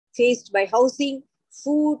faced by housing,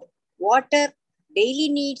 food, water, daily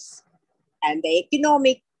needs, and the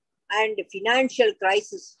economic and financial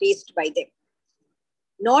crisis faced by them.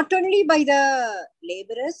 Not only by the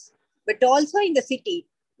laborers, but also in the city,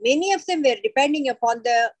 many of them were depending upon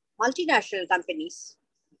the multinational companies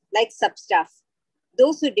like Substaff,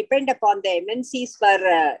 those who depend upon the MNCs for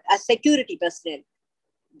as security personnel,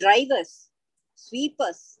 drivers,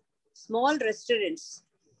 sweepers, small restaurants,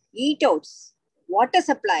 eat-outs, water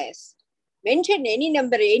suppliers. Mention any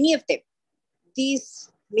number, any of them.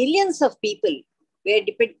 These millions of people were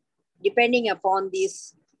depending upon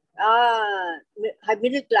these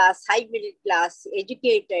middle class, high middle class,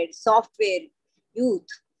 educated, software youth,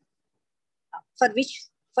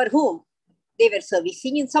 for whom they were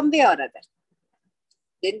servicing in some way or other.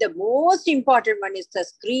 Then the most important one is the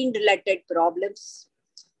screen-related problems,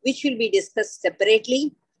 which will be discussed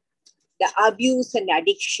separately. The abuse and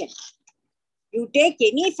addiction. You take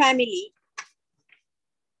any family,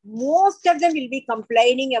 most of them will be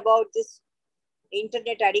complaining about this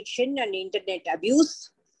internet addiction and internet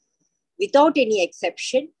abuse without any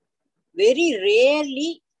exception. Very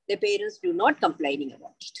rarely the parents do not complaining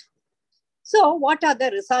about it. So what are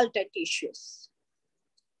the resultant issues?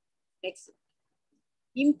 Next.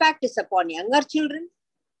 Impact is upon younger children,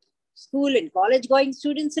 school and college going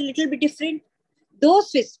students a little bit different.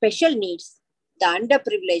 Those with special needs, the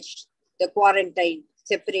underprivileged, the quarantined,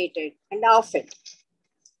 separated, and orphaned.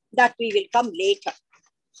 That we will come later.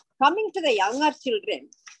 Coming to the younger children,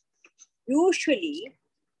 usually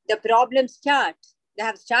the problems they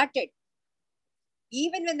have started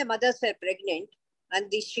even when the mothers were pregnant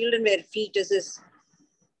and these children were fetuses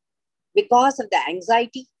because of the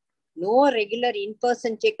anxiety, no regular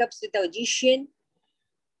in-person checkups with a physician,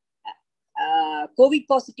 COVID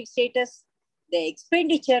positive status, the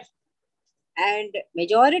expenditure, and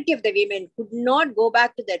majority of the women could not go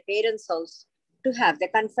back to their parents' house to have the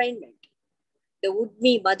confinement. The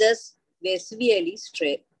would-be mothers were severely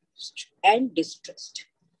stressed and distressed.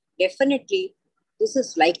 Definitely, this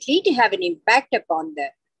is likely to have an impact upon the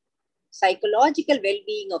psychological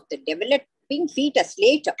well-being of the developing fetus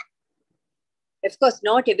later. Of course,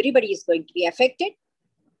 not everybody is going to be affected.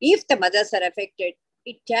 If the mothers are affected,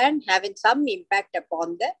 it can have some impact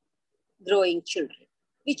upon the growing children,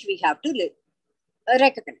 which we have to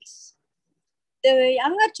recognize. The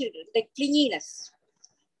younger children, the clinginess,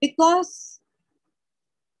 because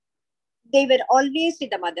they were always with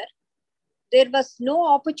the mother, there was no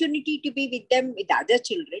opportunity to be with them with other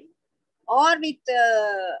children or with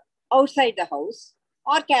outside the house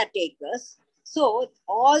or caretakers. So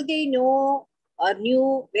all they know or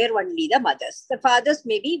knew were only the mothers. The fathers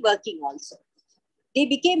may be working also. They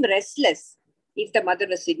became restless if the mother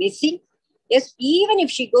was missing. Yes, even if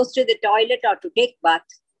she goes to the toilet or to take bath,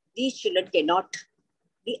 these children cannot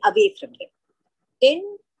be away from them.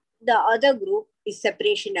 Then the other group is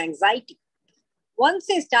separation anxiety. Once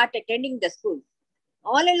they start attending the school,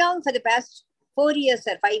 all along for the past 4 years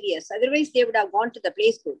or 5 years, otherwise they would have gone to the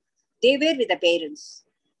play school. They were with the parents.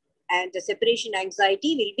 And the separation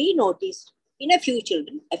anxiety will be noticed in a few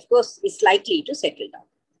children. Of course, it's likely to settle down.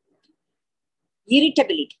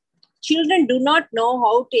 Irritability. Children do not know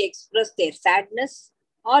how to express their sadness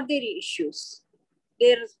or their issues,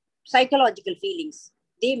 their psychological feelings.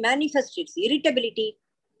 They manifest its irritability,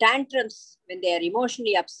 tantrums when they are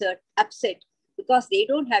emotionally upset because they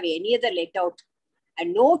don't have any other let out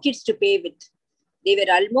and no kids to play with. They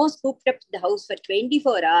were almost cooped up in the house for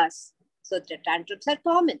 24 hours. So the tantrums are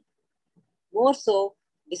common. More so,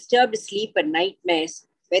 disturbed sleep and nightmares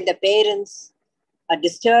when the parents are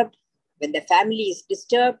disturbed, when the family is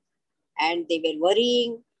disturbed, and they were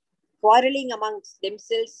worrying, quarreling amongst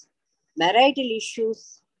themselves, marital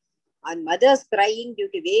issues, and mothers crying due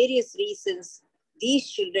to various reasons.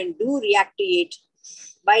 These children do react to it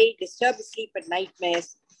by disturbed sleep and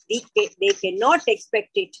nightmares. They cannot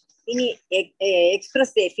expect it,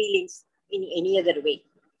 express their feelings in any other way.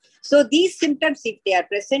 So these symptoms, if they are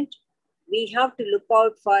present, we have to look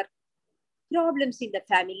out for problems in the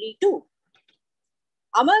family too.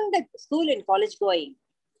 Among the school and college going,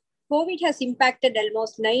 COVID has impacted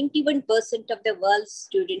almost 91% of the world's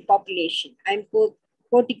student population. I'm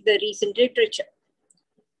quoting the recent literature.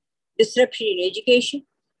 Disruption in education,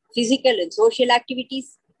 physical and social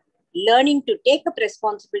activities, learning to take up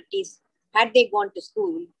responsibilities. Had they gone to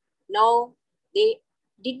school, now they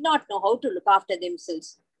did not know how to look after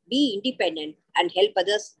themselves, be independent and help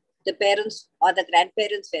others. The parents or the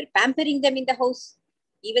grandparents were pampering them in the house,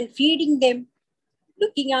 even feeding them,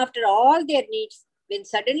 looking after all their needs. When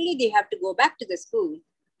suddenly they have to go back to the school,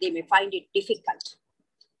 they may find it difficult.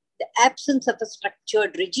 The absence of a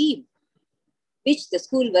structured regime. which the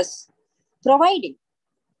school was providing.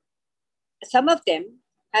 Some of them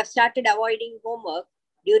have started avoiding homework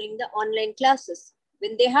during the online classes.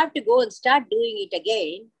 When they have to go and start doing it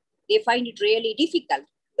again, they find it really difficult.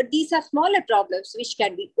 But these are smaller problems which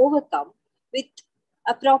can be overcome with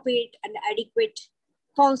appropriate and adequate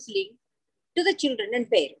counseling to the children and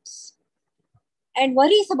parents. And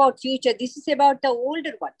worries about future, this is about the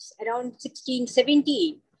older ones, around 16,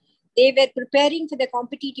 17. They were preparing for the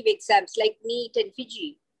competitive exams like NEET and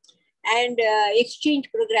Fiji and exchange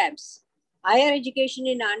programs, higher education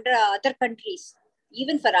in other countries,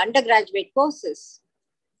 even for undergraduate courses.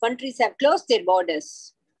 Countries have closed their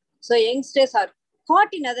borders. So youngsters are caught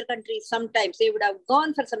in other countries. Sometimes they would have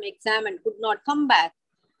gone for some exam and could not come back.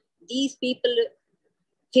 These people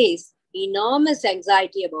face enormous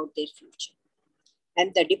anxiety about their future.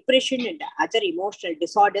 And the depression and other emotional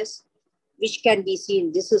disorders, which can be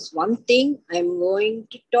seen. This is one thing I'm going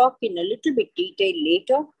to talk in a little bit detail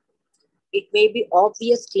later. It may be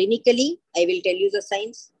obvious clinically, I will tell you the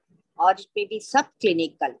signs, or it may be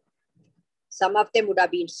subclinical. Some of them would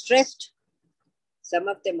have been stressed, some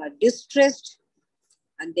of them are distressed,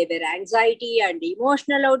 and they were anxiety and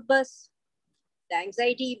emotional outbursts. The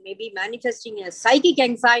anxiety may be manifesting as psychic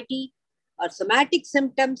anxiety or somatic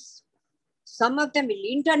symptoms. Some of them will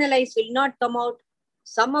internalize, will not come out.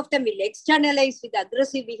 Some of them will externalize with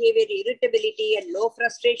aggressive behavior, irritability, and low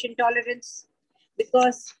frustration tolerance.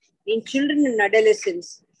 Because in children and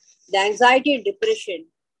adolescents, the anxiety and depression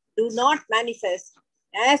do not manifest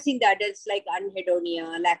as in the adults, like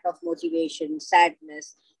anhedonia, lack of motivation,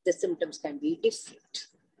 sadness. The symptoms can be different.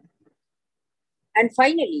 And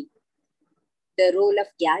finally, the role of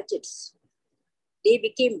gadgets. They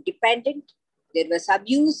became dependent. There was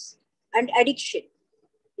abuse and addiction.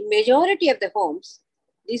 In majority of the homes,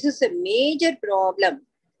 this is a major problem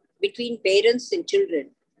between parents and children.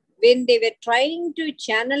 When they were trying to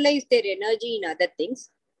channelize their energy in other things,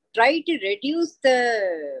 try to reduce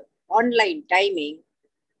the online timing,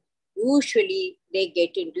 usually they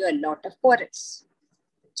get into a lot of quarrels.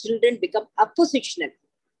 Children become oppositional.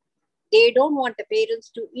 They don't want the parents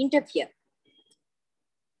to interfere.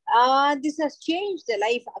 This has changed the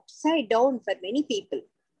life upside down for many people.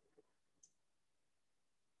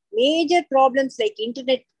 Major problems like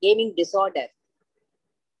internet gaming disorder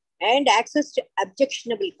and access to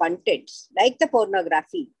objectionable contents like the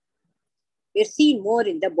pornography were seen more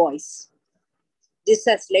in the boys. This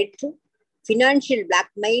has led to financial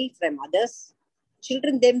blackmail from others,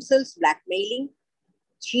 children themselves blackmailing,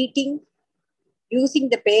 cheating, using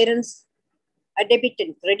the parents' debit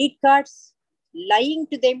and credit cards, lying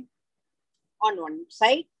to them on one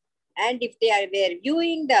side, and if they were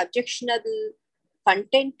viewing the objectionable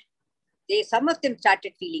content, some of them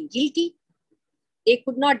started feeling guilty. They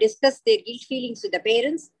could not discuss their guilt feelings with the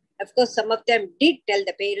parents. Of course, some of them did tell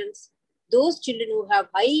the parents. Those children who have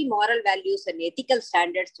high moral values and ethical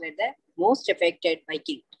standards were the most affected by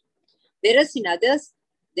guilt. Whereas in others,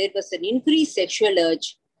 there was an increased sexual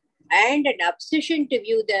urge and an obsession to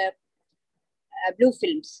view the blue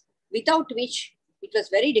films, without which it was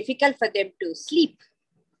very difficult for them to sleep.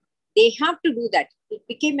 They have to do that. It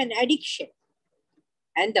became an addiction.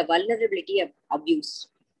 And the vulnerability of abuse,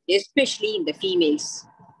 especially in the females.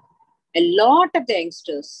 A lot of the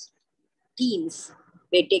youngsters, teens,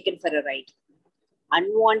 were taken for a ride.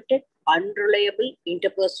 Unwanted, unreliable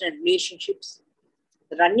interpersonal relationships,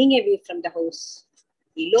 running away from the house,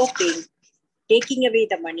 eloping, taking away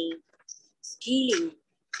the money, stealing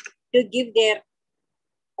to give their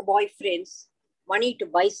boyfriends money to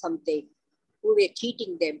buy something, who were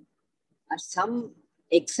cheating them, are some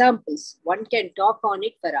examples. One can talk on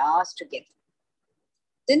it for hours together.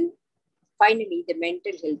 Then finally, the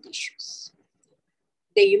mental health issues,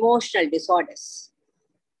 the emotional disorders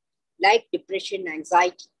like depression,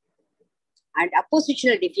 anxiety, and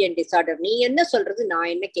oppositional defiant disorder. நீ என்ன சொல்றது நான்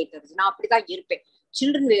என்ன கேட்கறது, நான் அப்படிதான் இருப்பேன்.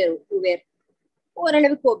 Children who were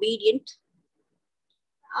ஓரளவுக்கு obedient,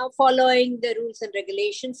 following the rules and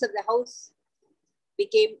regulations of the house,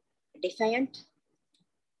 became defiant,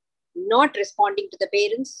 not responding to the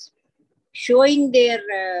parents, showing their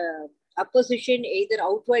opposition either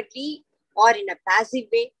outwardly or in a passive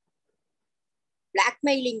way,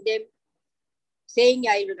 blackmailing them, saying,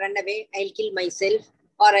 I will run away, I'll kill myself,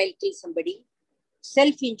 or I'll kill somebody.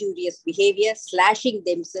 Self-injurious behavior, slashing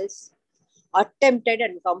themselves, attempted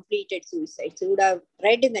and completed suicides. You would have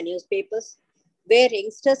read in the newspapers where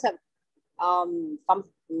youngsters have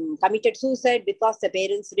committed suicide because the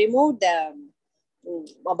parents removed the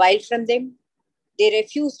mobile from them. They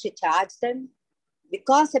refused to charge them.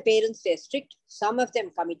 Because the parents were strict, some of them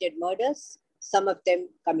committed murders, some of them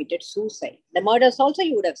committed suicide. The murders also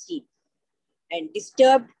you would have seen. and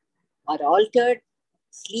disturbed or altered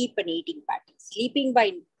sleep and eating patterns. Sleeping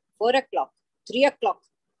by 4 o'clock, 3 o'clock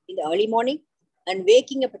in the early morning and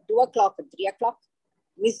waking up at 2 o'clock and 3 o'clock,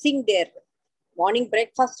 missing their morning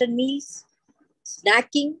breakfast and meals,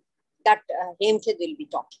 snacking, that Hemchand will be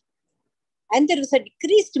talking. And there was a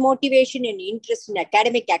decreased motivation and interest in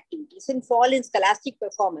academic activities and fall in scholastic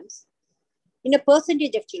performance in a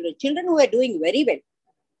percentage of children. Children who were doing very well,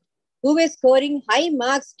 who were scoring high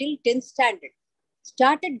marks till 10th standard,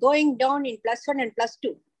 started going down in +1 and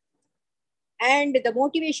 +2. And the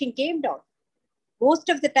motivation came down. Most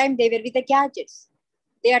of the time they were with the gadgets.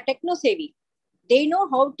 They are techno-savvy. They know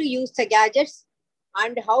how to use the gadgets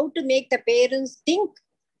and how to make the parents think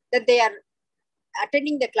that they are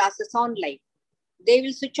attending the classes online. They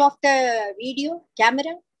will switch off the video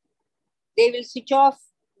camera. They will switch off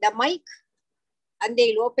the mic and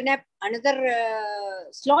they will open up another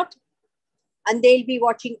slot and they'll be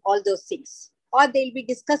watching all those things. Or they'll be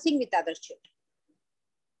discussing with other children.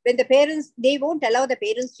 When the parents, they won't allow the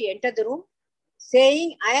parents to enter the room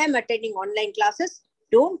saying, I am attending online classes,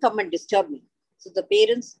 don't come and disturb me. So the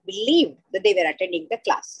parents believed that they were attending the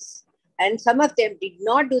classes. And some of them did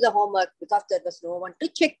not do the homework because there was no one to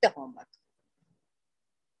check the homework.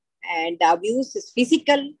 And the abuse is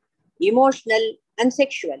physical, emotional, and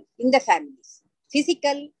sexual in the families.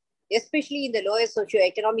 Physical, especially in the lower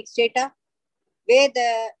socioeconomic strata, where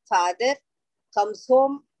the father comes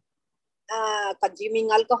home consuming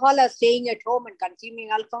alcohol or staying at home and consuming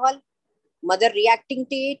alcohol, mother reacting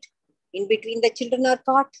to it, in between the children are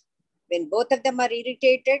caught. When both of them are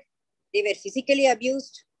irritated, they were physically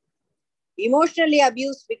abused, emotionally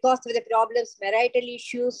abused because of the problems, marital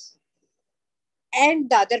issues, and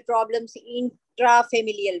the other problems,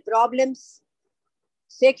 intrafamilial problems,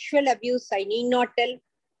 sexual abuse, I need not tell.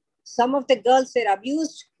 Some of the girls were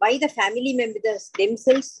abused by the family members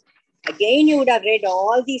themselves. Again, you would have read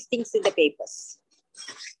all these things in the papers.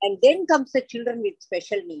 And then comes the children with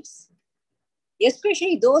special needs.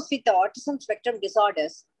 Especially those with the autism spectrum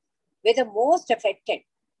disorders were the most affected.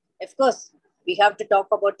 Of course, we have to talk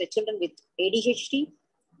about the children with ADHD,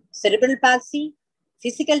 cerebral palsy,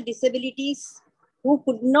 physical disabilities, who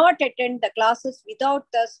could not attend the classes without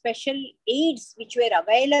the special aids which were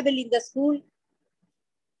available in the school.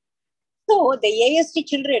 So the ASD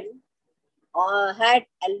children had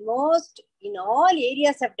almost in all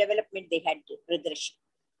areas of development, they had regression.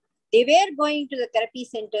 They were going to the therapy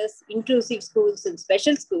centers, inclusive schools and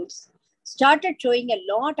special schools, started showing a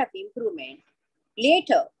lot of improvement.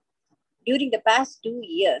 Later, during the past 2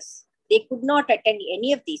 years, they could not attend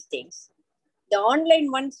any of these things. The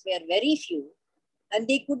online ones were very few, and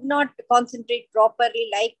they could not concentrate properly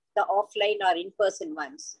like the offline or in-person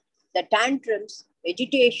ones. The tantrums,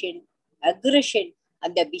 agitation, aggression,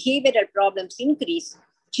 and the behavioral problems increase.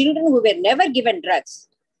 Children who were never given drugs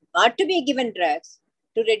are to be given drugs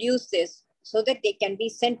to reduce this so that they can be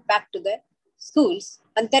sent back to the schools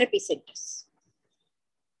and therapy centers.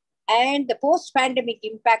 And the post-pandemic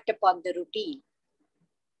impact upon the routine.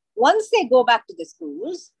 Once they go back to the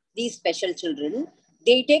schools, these special children,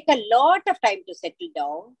 they take a lot of time to settle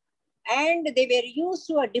down, and they were used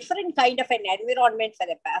to a different kind of an environment for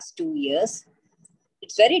the past 2 years.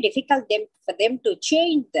 It's very difficult for them to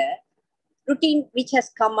change the routine which has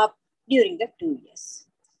come up during the 2 years.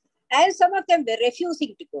 And some of them were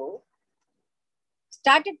refusing to go,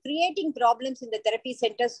 started creating problems in the therapy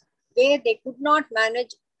centers where they could not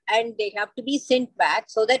manage and they have to be sent back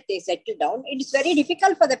so that they settle down. It is very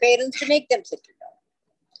difficult for the parents to make them settle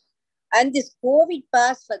down. And this COVID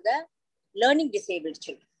passed for the learning disabled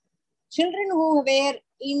children. Children who were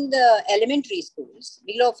in the elementary schools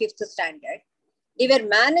below 5th standard, they were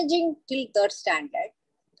managing till 3rd standard.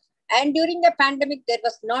 And during the pandemic, there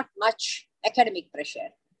was not much academic pressure.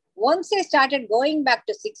 Once they started going back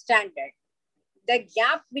to 6th standard, the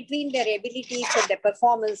gap between their abilities and their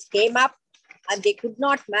performance came up and they could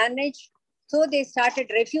not manage. So they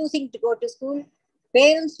started refusing to go to school.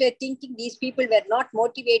 Parents were thinking these people were not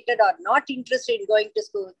motivated or not interested in going to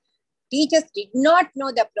school. Teachers did not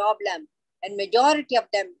know the problem, and majority of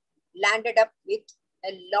them landed up with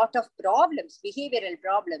a lot of problems, behavioral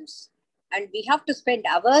problems. And we have to spend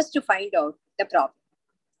hours to find out the problem.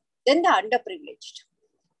 Then the underprivileged,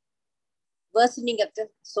 worsening of the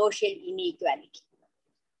social inequality.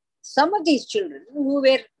 Some of these children who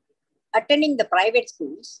were attending the private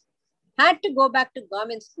schools had to go back to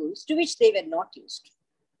government schools to which they were not used.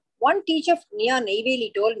 One teacher near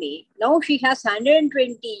Neyveli told me, now she has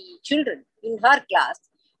 120 children in her class,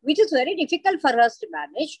 which is very difficult for us to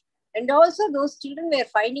manage. And also those children were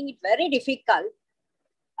finding it very difficult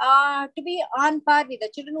to be on par with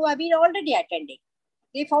the children who have been already attending.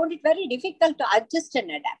 they found it very difficult to adjust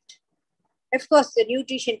and adapt. Of course, the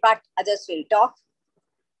nutrition part, others will talk.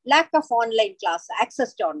 Lack of online class,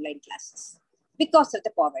 access to online classes because of the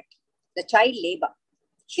poverty, the child labor.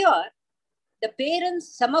 Here, the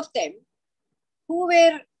parents, some of them who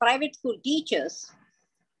were private school teachers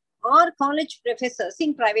or college professors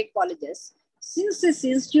in private colleges, since these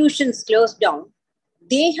institutions closed down,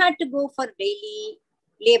 they had to go for daily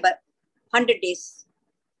labor, 100 days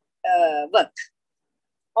work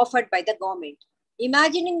offered by the government.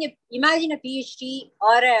 Imagine a PhD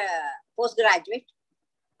or a postgraduate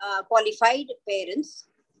qualified parents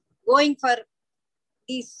going for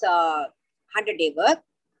these 100-day work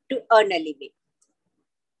to earn a living.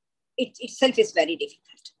 It itself is very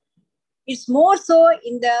difficult. It's more so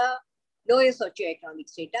in the lower socioeconomic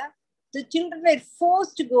strata. The children were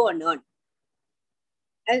forced to go and earn.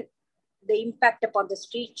 And the impact upon the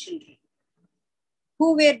street children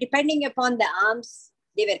who were depending upon the alms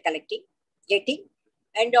they were getting,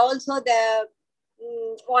 and also the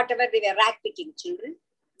whatever they were rack picking children.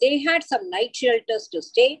 They had some night shelters to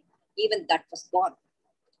stay, even that was gone.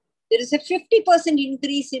 There is a 50%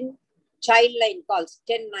 increase in child line calls,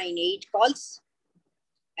 1098 calls,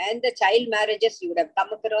 and the child marriages you would have come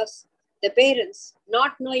across. The parents,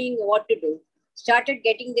 not knowing what to do, started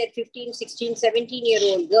getting their 15, 16,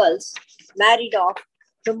 17-year-old girls married off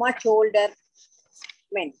to much older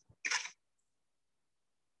men.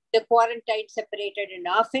 The quarantine separated and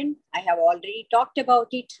often, I have already talked about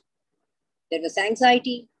it. There was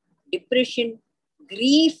anxiety, depression,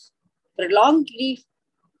 grief, prolonged grief,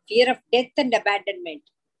 fear of death and abandonment.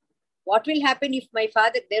 What will happen if my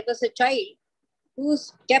father, there was a child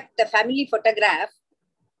who's kept the family photograph.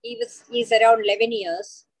 He's around 11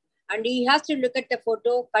 years and he has to look at the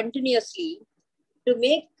photo continuously to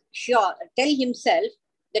make sure, tell himself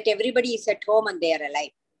that everybody is at home and they are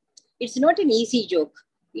alive. It's not an easy joke.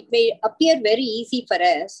 It may appear very easy for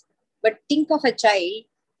us, but think of a child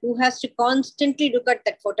who has to constantly look at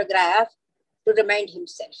that photograph to remind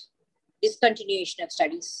himself. Discontinuation of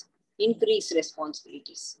studies, increased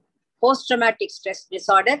responsibilities. Post-traumatic stress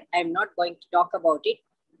disorder, I'm not going to talk about it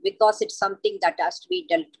because it's something that has to be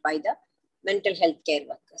dealt by the mental health care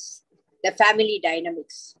workers. The family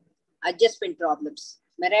dynamics, adjustment problems,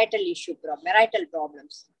 marital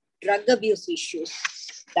problems, drug abuse issues,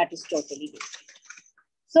 that is totally different.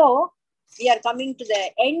 So, we are coming to the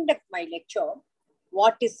end of my lecture.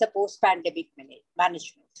 What is the post-pandemic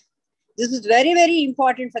management? This is very, very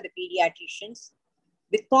important for the pediatricians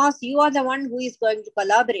because you are the one who is going to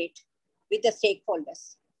collaborate with the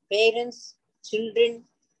stakeholders, parents, children,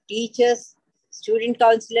 teachers, student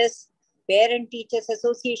counselors, parent-teachers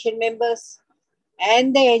association members,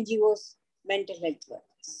 and the NGOs, mental health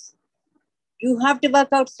workers. You have to work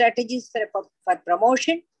out strategies for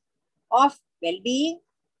promotion of well-being,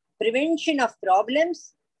 prevention of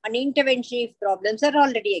problems, and intervention if problems are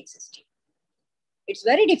already existing. It's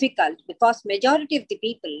very difficult because majority of the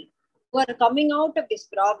people who are coming out of this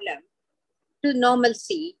problem to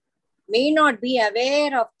normalcy may not be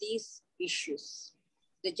aware of these issues.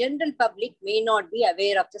 The general public may not be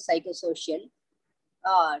aware of the psychosocial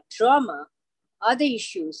trauma or the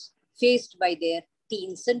issues faced by their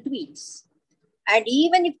teens and tweens. And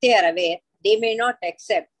even if they are aware, they may not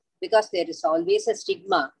accept because there is always a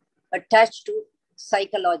stigma attached to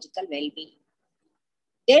psychological well-being.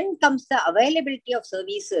 Then comes the availability of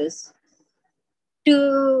services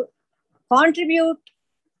to contribute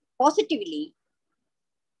positively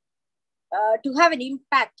to have an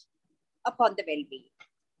impact upon the well-being.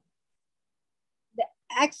 The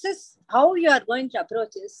access, how you are going to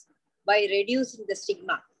approach is by reducing the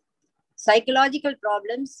stigma. Psychological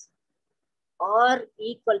problems are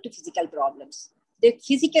equal to physical problems. The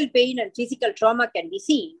physical pain and physical trauma can be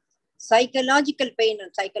seen. Psychological pain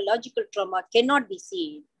and psychological trauma cannot be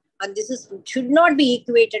seen. And this should not be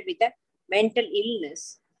equated with a mental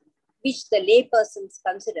illness, which the laypersons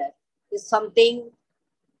consider is something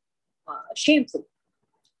shameful.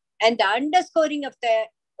 And the underscoring of the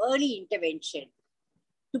early intervention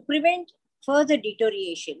to prevent further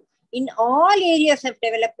deterioration in all areas of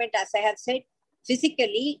development, as I have said,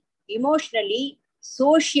 physically, emotionally,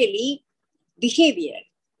 socially, behavioral.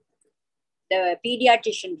 The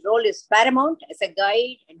pediatrician role is paramount as a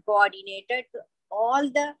guide and coordinator to all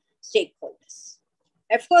the stakeholders.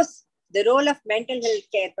 Of course, the role of mental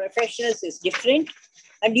health care professionals is different,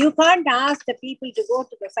 and you can't ask the people to go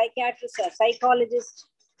to the psychiatrist or psychologist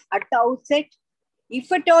at the outset.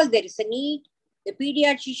 If at all there is a need, the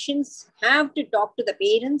pediatricians have to talk to the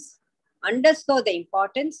parents, underscore the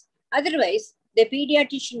importance. Otherwise, the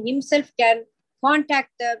pediatrician himself can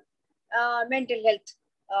contact the mental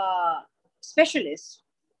health specialists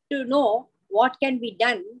to know what can be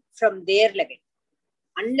done from their level.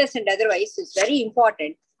 Unless and otherwise, it's very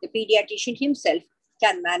important the pediatrician himself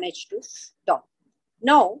can manage to talk.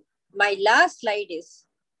 Now, my last slide is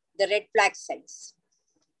the red flag signs.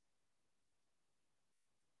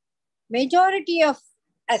 Majority of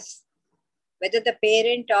us, whether the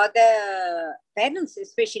parent or the parents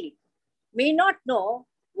especially, may not know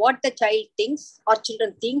what the child thinks or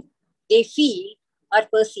children think, they feel or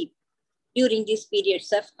perceive during these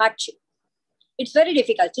periods of hardship. It's very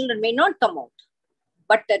difficult. Children may not come out,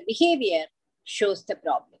 but their behavior shows the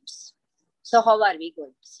problems. So how are we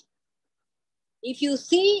going to see? If you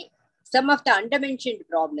see some of the undermentioned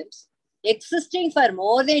problems existing for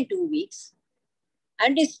more than 2 weeks,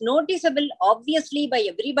 and is noticeable obviously by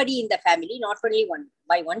everybody in the family, not only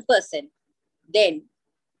by one person, then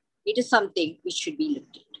it is something which should be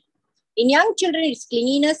looked at. In young children, it's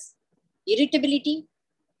clinginess, irritability,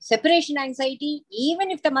 separation anxiety. Even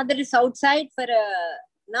if the mother is outside for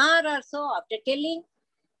an hour or so, after telling,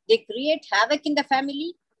 they create havoc in the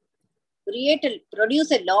family,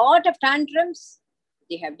 produce a lot of tantrums.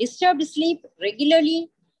 They have disturbed sleep regularly,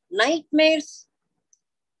 nightmares,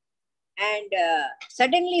 and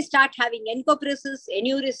suddenly start having encopresis,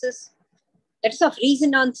 enuresis. That's of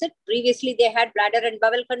recent onset. Previously, they had bladder and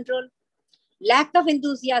bowel control. Lack of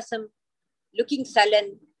enthusiasm, looking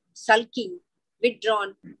sullen, sulking,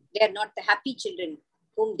 withdrawn. They are not the happy children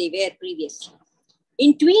whom they were previously.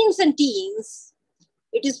 In tweens and teens,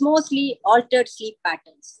 it is mostly altered sleep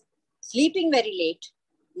patterns. Sleeping very late,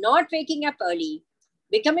 not waking up early,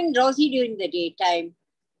 becoming drowsy during the daytime,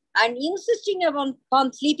 and insisting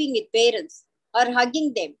upon sleeping with parents or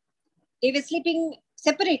hugging them. They were sleeping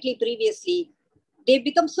separately previously. They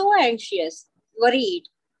become so anxious, worried,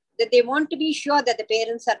 that they want to be sure that the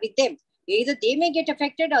parents are with them. Either they may get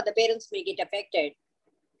affected or the parents may get affected.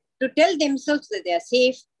 To tell themselves that they are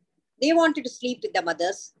safe, they wanted to sleep with the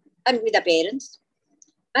mothers and with the parents.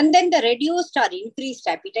 And then the reduced or increased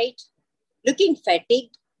appetite, looking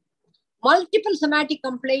fatigued, multiple somatic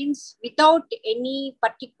complaints without any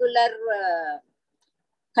particular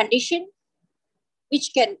condition,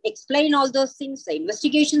 which can explain all those things. The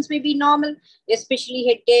investigations may be normal, especially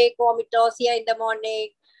headache, vomitosia in the morning,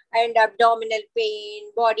 and abdominal pain,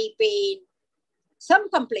 body pain, some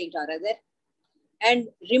complaint or other, and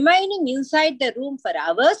remaining inside the room for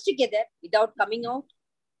hours together without coming out,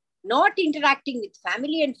 not interacting with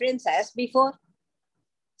family and friends as before.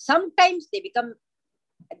 Sometimes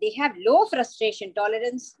they have low frustration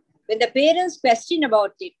tolerance. When the parents question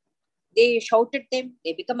about it, they shout at them,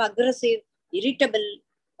 they become aggressive, irritable,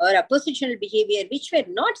 or oppositional behavior, which were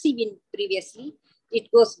not seen previously.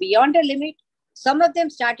 It goes beyond a limit. Some of them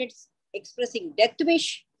started expressing death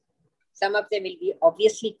wish. Some of them will be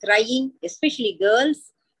obviously crying, especially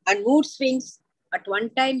girls, and mood swings. At one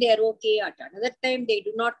time, they are okay. At another time, they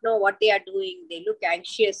do not know what they are doing. They look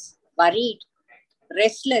anxious, worried,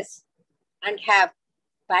 restless, and have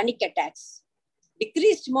panic attacks.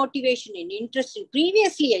 Decreased motivation and interest in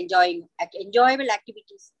previously enjoyable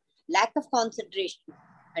activities, lack of concentration,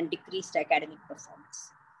 and decreased academic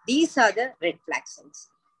performance. These are the red flag signs.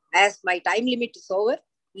 As my time limit is over,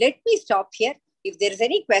 let me stop here. If there is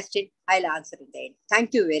any question, I'll answer in the end.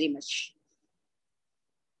 Thank you very much.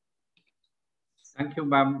 Thank you,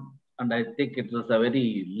 ma'am. And I think it was a very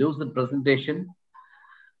lucid presentation.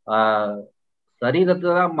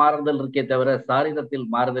 சரீரத்துல தான் மாறுதல் இருக்கே தவிர சாரீரத்தில்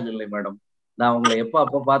மாறுதல் இல்லை madam. நான் உங்களை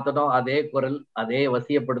அப்ப பார்த்தனோ அதே குரல், அதே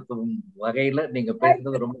வசியப்படுத்தும் வகையில நீங்க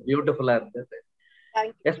பேசுறது ரொம்ப பியூட்டிஃபுல்லா இருந்தது.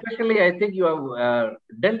 Especially, I think you have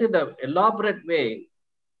dealt in an elaborate way,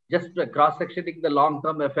 just cross-sectioning the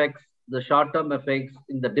long-term effects, the short-term effects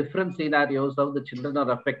in the different scenarios, how the children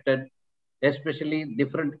are affected, especially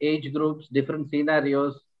different age groups, different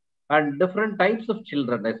scenarios, and different types of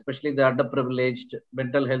children, especially the underprivileged,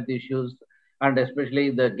 mental health issues, and especially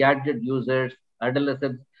the gadget users,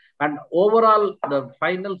 adolescents. And overall, the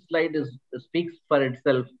final slide speaks for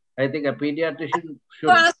itself. I think a pediatrician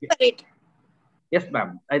should... Ask for it. Yes, ma'am.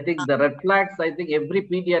 I think the red flags, I think every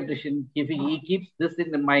pediatrician, if he keeps this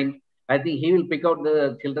in mind, I think he will pick out the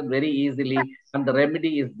children very easily, and the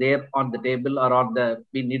remedy is there on the table or on the...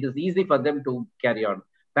 It is easy for them to carry on.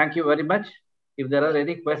 Thank you very much. If there are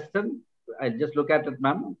any questions, I just look at it,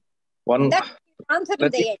 ma'am. One answer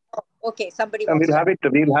in the end. Okay, somebody wants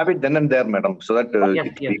we'll have it then and there, madam, so that yes,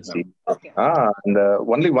 easy. Okay. And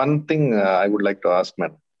only one thing I would like to ask,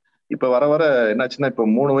 madam. இப்ப வர என்னாச்சுன்னா இப்ப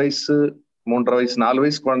 3 வயசு 3.5 வயசு 4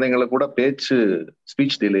 வயசு குழந்தைங்களுக்கு கூட பேச்சு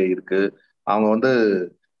ஸ்பீச் டிலே இருக்கு. அவங்க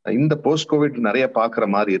இந்த போஸ்ட் கோவிட் நிறைய பாக்குற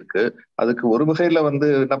மாதிரி இருக்கு. அதுக்கு ஒரு வகையில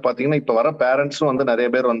என்ன பாத்தீங்கன்னா இப்ப வர பேரண்ட்ஸும் நிறைய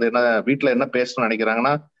பேர் என்ன வீட்டுல என்ன பேசணும்னு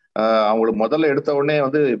நினைக்கிறாங்கன்னா அவங்களுக்கு முதல்ல எடுத்த உடனே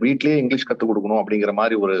வந்து வீட்லயே இங்கிலீஷ் கற்றுக் கொடுக்கணும் அப்படிங்கிற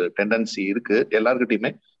மாதிரி ஒரு டெண்டன்சி இருக்கு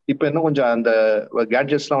எல்லாருக்கிட்டையுமே. இப்ப இன்னும் கொஞ்சம் அந்த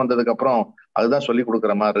கேட்ஜெட்ஸ் எல்லாம் வந்ததுக்கு அப்புறம் அதுதான் சொல்லி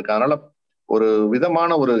கொடுக்குற மாதிரி இருக்கு. அதனால ஒரு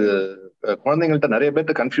விதமான ஒரு குழந்தைங்கள்ட்ட நிறைய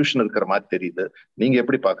பேர்ட்ட கன்ஃபியூஷன் இருக்கிற மாதிரி தெரியுது. நீங்க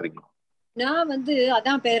எப்படி பாக்குறீங்க? நான் வந்து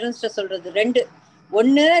அதான் பேரண்ட்ஸ்ட சொல்றது,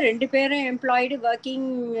 ரெண்டு பேரும் எம்ப்ளாய்டு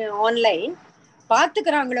ஒர்க்கிங் ஆன்லைன்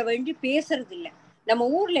பாத்துக்கிறாங்கள வேண்டி பேசுறது இல்லை. நம்ம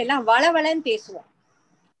ஊர்ல எல்லாம் வளவளன்னு பேசுவோம்,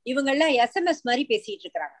 இவங்கெல்லாம் எஸ்எம்எஸ் மாதிரி பேசிட்டு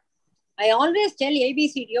இருக்கிறாங்க. I always tell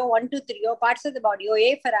ஏபிசிடியோ 1 2 3 parts of the பாடியோ A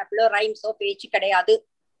for ஆப்பிளோ ரைம்ஸோ பேச்சு கிடையாது.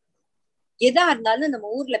 எதா இருந்தாலும் நம்ம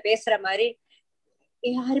ஊர்ல பேசுற மாதிரி,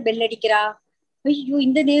 யாரு பெல் அடிக்கிறா, ஐயோ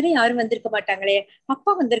இந்த நேரம் யாரும் வந்திருக்க மாட்டாங்களே,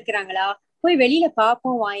 அப்பா வந்திருக்கிறாங்களா, போய் வெளியில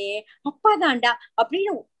பாப்போம் வாயே, அப்பா தாண்டா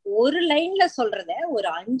அப்படின்னு ஒரு லைன்ல சொல்றத ஒரு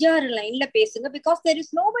 5-6 லைன்ல பேசுங்க. Because there is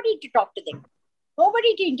nobody to talk to them,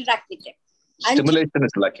 nobody to interact with them. Stimulation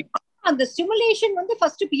is lacking. அந்த ஸ்டிமுலேஷன் வந்து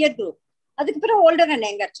ஃபர்ஸ்ட் பியர் குரூப், அதுக்கப்புறம் ஓல்டர் அண்ட்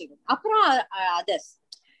யங்கர் சில்ட்ரன், அப்புறம் அதர்ஸ்.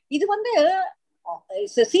 இது வந்து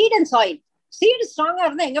சீட் அண்ட் சாயில். சீடு ஸ்ட்ராங்கா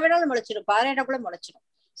இருந்தா எங்க வேணாலும் முளைச்சிடும், பாறையிட கூட முளைச்சிடும்.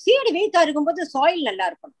 சீடு வீக்கா இருக்கும்போது சாயில் நல்லா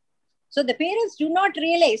இருக்கணும். So the parents do not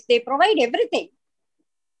realize they provide everything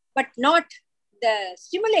but not the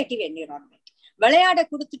stimulative environment. விளையாட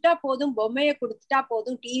கொடுத்துட்டா போதும், பொம்மையை கொடுத்துட்டா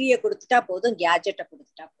போதும், டிவியை கொடுத்துட்டா போதும், கேஜெட்டை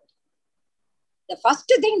கொடுத்துட்டா போதும். The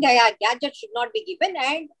first thing, the gadget should not be given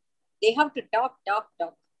and they have to talk.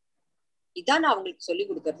 இதான் நான் அவங்களுக்கு சொல்லி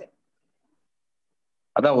கொடுக்கறது.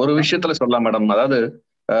 அதான் ஒரு விஷயத்துல சொல்லலாம் மேடம், அதாவது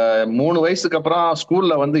 3 வயசுக்கு அப்புறம்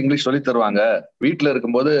ஸ்கூல்ல வந்து இங்கிலீஷ் சொல்லி தருவாங்க, வீட்டுல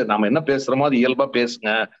இருக்கும்போது நாம என்ன பேசுறோமோ அது இயல்பா பேசுங்க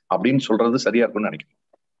அப்படின்னு சொல்றது சரியா இருக்கும்னு நினைக்கிறேன்.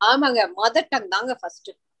 ஆமாங்க, மதர் டங் தாங்க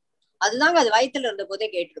ஃபர்ஸ்ட். அதுதாங்க அது வயித்துல இருந்த போதே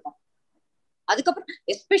கேட்டிருக்கோம். அதுக்கப்புறம்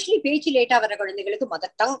எஸ்பெஷலி பேச்சு லேட்டா வர குழந்தைகளுக்கு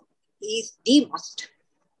mother tongue is the must.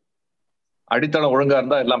 அடித்தளம் ஒழுங்கா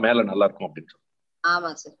இருந்தா எல்லாம் மேல நல்லா இருக்கும் அப்படின்னு.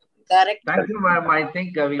 ஆமா sir, correct. Thank you, ma'am. I think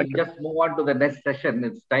we just move on to the next session.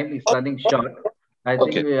 Its time is running short. I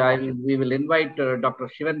think we will invite Dr.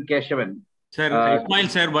 Shivan Keshavan. Sir, Ismail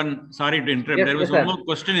sir, sorry to interrupt. Yes, there was one more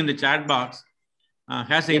question in the chat box.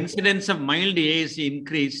 Has the incidence of mild ASC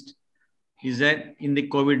increased? Is that in the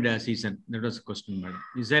COVID season? That was a question, madam.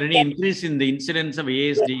 Is there any increase in the incidence of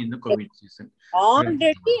ASD in the COVID season?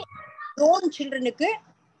 Already prone children,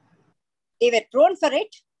 they were prone for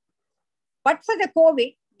it. But for the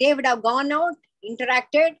COVID, they would have gone out,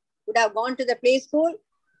 interacted, would have gone to the play school,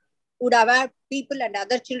 would have had people and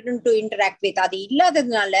other children to interact with. Adi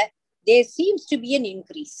illadadnala there seems to be an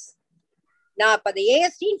increase. Now, for the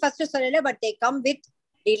ASD first sollala, but they come with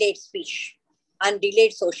delayed speech and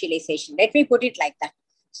delayed socialization. Let me put it like that.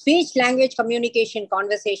 Speech, language, communication,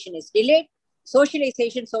 conversation is delayed.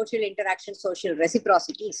 Socialization, social interaction, social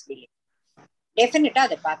reciprocity is delayed. Definitely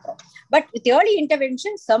the pattern. But with early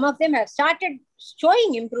intervention, some of them have started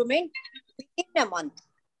showing improvement within a month.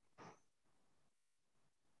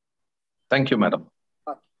 Thank you, madam.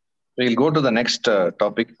 Okay. We'll go to the next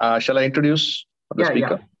topic. Shall I introduce the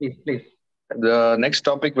speaker? Yeah, please. The next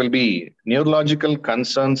topic will be neurological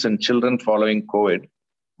concerns in children following COVID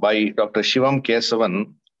by Dr. Shivam Kesavan,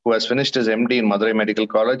 who has finished his MD in Madurai Medical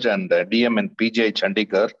College and DM in PGI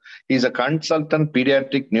Chandigarh. He's a consultant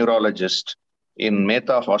pediatric neurologist in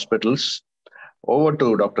Mehta Hospitals. Over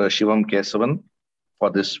to Dr. Shivam Kesavan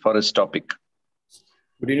for his topic.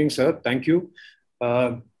 Good evening, sir. Thank you.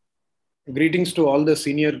 Greetings to all the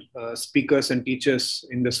senior speakers and teachers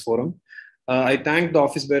in this forum. I thank the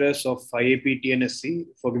office bearers of IAP TNSC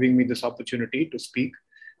for giving me this opportunity to speak.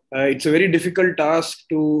 It's a very difficult task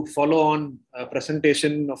to follow on a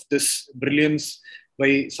presentation of this brilliance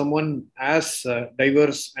by someone as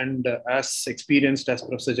diverse and as experienced as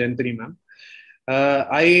Professor Jayantini ma'am.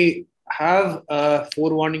 I have a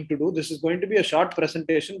forewarning to do. This is going to be a short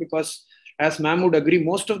presentation because, as ma'am would agree,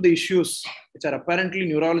 most of the issues which are apparently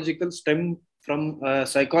neurological stem from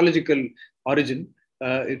psychological origin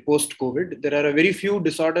post-COVID. There are a very few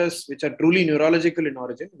disorders which are truly neurological in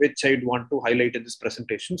origin, which I'd want to highlight in this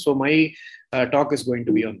presentation. So my talk is going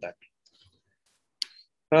to be on that.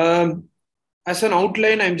 As an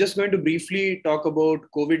outline, I'm just going to briefly talk about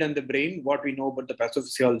COVID and the brain, what we know about the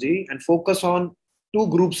pathophysiology, and focus on 2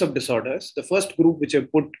 groups of disorders. The first group, which I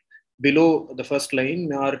put below the first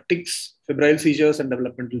line, are tics, febrile seizures, and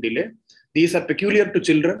developmental delay. These are peculiar to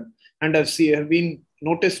children and have been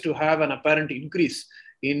noticed to have an apparent increase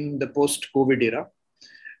in the post-COVID era.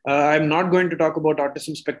 I'm not going to talk about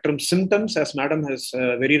autism spectrum symptoms, as madam has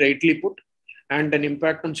very rightly put, and an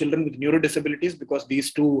impact on children with neurodisabilities, because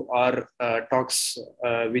these 2 are talks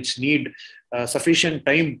which need sufficient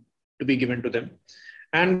time to be given to them.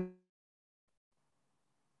 And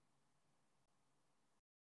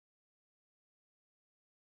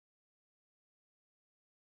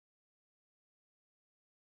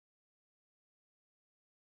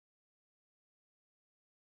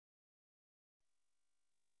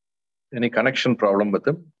Any connection problem with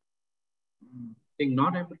him? I think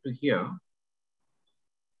not able to hear.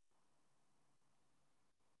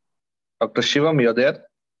 Dr. Shivam, you're there?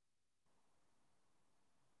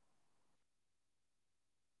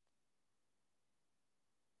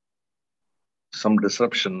 Some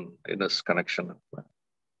disruption in his connection.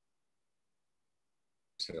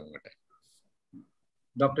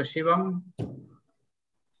 Dr. Shivam?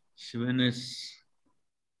 Shivan is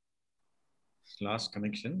lost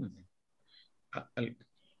connection.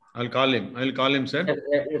 I'll call him. I'll call him, sir.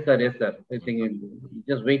 Yes, sir. Yes, sir. I think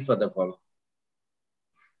just wait for the call.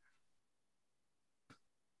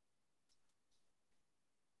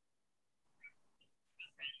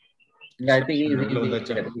 Yeah, I think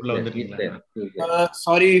he's there.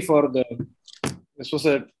 Sorry for this was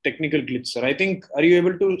a technical glitch, sir. I think, are you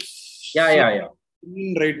able to? Yeah.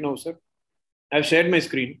 Right now, sir. I've shared my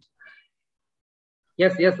screen.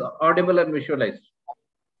 Yes, audible and visualized.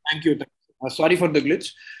 Thank you. Sorry for the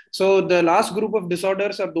glitch. So the last group of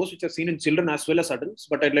disorders are those which are seen in children as well as adults,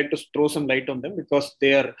 but I'd like to throw some light on them because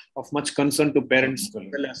they are of much concern to parents as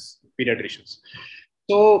well as pediatricians.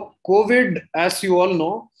 So COVID, as you all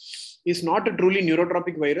know, is not a truly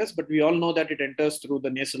neurotropic virus, but we all know that it enters through the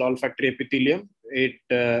nasal olfactory epithelium.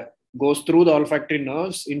 It goes through the olfactory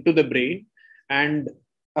nerves into the brain and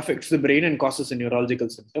affects the brain and causes neurological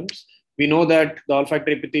symptoms. We know that the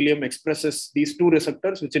olfactory epithelium expresses these two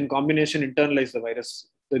receptors, which in combination internalize the virus.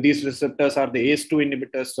 So these receptors are the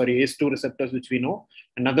ACE2 receptors, which we know.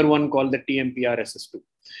 Another one called the TMPRSS2.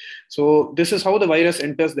 So this is how the virus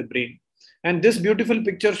enters the brain. And this beautiful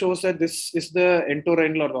picture shows that this is the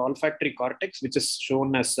entorhinal or the olfactory cortex, which is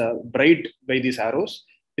shown as bright by these arrows.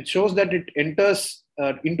 It shows that it enters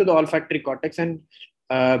into the olfactory cortex and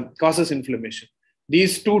causes inflammation.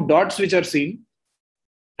 These two dots which are seen,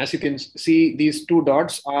 as you can see, these two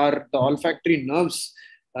dots are the olfactory nerves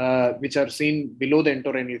which are seen below the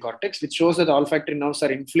entorhinal cortex, which shows that the olfactory nerves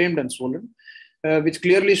are inflamed and swollen, which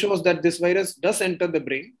clearly shows that this virus does enter the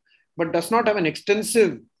brain, but does not have an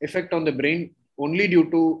extensive effect on the brain only due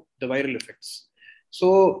to the viral effects.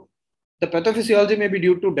 So the pathophysiology may be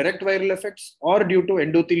due to direct viral effects or due to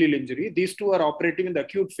endothelial injury. These two are operative in the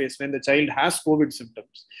acute phase when the child has COVID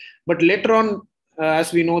symptoms. But later on,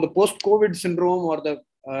 as we know, the post-COVID syndrome or the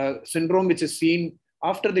syndrome which is seen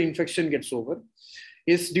after the infection gets over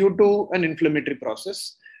is due to an inflammatory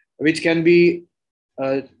process, which can be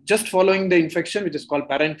just following the infection, which is called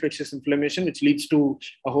para-infectious inflammation, which leads to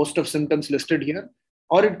a host of symptoms listed here.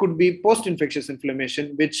 Or it could be post-infectious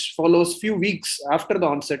inflammation, which follows few weeks after the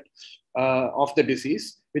onset of the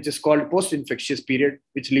disease, which is called post-infectious period,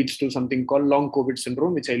 which leads to something called long COVID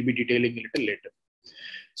syndrome, which I'll be detailing a little later.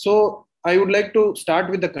 So I would like to start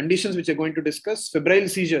with the conditions which we're going to discuss. Febrile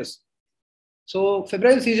seizures. So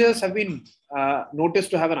febrile seizures have been noticed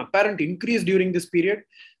to have an apparent increase during this period,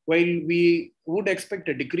 while we would expect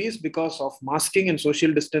a decrease because of masking and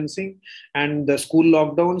social distancing and the school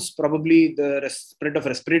lockdowns. Probably the spread of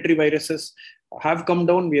respiratory viruses have come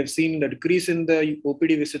down. We have seen the decrease in the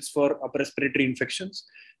OPD visits for upper respiratory infections.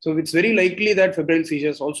 So it's very likely that febrile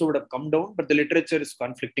seizures also would have come down, but the literature is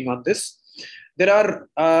conflicting on this. There are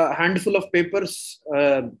a handful of papers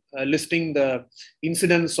listing the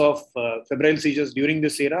incidence of febrile seizures during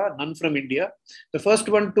this era, none from India. The first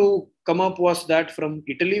one to come up was that from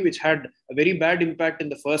Italy, which had a very bad impact in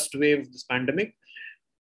the first wave of this pandemic.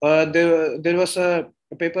 There was a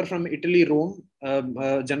paper from Italy, Rome.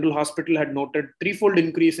 General Hospital had noted threefold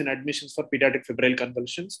increase in admissions for pediatric febrile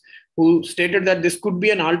convulsions, who stated that this could be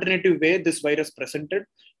an alternative way this virus presented,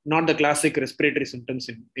 not the classic respiratory symptoms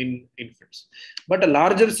in infants. But a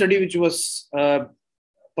larger study, which was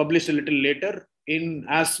published a little later, in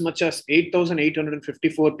as much as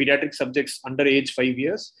 8,854 pediatric subjects under age 5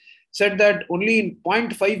 years, said that only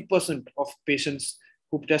 0.5% of patients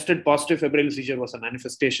who tested positive febrile seizure was a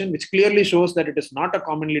manifestation, which clearly shows that it is not a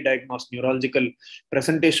commonly diagnosed neurological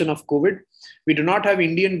presentation of COVID. We do not have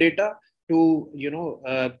Indian data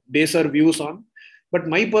to base our views on. But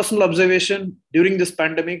my personal observation during this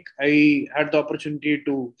pandemic, I had the opportunity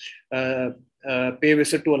to pay a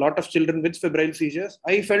visit to a lot of children with febrile seizures.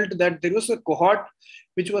 I felt that there was a cohort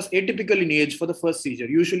which was atypical in age for the first seizure.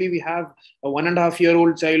 Usually we have a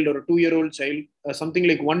 1.5-year-old child or a 2-year-old child. Something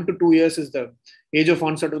like 1 to 2 years is the age of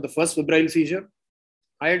onset of the first febrile seizure.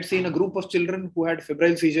 I had seen a group of children who had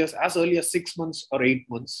febrile seizures as early as 6 months or 8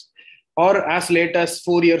 months, or as late as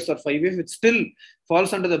 4 years or 5 years, which still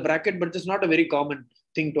falls under the bracket, but it's not a very common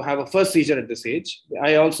thing to have a first seizure at this age.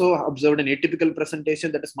 I also observed an atypical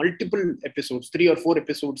presentation that is multiple episodes, 3 or 4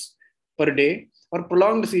 episodes per day, or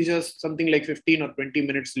prolonged seizures, something like 15 or 20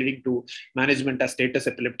 minutes, leading to management as status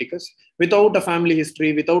epilepticus, without a family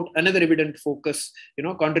history, without another evident focus,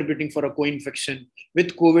 contributing for a co-infection,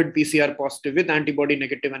 with COVID PCR positive, with antibody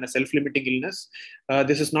negative and a self-limiting illness.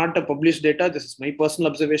 This is not a published data. This is my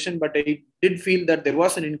personal observation, but I did feel that there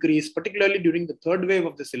was an increase, particularly during the third wave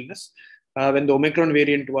of this illness, when the Omicron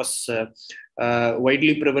variant was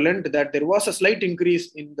widely prevalent, that there was a slight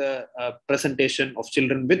increase in the presentation of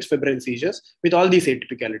children with febrile seizures with all these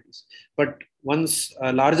atypicalities. But once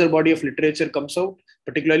a larger body of literature comes out,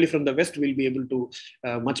 particularly from the West, we'll be able to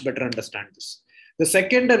much better understand this. The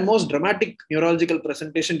second and most dramatic neurological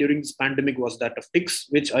presentation during this pandemic was that of tics,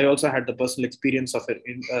 which I also had the personal experience of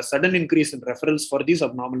a sudden increase in referrals for these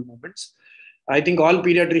abnormal movements. I think all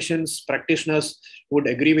pediatricians, practitioners would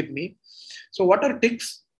agree with me. So what are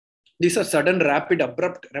tics? These are sudden, rapid,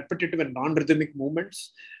 abrupt, repetitive, and non-rhythmic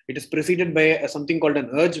movements. It is preceded by something called an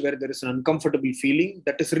urge, where there is an uncomfortable feeling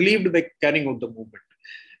that is relieved by carrying out the movement.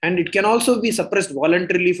 And it can also be suppressed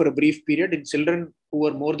voluntarily for a brief period. In children who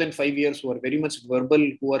are more than 5 years, who are very much verbal,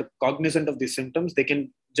 who are cognizant of these symptoms, they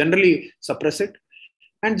can generally suppress it.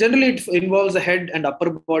 And generally, it involves the head and upper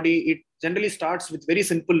body. It generally starts with very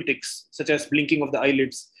simple tics, such as blinking of the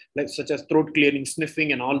eyelids, such as throat clearing,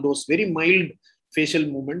 sniffing, and all those very mild facial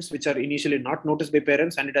movements, which are initially not noticed by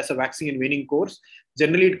parents, and it has a waxing and waning course.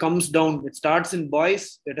 Generally, it comes down. It starts in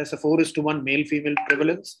boys. It has a 4:1 male-female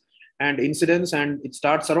prevalence and incidence, and it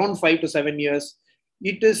starts around 5 to 7 years.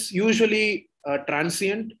 It is usually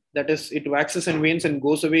transient. That is, it waxes and wanes and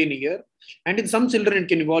goes away in a year. And in some children, it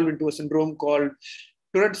can evolve into a syndrome called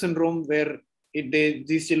Tourette syndrome, where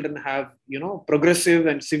these children have, progressive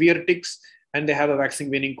and severe tics, and they have a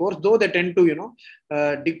waxing waning course, though they tend to,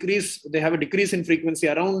 decrease. They have a decrease in frequency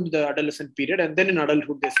around the adolescent period, and then in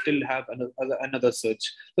adulthood, they still have another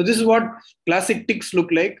surge. So this is what classic tics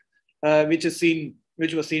look like, which was seen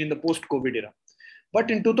in the post-COVID era.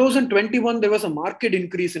 But in 2021, there was a marked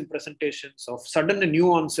increase in presentations of sudden and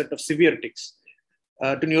new onset of severe tics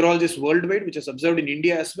to neurologists worldwide, which is observed in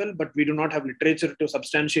India as well, but we do not have literature to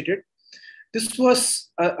substantiate it. This was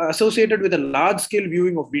associated with a large-scale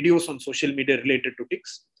viewing of videos on social media related to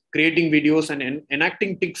tics. Creating videos and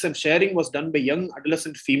enacting tics and sharing was done by young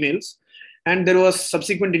adolescent females. And there was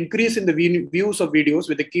subsequent increase in the views of videos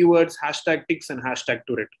with the keywords #tics and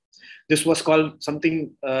 #Tourette. This was called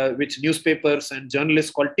something which newspapers and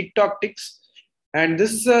journalists call TikTok tics. And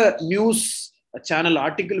this is a news channel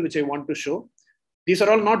article which I want to show. These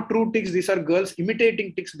are all not true tics. These are girls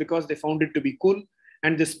imitating tics because they found it to be cool.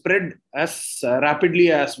 And they spread as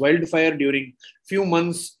rapidly as wildfire during few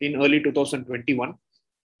months in early 2021.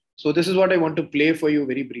 So this is what I want to play for you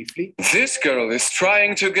very briefly. This girl is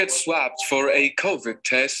trying to get swabbed for a COVID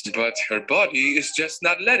test, but her body is just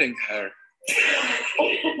not letting her.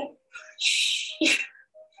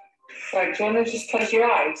 Right, do you want to just close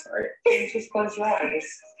your eyes? Just close your eyes.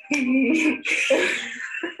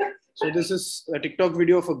 So this is a TikTok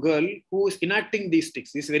video of a girl who is enacting these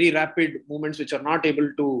tics, these very rapid movements which are not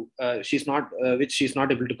able to, which she's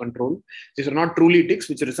not able to control. These are not truly tics,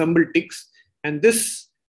 which resemble tics. And this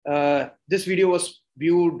video was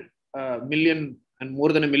viewed million and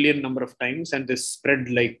more than 1 million number of times, and this spread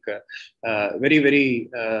like very, very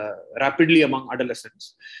rapidly among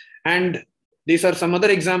adolescents. And these are some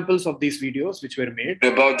other examples of these videos which were made.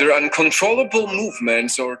 About their uncontrollable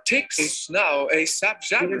movements or tics, now a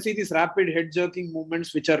subgenre. You can see these rapid head jerking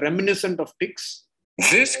movements which are reminiscent of tics.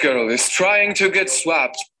 This girl is trying to get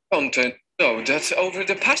swabbed content. So that's over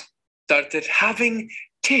the past started having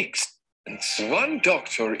tics. And one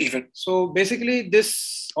doctor even. So basically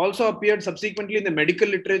this also appeared subsequently in the medical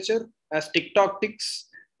literature as TikTok tics.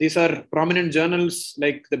 These are prominent journals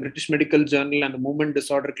like the British Medical Journal and the Movement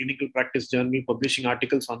Disorder Clinical Practice Journal publishing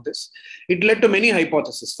articles on this. It led to many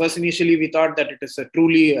hypotheses. First, initially, we thought that it is a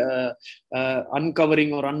truly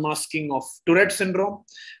uncovering or unmasking of Tourette syndrome.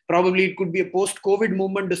 Probably it could be a post-COVID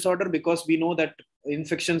movement disorder because we know that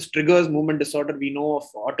infections triggers movement disorder. We know of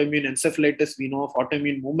autoimmune encephalitis. We know of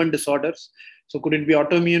autoimmune movement disorders. So could it be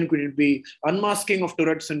autoimmune? Could it be unmasking of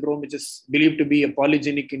Tourette syndrome, which is believed to be a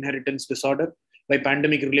polygenic inheritance disorder by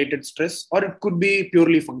pandemic-related stress, or it could be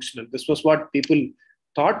purely functional. This was what people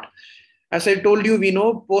thought. As I told you, we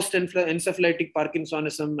know post-encephalitic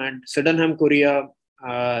Parkinsonism and Sydenham chorea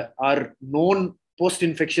are known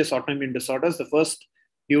post-infectious autoimmune disorders. The first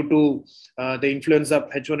due to the influenza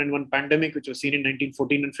H1N1 pandemic, which was seen in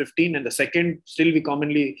 1914 and 15, and the second, still we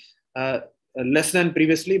commonly, less than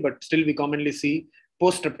previously, but still we commonly see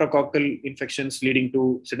post-streptococcal infections leading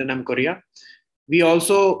to Sydenham chorea. We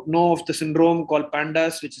also know of the syndrome called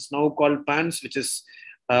PANDAS, which is now called PANS, which is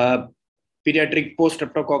pediatric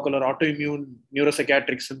post-streptococcal or autoimmune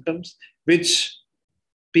neuropsychiatric symptoms, which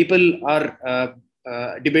people are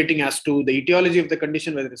debating as to the etiology of the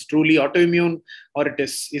condition, whether it's truly autoimmune or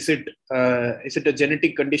is it a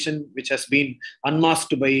genetic condition which has been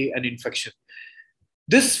unmasked by an infection.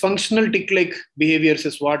 This functional tick-like behaviors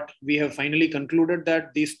is what we have finally concluded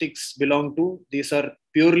that these tics belong to. These are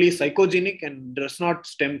purely psychogenic and does not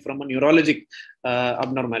stem from a neurologic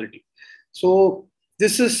abnormality. So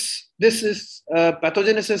this is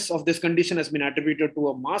pathogenesis of this condition has been attributed to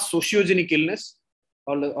a mass sociogenic illness,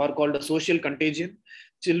 or called a social contagion.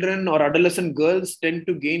 Children or adolescent girls tend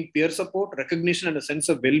to gain peer support, recognition, and a sense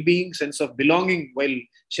of well-being, sense of belonging while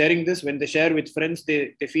sharing this. When they share with friends,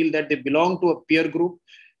 they feel that they belong to a peer group.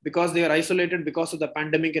 Because they are isolated because of the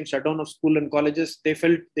pandemic and shutdown of school and colleges, they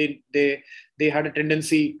felt they had a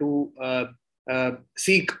tendency to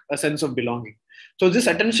seek a sense of belonging. So this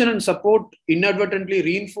attention and support inadvertently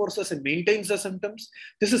reinforces and maintains the symptoms.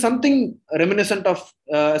 This is something reminiscent of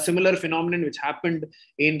a similar phenomenon which happened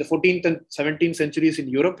in the 14th and 17th centuries in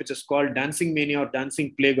Europe, which is called dancing mania or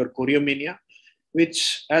dancing plague or choreomania,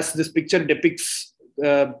 which, as this picture depicts,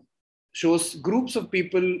 shows groups of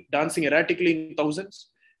people dancing erratically in thousands.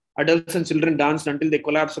 Adults and children danced until they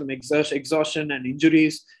collapsed from exhaustion and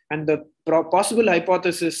injuries. And the possible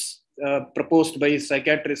hypothesis proposed by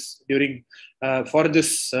psychiatrists for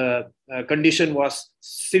this condition was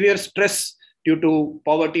severe stress due to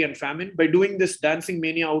poverty and famine. By doing this dancing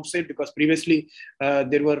mania outside, because previously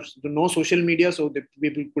there were no social media, so the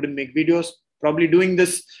people couldn't make videos. Probably doing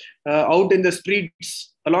this out in the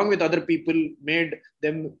streets along with other people made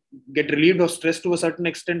them get relieved of stress to a certain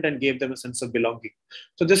extent and gave them a sense of belonging.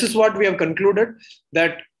 So this is what we have concluded,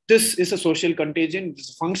 that this is a social contagion.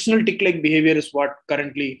 This functional tick-like behavior is what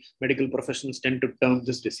currently medical professionals tend to term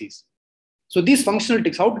this disease. So these functional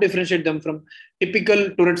tics, how to differentiate them from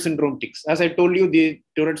typical Tourette syndrome tics? As I told you, the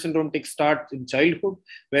Tourette syndrome tics start in childhood,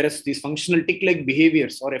 whereas these functional tic-like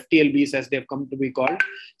behaviors, or FTLBs as they have come to be called,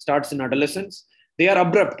 starts in adolescence. They are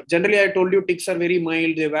abrupt. Generally, I told you tics are very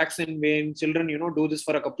mild. They wax and wane. Children, do this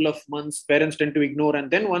for a couple of months. Parents tend to ignore.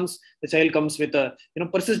 And then once the child comes with a,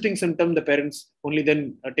 persisting symptom, the parents only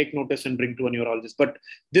then take notice and bring to a neurologist. But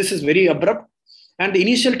this is very abrupt. And the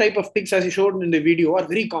initial type of tics, as you showed in the video, are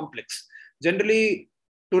very complex. Generally,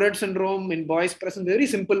 Tourette syndrome in boys present very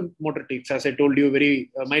simple motor tics. As I told you,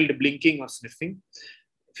 very mild blinking or sniffing.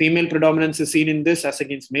 Female predominance is seen in this as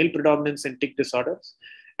against male predominance in tic disorders.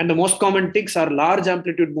 And the most common tics are large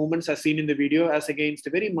amplitude movements as seen in the video as against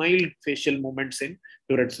very mild facial movements in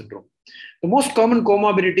Tourette syndrome. The most common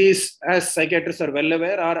comorbidities, as psychiatrists are well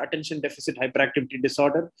aware, are attention deficit hyperactivity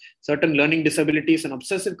disorder, certain learning disabilities, and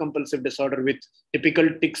obsessive compulsive disorder with typical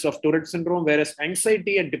tics of Tourette syndrome, whereas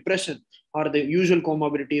anxiety and depression are the usual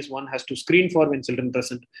comorbidities one has to screen for when children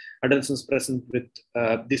present, adolescents present with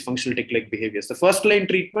these functional tic-like behaviors. The first line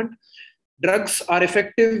treatment, drugs are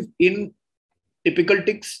effective in typical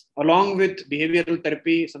tics along with behavioral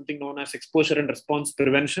therapy, something known as exposure and response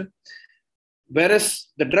prevention. Whereas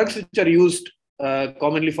the drugs which are used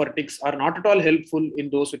commonly for tics are not at all helpful in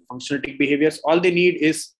those with functional tic behaviors. All they need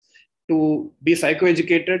is to be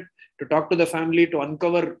psychoeducated, to talk to the family, to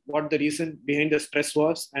uncover what the reason behind the stress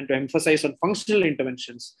was, and to emphasize on functional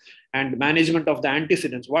interventions and management of the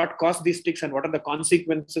antecedents, what caused these tics and what are the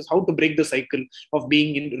consequences, how to break the cycle of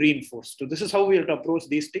being reinforced. So this is how we have to approach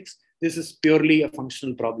these tics. This is purely a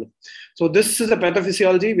functional problem. So this is a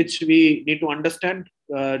pathophysiology which we need to understand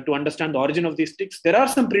the origin of these tics. There are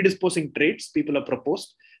some predisposing traits people have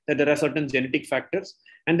proposed, that there are certain genetic factors,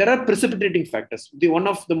 and there are precipitating factors. One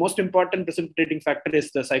of the most important precipitating factor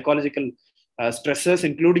is the psychological stressors,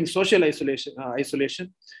 including social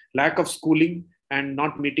isolation, lack of schooling, and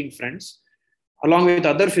not meeting friends, along with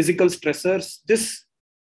other physical stressors. This,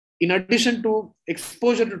 in addition to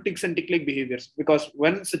exposure to tics and tic-like behaviors, because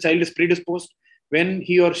once a child is predisposed, when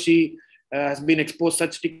he or she has been exposed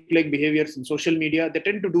such tic-like behaviors in social media, they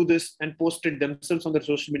tend to do this and post it themselves on their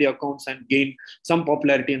social media accounts and gain some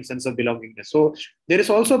popularity and sense of belongingness. So there is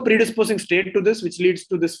also a predisposing state to this, which leads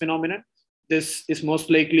to this phenomenon. This is most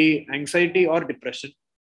likely anxiety or depression,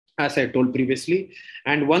 as I told previously.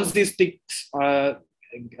 And once these tics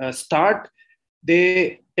start,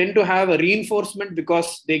 they tend to have a reinforcement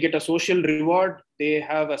because they get a social reward, they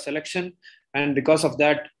have a selection, and because of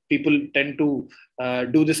that, people tend to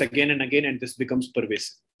do this again and again, and this becomes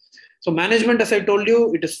pervasive. So management, as I told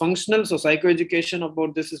you, it is functional. So psychoeducation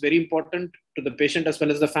about this is very important to the patient as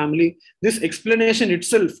well as the family. This explanation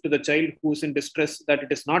itself to the child who is in distress that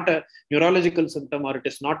it is not a neurological symptom or it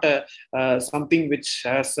is not a something which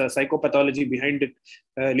has a psychopathology behind it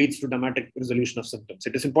leads to dramatic resolution of symptoms.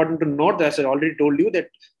 It is important to note, as I already told you, that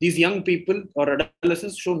these young people or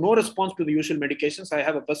adolescents show no response to the usual medications. I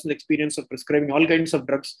have a personal experience of prescribing all kinds of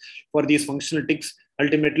drugs for these functional tics.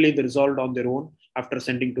 Ultimately, they resolved on their own after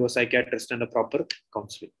sending to a psychiatrist and a proper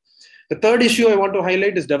counseling. The third issue I want to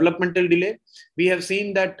highlight is developmental delay. We have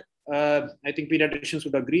seen that, I think pediatricians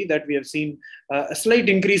would agree that we have seen a slight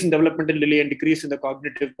increase in developmental delay and decrease in the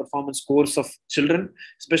cognitive performance scores of children,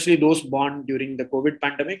 especially those born during the COVID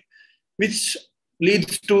pandemic, which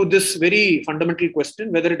leads to this very fundamental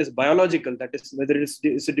question, whether it is biological, that is, whether it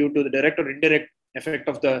is due to the direct or indirect effect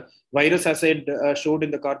of the virus, as I showed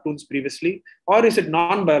in the cartoons previously, or is it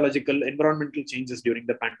non-biological environmental changes during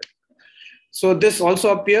the pandemic. So this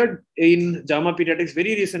also appeared in JAMA Pediatrics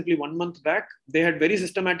very recently, 1 month back. They had very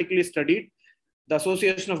systematically studied the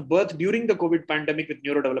association of birth during the COVID pandemic with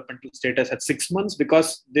neurodevelopmental status at 6 months,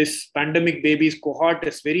 because this pandemic babies cohort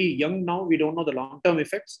is very young now. We don't know the long-term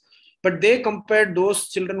effects, but they compared those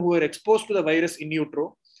children who were exposed to the virus in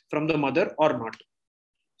utero from the mother or not.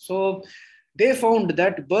 So they found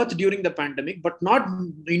that birth during the pandemic, but not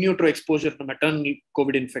in utero exposure to maternal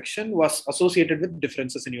COVID infection, was associated with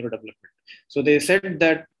differences in neurodevelopment. So they said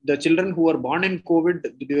that the children who were born in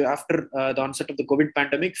COVID after the onset of the COVID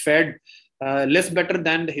pandemic fared less better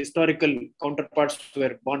than the historical counterparts who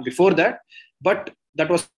were born before that, but that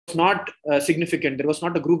was not significant. There was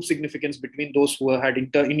not a group significance between those who had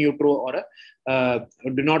in utero or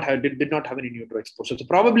did not have an in utero exposure. So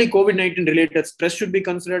probably COVID-19 related stress should be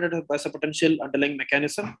considered as a potential underlying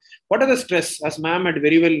mechanism. What are the stress? As ma'am had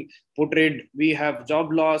very well portrayed, we have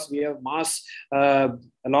job loss, we have mass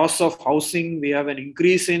loss of housing, we have an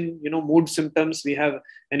increase in mood symptoms, we have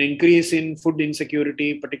an increase in food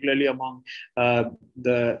insecurity, particularly among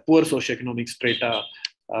the poor socioeconomic strata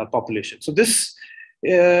population. So this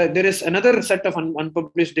there is another set of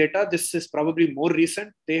unpublished data. This is probably more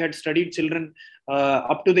recent. They had studied children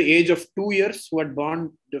up to the age of 2 years who had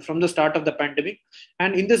born from the start of the pandemic.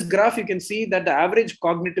 And in this graph, you can see that the average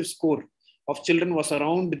cognitive score of children was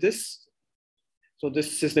around this. So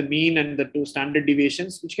this is the mean and the two standard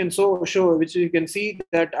deviations, which you can see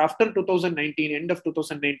that after 2019, end of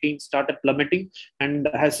 2019, started plummeting and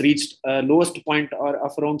has reached a lowest point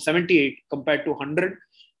of around 78 compared to 100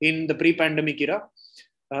 in the pre-pandemic era.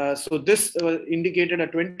 So this indicated a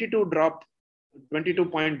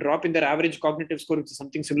 22-point drop in their average cognitive score, which is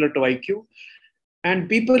something similar to IQ. And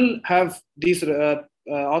people have, these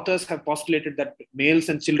authors have postulated that males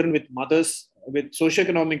and children with mothers with low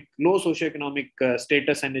socioeconomic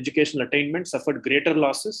status and educational attainment suffered greater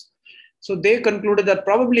losses. So they concluded that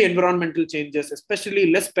probably environmental changes,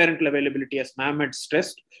 especially less parental availability, as ma'am had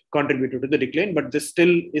stressed, contributed to the decline, but this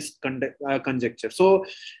still is conjecture. So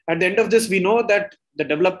at the end of this, we know that the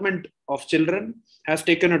development of children has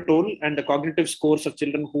taken a toll, and the cognitive scores of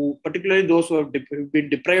children who, particularly those who have been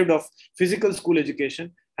deprived of physical school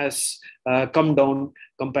education, has come down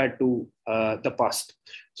compared to the past.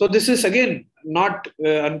 So this is again not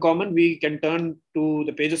uncommon. We can turn to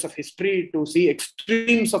the pages of history to see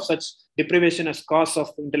extremes of such deprivation as cause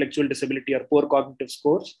of intellectual disability or poor cognitive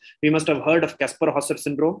scores. We must have heard of Kasper-Hauser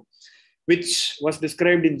syndrome, which was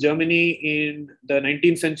described in Germany in the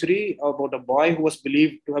 19th century about a boy who was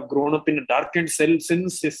believed to have grown up in a darkened cell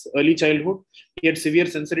since his early childhood. He had severe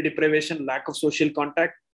sensory deprivation, lack of social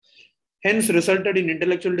contact, hence resulted in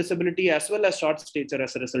intellectual disability as well as short stature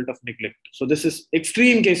as a result of neglect. So this is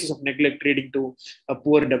extreme cases of neglect leading to a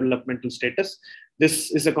poor developmental status.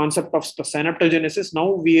 This is a concept of synaptogenesis.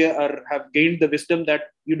 Now we have gained the wisdom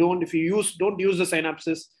that if you don't use the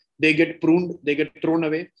synapses, they get pruned, they get thrown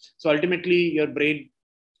away. So ultimately your brain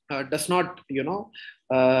does not,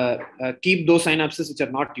 keep those synapses which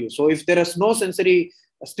are not used. So if there is no sensory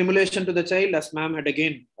stimulation to the child, as ma'am had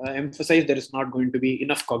again emphasized, there is not going to be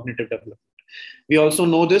enough cognitive development. We also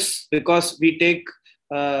know this because we take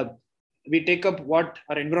up what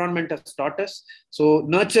our environment has taught us. So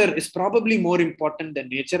nurture is probably more important than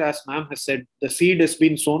nature. As ma'am has said, the seed has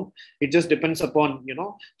been sown. It just depends upon,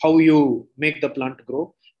 how you make the plant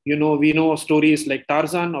grow. We know stories like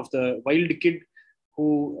Tarzan, of the wild kid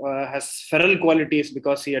who has feral qualities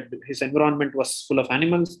because his environment was full of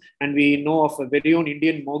animals. And we know of a very own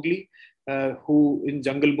Indian Mowgli, who in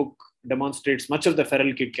Jungle Book demonstrates much of the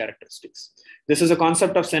feral kid characteristics. This is a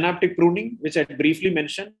concept of synaptic pruning, which I briefly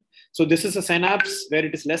mentioned. So this is a synapse where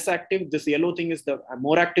it is less active. This yellow thing is the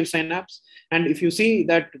more active synapse. And if you see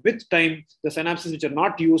that with time, the synapses which are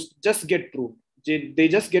not used just get pruned. They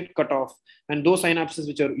just get cut off. And those synapses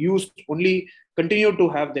which are used only continue to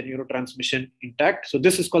have the neurotransmission intact. So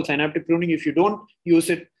this is called synaptic pruning. If you don't use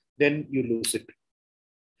it, then you lose it.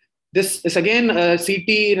 This is again a CT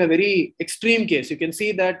in a very extreme case. You can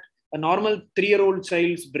see that a normal 3-year-old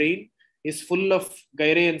child's brain is full of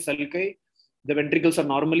gyri and sulci. The ventricles are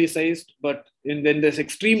normally sized, but when there's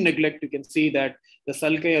extreme neglect, you can see that the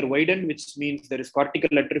sulci are widened, which means there is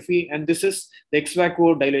cortical atrophy. And this is the ex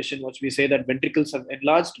vacuo dilation, which we say that ventricles have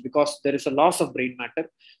enlarged because there is a loss of brain matter.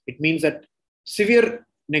 It means that severe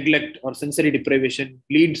neglect or sensory deprivation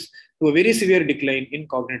leads to a very severe decline in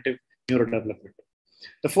cognitive neurodevelopment.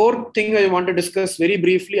 The fourth thing I want to discuss very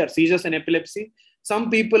briefly are seizures and epilepsy.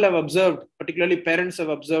 Some people have observed, particularly parents have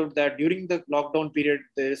observed, that during the lockdown period,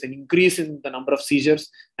 there is an increase in the number of seizures.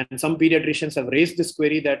 And some pediatricians have raised this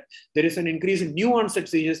query that there is an increase in new onset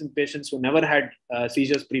seizures in patients who never had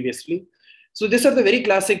seizures previously. So these are the very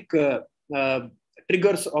classic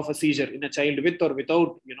triggers of a seizure in a child with or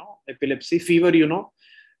without, epilepsy. Fever,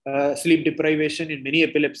 sleep deprivation in many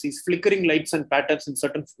epilepsies, flickering lights and patterns in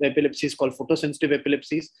certain epilepsies called photosensitive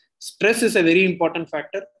epilepsies. Stress is a very important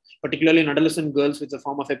factor, particularly in adolescent girls with a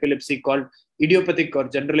form of epilepsy called idiopathic or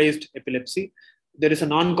generalized epilepsy. There is a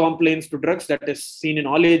non-compliance to drugs that is seen in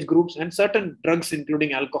all age groups, and certain drugs,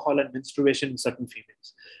 including alcohol and menstruation in certain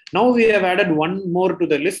females. Now we have added one more to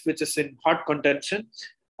the list, which is in hot contention.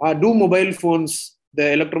 Do mobile phones,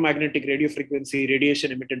 the electromagnetic radio frequency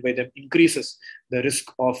radiation emitted by them increases the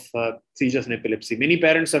risk of seizures and epilepsy? Many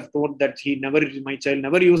parents have told that my child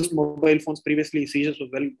never used mobile phones previously. Seizures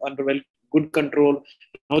were under good control.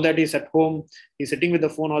 Now that he's at home, he's sitting with the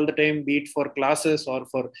phone all the time, be it for classes or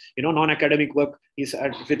for non-academic work, he's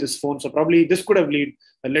with his phone. So probably this could have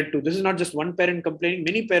led to, this is not just one parent complaining,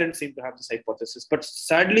 many parents seem to have this hypothesis. But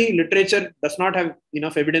sadly, literature does not have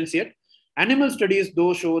enough evidence yet. Animal studies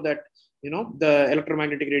though show that the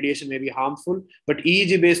electromagnetic radiation may be harmful, but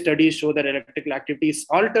EEG-based studies show that electrical activity is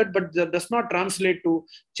altered, but that does not translate to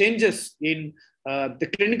changes in the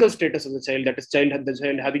clinical status of the child, that is the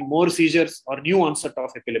child having more seizures or new onset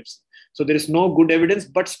of epilepsy. So there is no good evidence,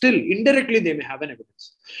 but still indirectly they may have an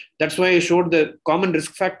evidence. That's why I showed the common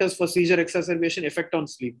risk factors for seizure exacerbation, effect on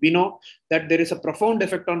sleep. We know that there is a profound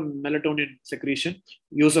effect on melatonin secretion,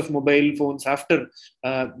 use of mobile phones after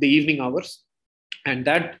the evening hours, and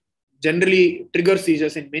that generally trigger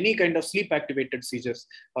seizures in many kind of sleep activated seizures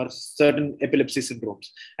or certain epilepsy syndromes.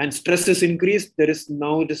 And stress is increased. It is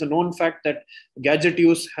a known fact that gadget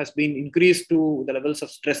use has been increased to the levels of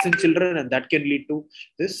stress in children, and that can lead to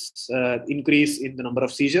this increase in the number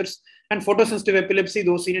of seizures. And photosensitive epilepsy,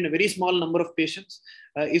 though seen in a very small number of patients,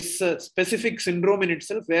 is a specific syndrome in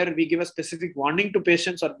itself where we give a specific warning to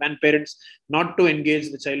patients or parents not to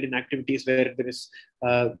engage the child in activities where there is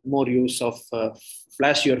more use of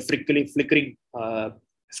flashy or flickering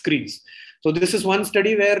screens. So this is one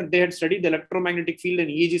study where they had studied the electromagnetic field and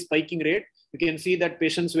EEG spiking rate. You can see that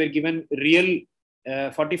patients were given real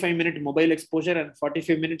 45-minute mobile exposure and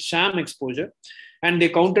 45-minute sham exposure, and they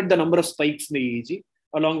counted the number of spikes in the EEG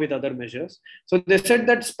along with other measures. So they said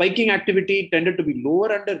that spiking activity tended to be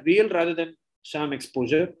lower under real rather than sham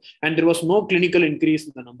exposure, and there was no clinical increase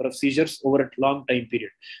in the number of seizures over a long time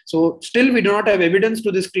period. So still we do not have evidence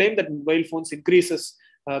to this claim that mobile phones increases,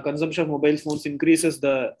 consumption of mobile phones increases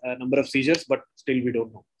the number of seizures, but still we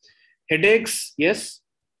don't know. Headaches, yes.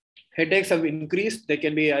 Headaches have increased. They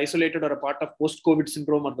can be isolated or a part of post-COVID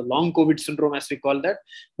syndrome or the long COVID syndrome as we call that.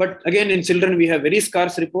 But again, in children, we have very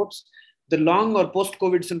scarce reports. The long or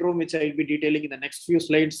post-COVID syndrome, which I will be detailing in the next few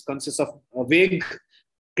slides, consists of a vague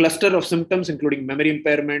cluster of symptoms, including memory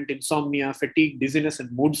impairment, insomnia, fatigue, dizziness, and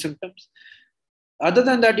mood symptoms. Other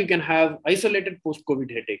than that, you can have isolated post-COVID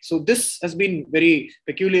headache. So this has been very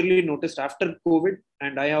peculiarly noticed after COVID.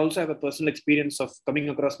 And I also have a personal experience of coming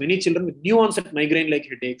across many children with new onset migraine-like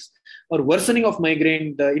headaches or worsening of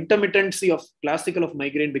migraine. The intermittency of classical of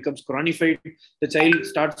migraine becomes chronified. The child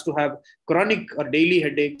starts to have chronic or daily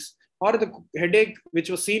headaches, or the headache which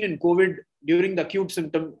was seen in COVID during the acute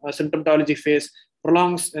symptomatology phase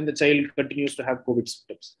prolongs and the child continues to have COVID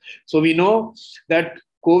symptoms. So we know that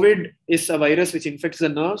COVID is a virus which infects the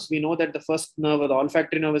nerves. We know that the first nerve or the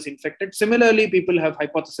olfactory nerve is infected. Similarly, people have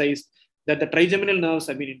hypothesized that the trigeminal nerves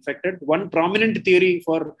have been infected. One prominent theory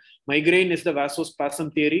for migraine is the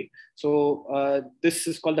vasospasm theory. So this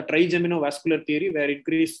is called the trigeminal-vascular theory, where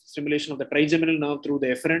increased stimulation of the trigeminal nerve through the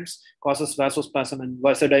efferents causes vasospasm and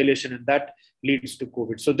vasodilation, and that leads to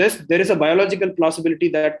COVID. So there is a biological plausibility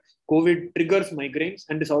that COVID triggers migraines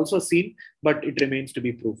and is also seen, but it remains to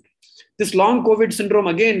be proved. This long COVID syndrome,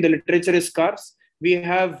 again, the literature is scarce. We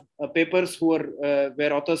have papers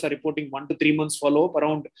where authors are reporting 1 to 3 months follow-up,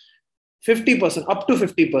 around 50%, up to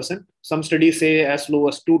 50%. Some studies say as low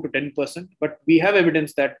as 2 to 10%, but we have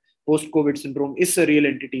evidence that post-COVID syndrome is a real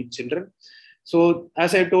entity in children. So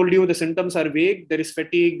as I told you, the symptoms are vague. There is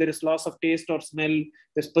fatigue, there is loss of taste or smell,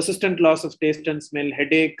 there's persistent loss of taste and smell,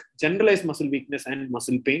 headache, generalized muscle weakness, and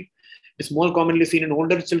muscle pain. It's more commonly seen in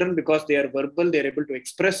older children because they are verbal, they are able to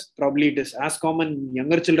express. Probably it is as common in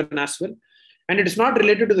younger children as well. And it is not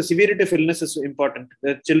related to the severity of illness is important.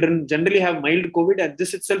 The children generally have mild COVID, and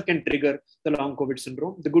this itself can trigger the long COVID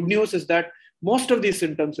syndrome. The good news is that most of these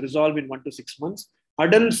symptoms resolve in 1 to 6 months.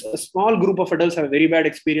 Adults, a small group of adults have a very bad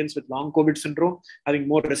experience with long COVID syndrome, having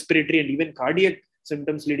more respiratory and even cardiac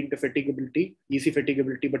symptoms leading to fatigability, easy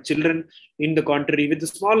fatigability. But children, in the contrary, with the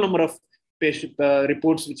small number of patient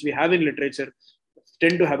reports which we have in literature,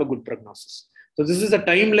 tend to have a good prognosis. So this is a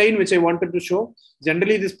timeline which I wanted to show.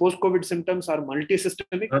 Generally, these post-COVID symptoms are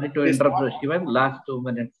multi-systemic. Sorry to interrupt, Shivan. Last 2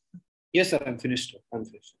 minutes. Yes, sir. I'm finished.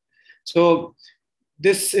 So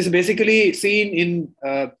this is basically seen in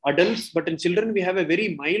adults, but in children, we have a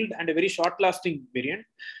very mild and a very short-lasting variant.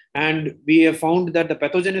 And we have found that the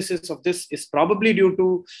pathogenesis of this is probably due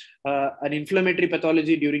to an inflammatory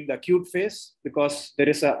pathology during the acute phase, because there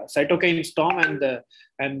is a cytokine storm,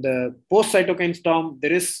 and the post-cytokine storm,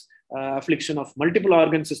 there is affliction of multiple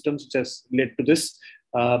organ systems which has led to this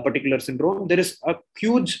particular syndrome. There is a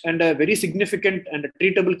huge and a very significant and a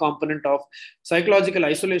treatable component of psychological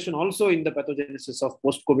isolation also in the pathogenesis of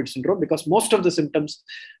post-COVID syndrome, because most of the symptoms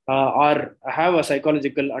have a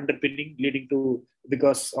psychological underpinning leading to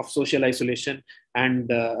because of social isolation and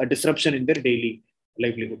a disruption in their daily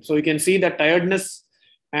livelihood. So you can see that tiredness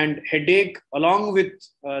and headache along with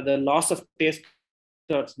the loss of taste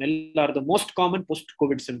or smell are the most common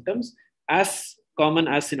post-COVID symptoms, as common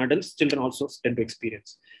as in adults. Children also tend to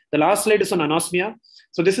experience. The last slide is on anosmia.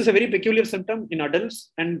 So this is a very peculiar symptom in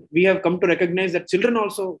adults, and we have come to recognize that children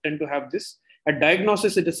also tend to have this. At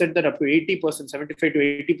diagnosis, it is said that up to 80%, 75 to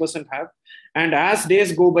 80% have. And as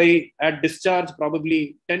days go by, at discharge,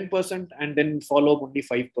 probably 10%, and then follow only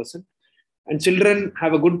 5%. And children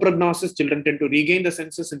have a good prognosis. Children tend to regain the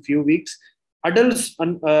senses in few weeks. Adults,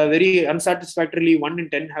 very unsatisfactorily, 1 in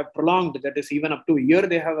 10 have prolonged, that is even up to a year,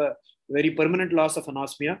 they have a very permanent loss of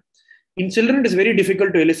anosmia. In children, it is very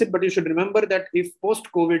difficult to elicit, but you should remember that if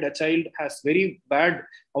post-COVID, a child has very bad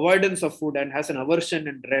avoidance of food and has an aversion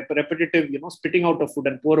and repetitive, spitting out of food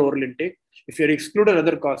and poor oral intake, if you excluded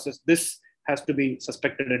other causes, this has to be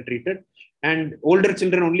suspected and treated. And older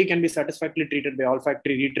children only can be satisfactorily treated by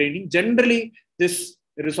olfactory retraining. Generally, this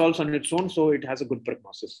resolves on its own, so it has a good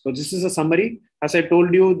prognosis. So this is a summary. As I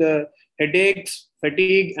told you, the headaches,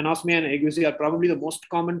 fatigue, anosmia, and aguisy are probably the most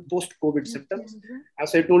common post-COVID symptoms.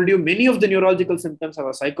 As I told you, many of the neurological symptoms have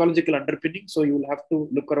a psychological underpinning, so you will have to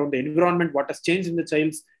look around the environment, what has changed in the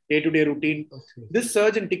child's day-to-day routine. Okay. This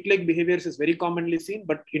surge in tick-like behaviors is very commonly seen,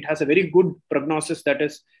 but it has a very good prognosis, that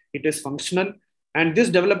is, it is functional. And this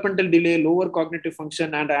developmental delay, lower cognitive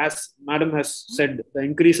function, and as Madam has said, the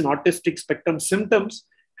increase in autistic spectrum symptoms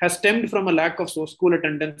has stemmed from a lack of school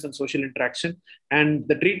attendance and social interaction. And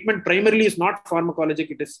the treatment primarily is not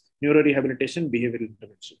pharmacologic, it is neurorehabilitation, behavioral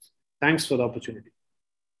interventions. Thanks for the opportunity.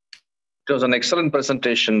 It was an excellent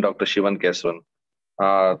presentation, Dr. Shivan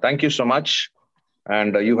Keswan. Thank you so much.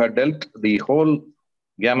 And you had dealt the whole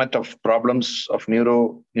gamut of problems of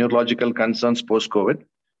neurological concerns post-COVID.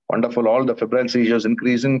 Wonderful. All the febrile seizures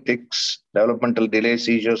increasing, tics, developmental delay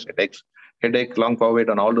seizures, headache, long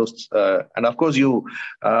COVID, and all those. And of course, you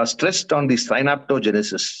stressed on the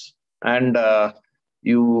synaptogenesis. And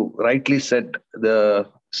you rightly said the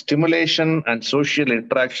stimulation and social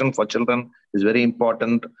interaction for children is very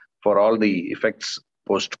important for all the effects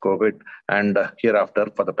post-COVID and hereafter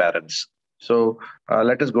for the parents. So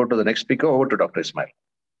let us go to the next speaker. Over to Dr. Ismail.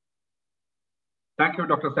 Thank you,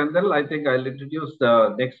 Dr. Sendel. I think I'll introduce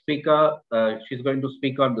the next speaker. She's going to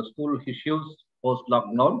speak on the school issues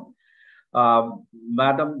post-lockdown.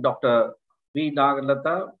 Madam Dr. V.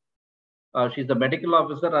 Nagalata. She's the medical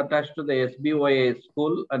officer attached to the SBOA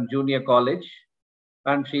School and Junior College.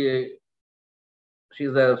 And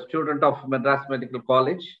she's a student of Madras Medical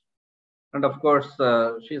College. And of course,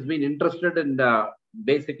 she's been interested in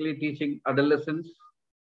basically teaching adolescents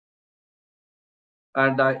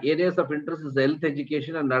And areas of interest is health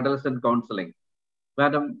education and adolescent counseling.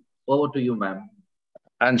 Madam, over to you, ma'am.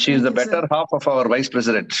 And she is the better half of our vice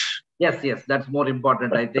president. Yes, yes, that's more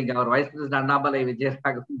important. I think our vice president Annamalai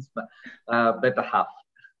Vijayaraghavan's better half.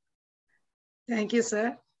 Thank you,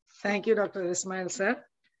 sir. Thank you, Dr. Ismail, sir.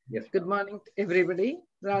 Yes. Good morning, everybody.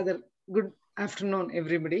 Rather, good afternoon,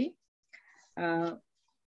 everybody.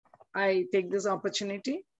 I take this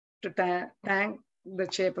opportunity to thank the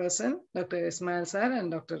chairperson, Dr. Ismail, sir,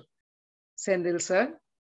 and Dr. Sendil, sir.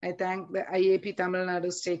 I thank the IAP Tamil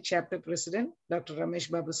Nadu State Chapter President, Dr. Ramesh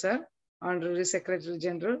Babu, sir, Honorary Secretary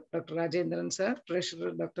General, Dr. Rajendran, sir,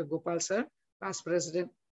 Treasurer, Dr. Gopal, sir, Past President,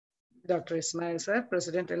 Dr. Ismail, sir,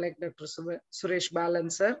 President-elect, Dr. Suresh Balan,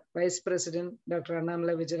 sir, Vice President, Dr.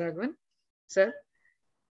 Annamalai Vijayaraghavan, sir,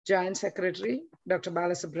 Joint Secretary, Dr.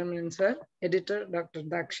 Balasubramanian, sir, Editor, Dr.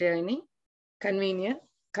 Dakshayani,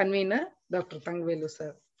 Convener, Dr. Thangvelu,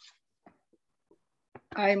 sir.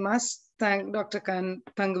 I must thank Dr.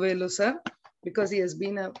 Thangvelu, sir, because he has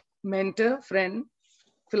been a mentor, friend,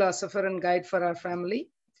 philosopher, and guide for our family.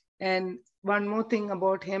 And one more thing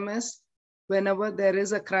about him is, whenever there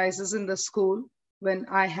is a crisis in the school, when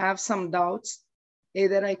I have some doubts,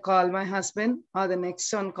 either I call my husband or the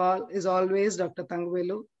next on call is always Dr.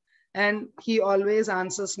 Thangvelu. And he always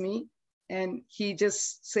answers me, and he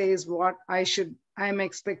just says what I'm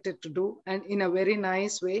expected to do, and in a very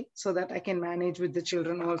nice way, so that I can manage with the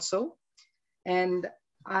children also. And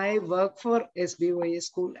I work for SBOA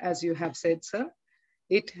school, as you have said, sir.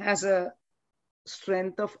 It has a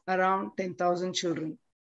strength of around 10,000 children.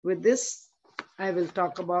 With this, I will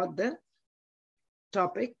talk about the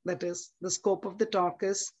topic, that is, the scope of the talk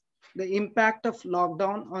is the impact of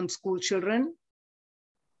lockdown on school children,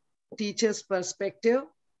 teachers' perspective,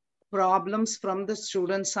 problems from the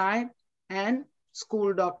student side, and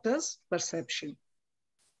school doctors' perception.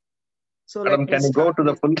 So, Madam, can you go to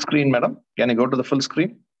the full screen, madam? Can you go to the full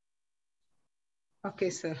screen? Okay,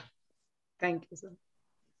 sir. Thank you, sir.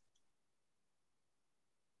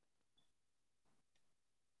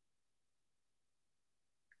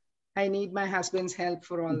 I need my husband's help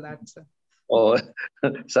for all that, sir. Oh,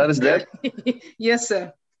 sir is there? Yes,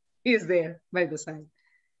 sir. He is there by the side.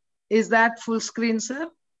 Is that full screen, sir?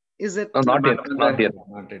 Is it? No, not yet. Not yet.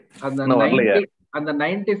 Not it. And the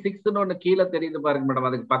 96 ஒன்னு கீழ தெரியுது பாருங்க madam,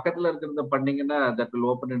 அதுக்கு பக்கத்துல இருக்கிறத பண்ணீங்கன்னா that will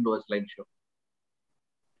open into a slide show.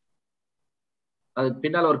 அது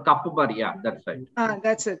பின்னால ஒரு கப் பாரு, yeah, that's right.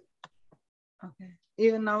 That's it. Okay.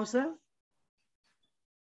 Even now, sir?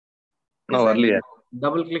 No, earlier.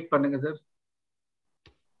 Double click பண்ணுங்க சார்.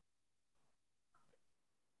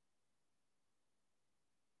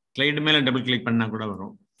 ஸ்லைடு மேல டபுள் கிளிக் பண்ணா கூட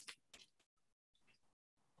வரும்.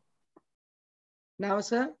 Now,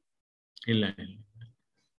 sir? இல்ல.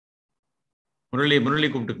 முரளி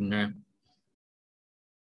கூப்பிட்டுக்குங்க.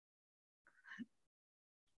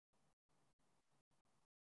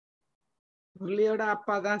 முரளியோட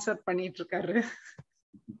அப்பா தான் சார் பண்ணிட்டு இருக்காரு.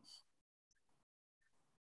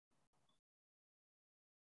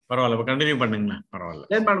 பரவாயில்ல, கண்டினியூ பண்ணுங்க. பரவாயில்ல.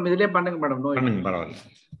 சரி மேடம், இதுலயே பண்ணுங்க மேடம். பண்ணுங்க, பரவாயில்ல.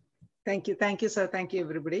 Thank you, sir. Thank you,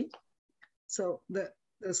 everybody. So the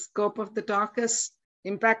scope of the talk is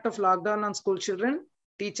impact of lockdown on school children,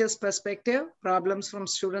 teachers' perspective, problems from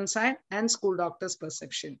student side, and school doctors'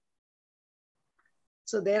 perception.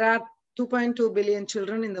 So there are 2.2 billion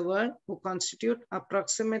children in the world who constitute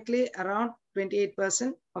approximately around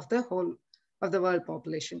 28% of the whole of the world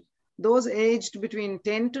population. Those aged between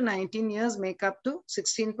 10 to 19 years make up to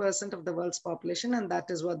 16% of the world's population, and that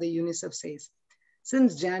is what the UNICEF says.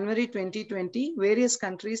 Since January 2020, various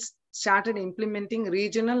countries started implementing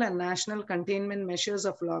regional and national containment measures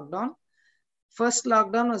of lockdown. First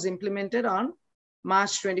lockdown was implemented on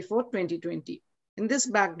March 24, 2020. In this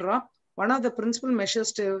backdrop, one of the principal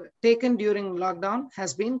measures taken during lockdown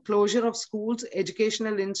has been closure of schools,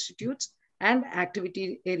 educational institutes, and activity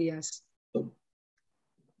areas.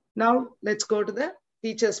 Now, let's go to the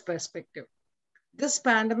teacher's perspective. This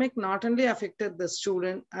pandemic not only affected the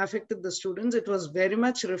students, it was very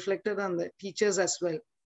much reflected on the teachers as well.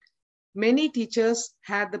 Many teachers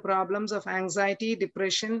had the problems of anxiety,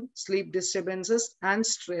 depression, sleep disturbances, and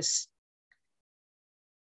stress.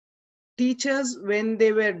 Teachers, when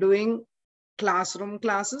they were doing classroom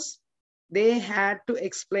classes, they had to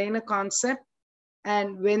explain a concept, and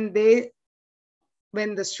when the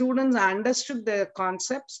students understood the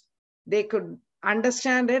concepts, they could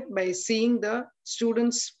understand it by seeing the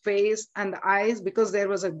students' face and the eyes, because there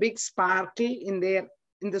was a big sparkle in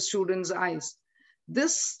the students' eyes.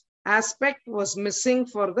 This aspect was missing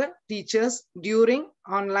for the teachers during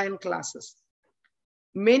online classes.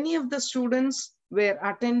 Many of the students were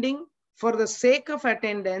attending for the sake of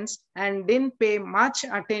attendance and didn't pay much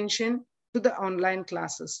attention to the online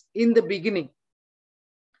classes in the beginning.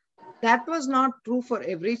 That was not true for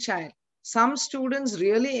every child. Some students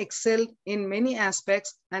really excelled in many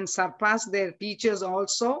aspects and surpassed their teachers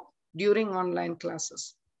also during online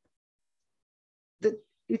classes.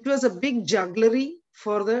 It was a big jugglery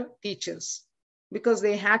for the teachers because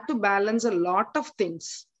they had to balance a lot of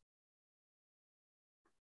things.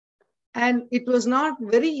 And it was not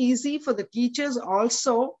very easy for the teachers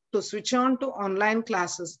also to switch on to online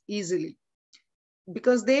classes easily,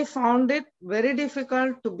 because they found it very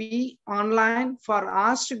difficult to be online for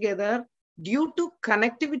hours together due to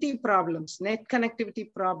connectivity problems, net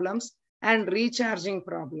connectivity problems, and recharging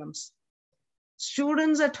problems.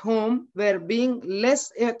 Students at home were being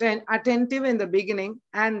less attentive in the beginning,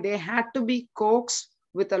 and they had to be coaxed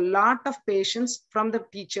with a lot of patience from the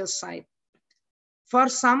teacher's side. For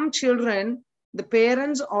some children, the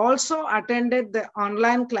parents also attended the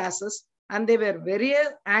online classes, and they were very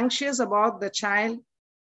anxious about the child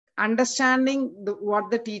understanding what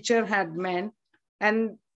the teacher had meant.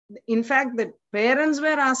 And in fact, the parents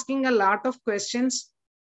were asking a lot of questions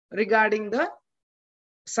regarding the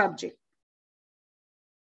subject.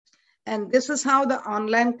 And this is how the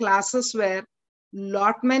online classes were.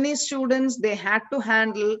 Many students they had to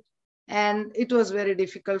handle, and it was very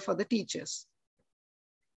difficult for the teachers.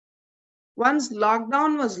 Once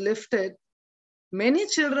lockdown was lifted, many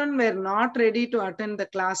children were not ready to attend the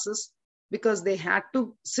classes because they had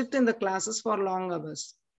to sit in the classes for long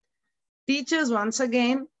hours. Teachers once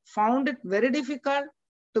again found it very difficult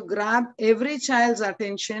to grab every child's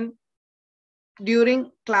attention during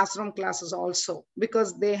classroom classes also,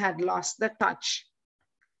 because they had lost the touch.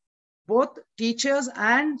 Both teachers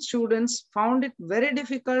and students found it very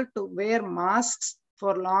difficult to wear masks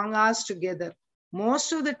for long hours together.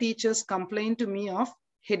 Most of the teachers complained to me of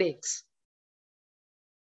headaches.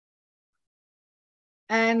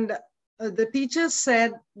 And the teachers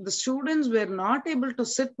said the students were not able to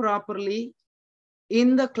sit properly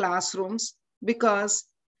in the classrooms because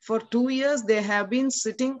for 2 years they have been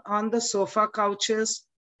sitting on the sofa couches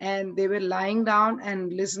and they were lying down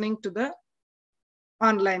and listening to the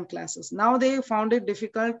online classes. Now they found it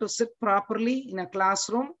difficult to sit properly in a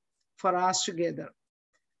classroom for hours together.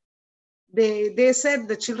 They said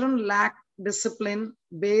the children lack discipline,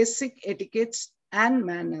 basic etiquettes, and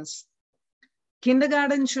manners.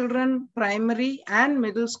 Kindergarten children, primary and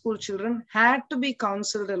middle school children had to be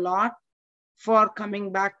counseled a lot for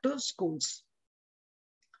coming back to schools.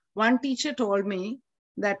 One teacher told me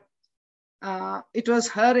that it was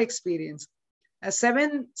her experience. A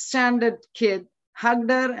 7th standard kid hugged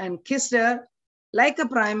her and kissed her like a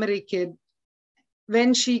primary kid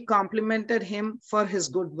when she complimented him for his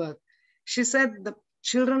good work. She said the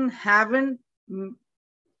children haven't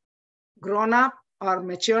grown up or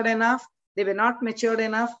matured enough. They were not matured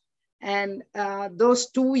enough. And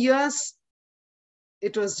those 2 years,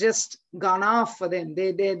 it was just gone off for them.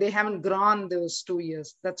 They haven't grown those 2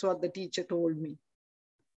 years. That's what the teacher told me.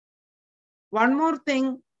 One more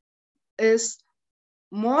thing is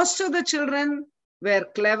most of the children were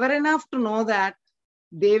clever enough to know that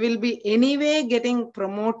they will be anyway getting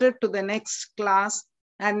promoted to the next class,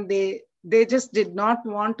 and they just did not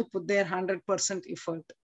want to put their 100% effort.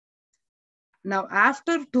 Now,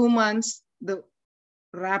 after 2 months, the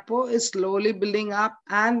rapport is slowly building up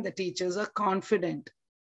and the teachers are confident.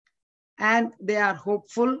 And they are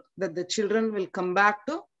hopeful that the children will come back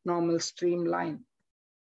to normal streamline.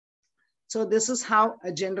 So this is how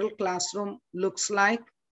a general classroom looks like.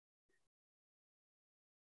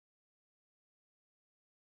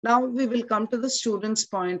 Now we will come to the students'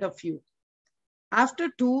 point of view. After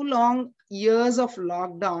 2 long years of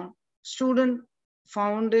lockdown, students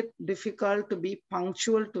found it difficult to be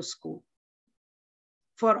punctual to school.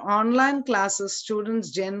 For online classes,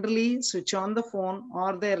 students generally switch on the phone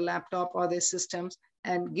or their laptop or their systems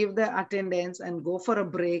and give their attendance and go for a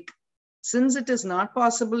break. Since it is not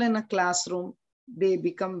possible in a classroom, they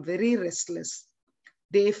become very restless.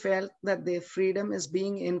 They felt that their freedom is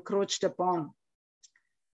being encroached upon.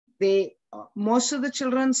 Most of the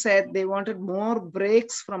children said they wanted more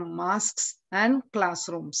breaks from masks and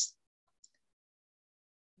classrooms.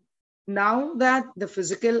 Now that the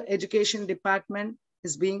physical education department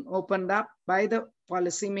is being opened up by the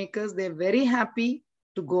policymakers, they're very happy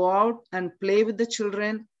to go out and play with the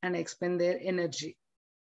children and expend their energy.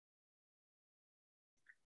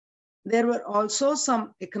 There were also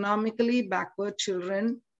some economically backward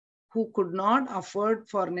children who could not afford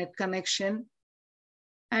for net connection,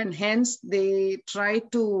 and hence they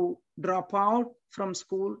tried to drop out from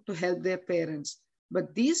school to help their parents.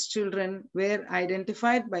 But these children were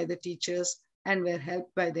identified by the teachers and were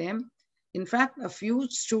helped by them. In fact, a few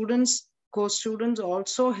students, co-students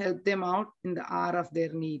also helped them out in the hour of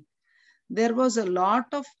their need. There was a lot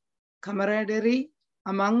of camaraderie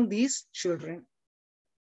among these children.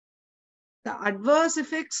 The adverse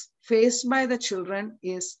effects faced by the children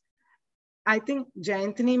is, I think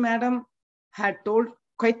Jayantini madam had told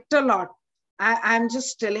quite a lot. I'm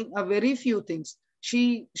just telling a very few things.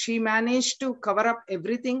 She managed to cover up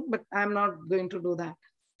everything, but I'm not going to do that.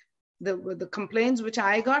 The complaints which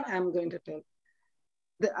I got, I'm going to tell.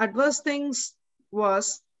 The adverse things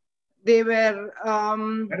was they were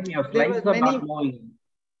Madam, your slides are not moving.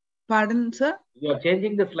 Pardon, sir? You are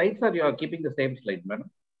changing the slides or you are keeping the same slide, madam?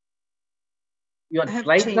 Your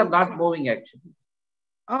slides are not moving actually.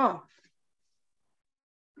 Oh.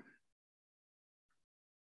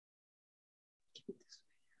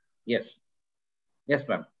 Yes. Yes,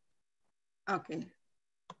 ma'am. Okay.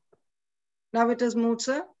 Now it has moved,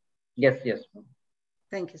 sir? Yes, yes, ma'am.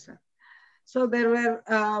 Thank you, sir. So there were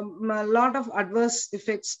a lot of adverse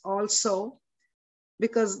effects also,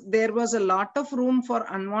 because there was a lot of room for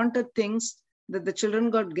unwanted things that the children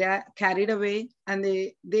got carried away, and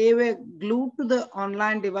they were glued to the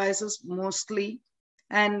online devices mostly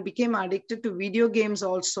and became addicted to video games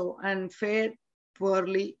also and fared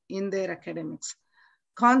poorly in their academics.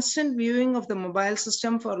 Constant viewing of the mobile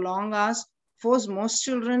system for long hours forced most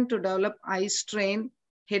children to develop eye strain,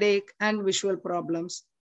 headache, and visual problems,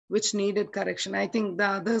 which needed correction. I think the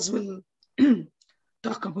others will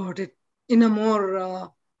talk about it in a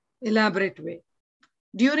more elaborate way.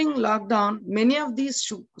 During lockdown, many of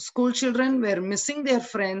these school children were missing their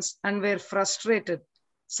friends and were frustrated.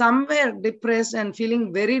 Some were depressed and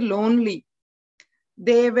feeling very lonely.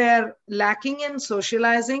 They were lacking in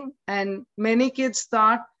socializing, and many kids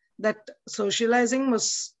thought that socializing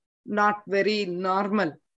was not very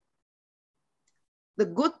normal. The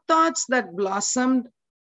good thoughts that blossomed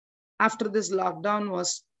after this lockdown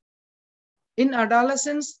was, in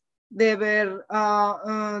adolescence, they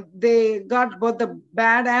got both the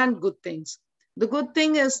bad and good things. The good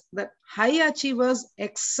thing is that high achievers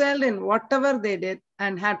excelled in whatever they did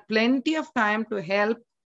and had plenty of time to help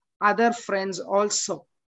other friends also.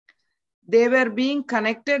 They were being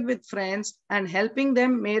connected with friends, and helping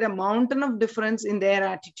them made a mountain of difference in their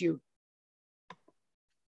attitude.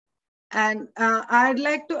 And I'd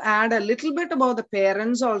like to add a little bit about the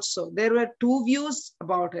parents also. There were two views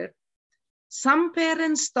about it. Some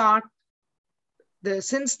parents thought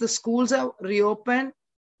since the schools are reopened,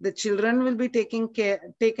 the children will be taken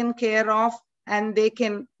care of and they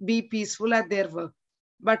can be peaceful at their work.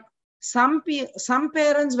 But some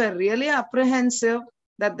parents were really apprehensive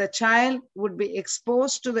that the child would be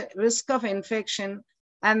exposed to the risk of infection,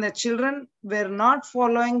 and the children were not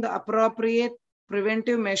following the appropriate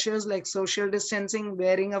preventive measures like social distancing,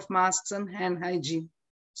 wearing of masks, and hand hygiene.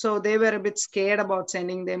 So they were a bit scared about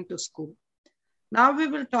sending them to school. Now we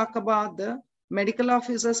will talk about the medical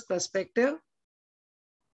officer's perspective.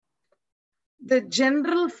 The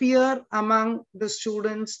general fear among the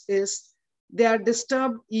students is they are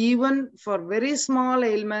disturbed even for very small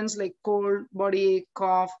ailments like cold, body ache,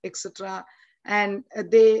 cough, etc. And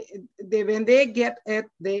when they get it,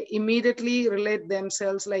 they immediately relate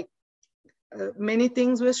themselves, like many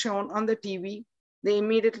things were shown on the TV. They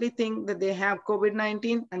immediately think that they have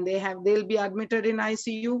COVID-19 and they'll be admitted in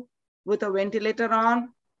ICU with a ventilator on.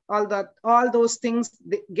 All those things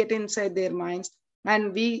get inside their minds,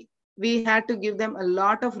 and we had to give them a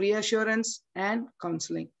lot of reassurance and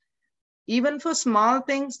counseling. Even for small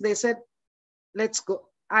things, they said, let's go.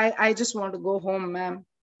 I just want to go home, ma'am.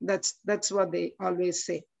 That's what they always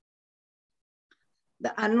say.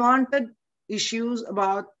 The unwanted issues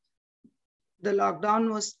about the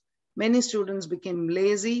lockdown was many students became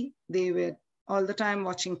lazy. They were all the time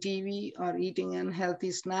watching TV or eating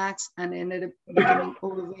unhealthy snacks and ended up becoming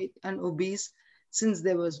overweight and obese since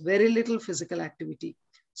there was very little physical activity.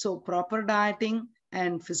 So proper dieting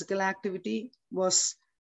and physical activity was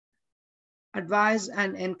advised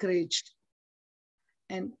and encouraged.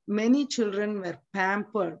 And many children were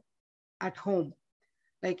pampered at home.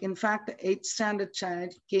 Like, in fact, an 8th standard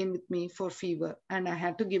child came with me for fever and I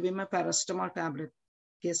had to give him a paracetamol tablet.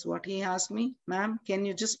 Guess what he asked me? Ma'am, can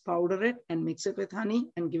you just powder it and mix it with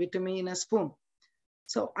honey and give it to me in a spoon?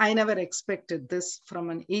 So I never expected this from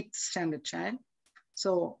an 8th standard child.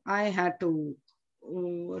 So I had to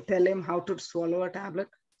tell him how to swallow a tablet.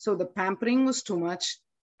 So the pampering was too much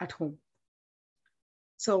at home.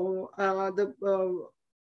 So the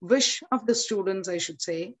wish of the students, I should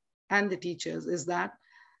say, and the teachers is that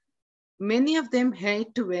many of them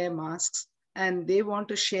hate to wear masks, and they want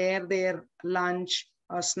to share their lunch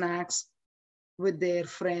or snacks with their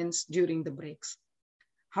friends during the breaks.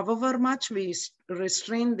 However much we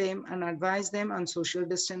restrain them and advise them on social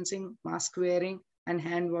distancing, mask wearing, and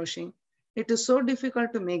hand washing, it is so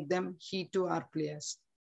difficult to make them heed to our pleas.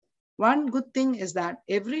 One good thing is that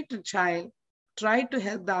every child tried to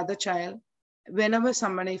help the other child whenever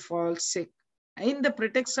somebody falls sick. In the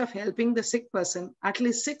pretext of helping the sick person, at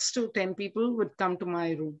least 6 to 10 people would come to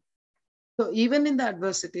my room. So even in the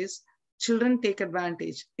adversities, children take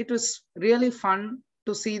advantage. It was really fun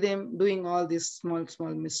to see them doing all these small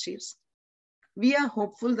mischiefs. We are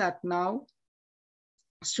hopeful that now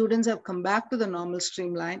students have come back to the normal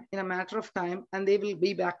streamline in a matter of time, and they will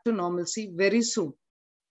be back to normalcy very soon.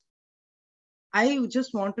 I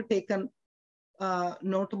just want to take a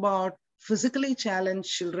note about physically challenged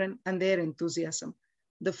children and their enthusiasm.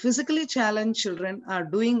 The physically challenged children are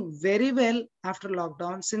doing very well after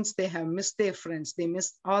lockdown since they have missed their friends. They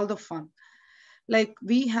missed all the fun. Like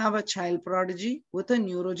we have a child prodigy with a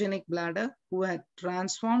neurogenic bladder who had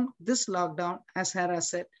transformed this lockdown as her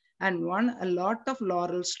asset and won a lot of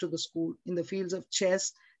laurels to the school in the fields of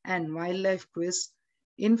chess and wildlife quiz.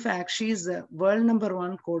 In fact, she is the world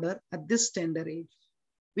 #1 coder at this tender age.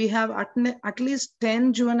 We have at least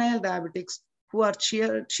 10 juvenile diabetics who are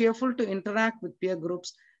cheerful to interact with peer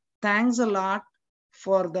groups. Thanks a lot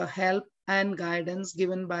for the help and guidance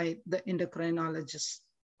given by the endocrinologists.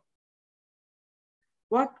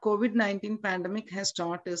 What COVID-19 pandemic has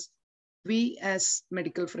taught us, we as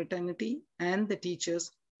medical fraternity and the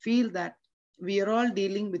teachers feel that we are all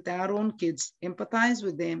dealing with our own kids, empathize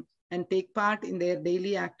with them, and take part in their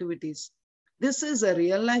daily activities. This is a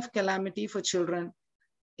real life calamity for children.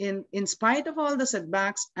 In spite of all the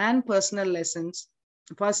setbacks and personal losses,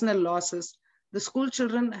 the school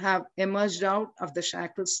children have emerged out of the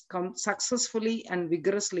shackles successfully and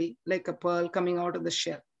vigorously like a pearl coming out of the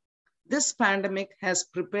shell. This pandemic has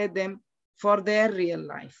prepared them for their real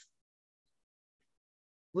life.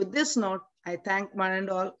 With this note, I thank one and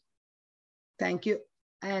all. Thank you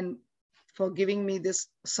and for giving me this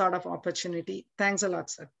sort of opportunity. Thanks a lot,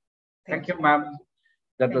 sir. Thank you, ma'am.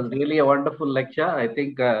 That was really a wonderful lecture. I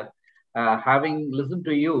think having listened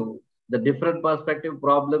to you, the different perspective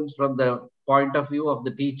problems from the point of view of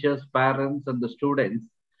the teachers, parents, and the students,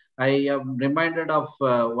 I am reminded of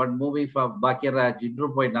one movie from Bakiraj,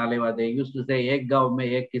 Indru Poi Naleva. They used to say, Ek gaon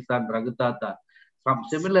mein ek kisan Raghutata.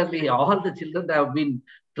 Similarly, all the children have been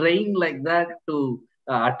trained like that to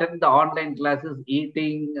attend the online classes,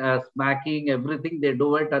 eating, smacking, everything. They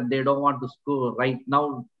do it and they don't want to school right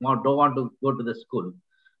now, don't want to go to the school.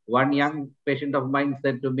 One young patient of mine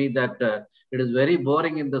said to me that it is very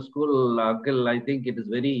boring in the school, uncle. I think it is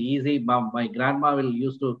very easy. My grandma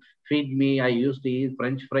used to feed me. I used to eat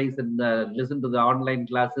French fries and listen to the online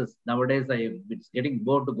classes. Nowadays, it's getting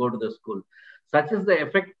bored to go to the school. Such is the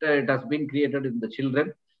effect it has been created in the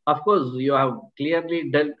children. Of course, you have clearly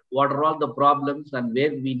dealt what are all the problems and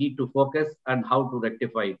where we need to focus and how to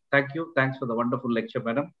rectify it. Thank you. Thanks for the wonderful lecture,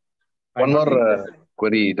 madam. One more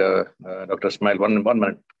query, Dr. Ismail. One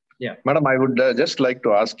minute. Yeah. Madam, I would just like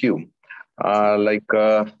to ask you, how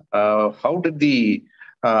did the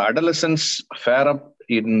adolescents fare up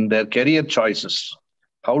in their career choices?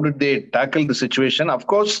 How did they tackle the situation? Of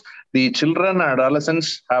course, the children and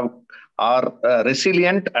adolescents are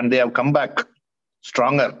resilient and they have come back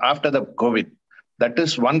stronger after the COVID. That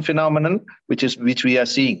is one phenomenon which we are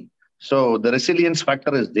seeing. So the resilience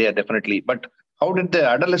factor is there definitely. But how did the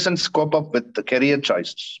adolescents cope up with the career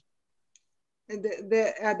choices?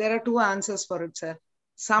 There are two answers for it, sir.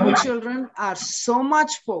 Some children are so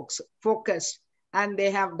much focused and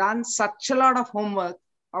they have done such a lot of homework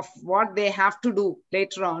of what they have to do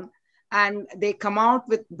later on, and they come out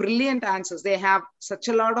with brilliant answers. They have such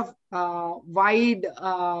a lot of wide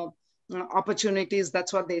opportunities.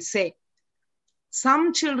 That's what they say.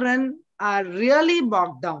 Some children are really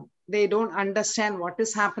bogged down. They don't understand what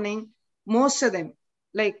is happening. Most of them,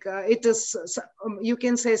 like it is, you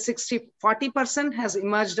can say 40% has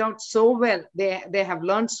emerged out so well. They have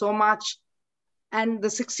learned so much. And the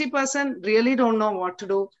 60% really don't know what to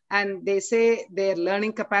do. And they say their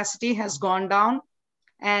learning capacity has gone down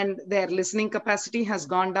and their listening capacity has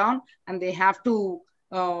gone down, and they have to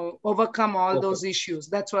overcome all those issues.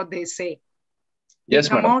 That's what they say. They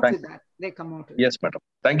come out with that. They come out with Yes, madam.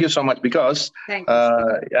 Thank you so much. Because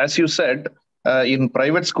as you said, in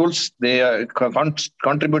private schools, they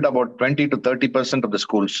contribute about 20 to 30% of the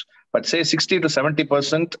schools. But say 60 to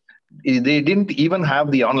 70%, they didn't even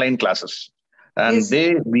have the online classes. And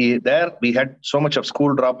we had so much of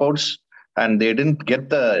school dropouts. and they didn't get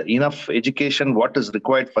the enough education what is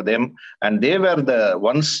required for them, and they were the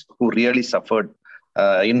ones who really suffered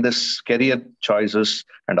in this career choices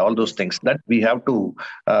and all those things that we have to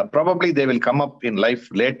probably they will come up in life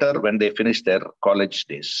later when they finish their college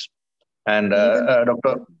days. And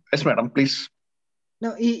Dr. Yes, madam, please.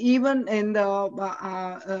 No, even in the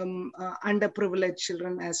underprivileged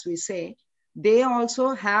children, as we say, they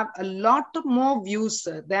also have a lot more views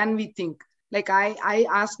than we think. Like I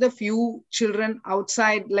asked a few children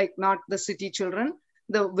outside, like not the city children,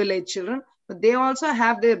 the village children, but they also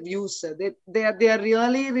have their views. They are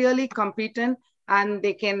really, really competent, and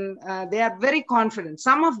they are very confident.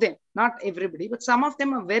 Some of them, not everybody, but some of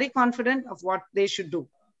them are very confident of what they should do.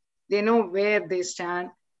 They know where they stand,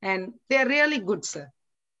 and they're really good, sir.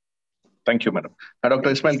 Thank you, madam. Dr.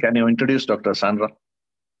 Ismail, can you introduce Dr. Sandra?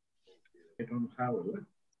 I don't have it.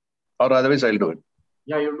 Or otherwise, I'll do it.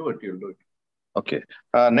 Yeah, you'll do it. Okay.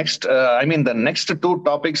 Next, the next two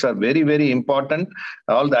topics are very, very important.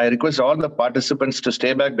 I request all the participants to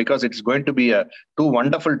stay back because it's going to be two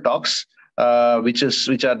wonderful talks,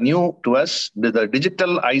 which are new to us. The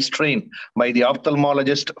digital eye strain by the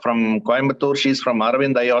ophthalmologist from Coimbatore. She's from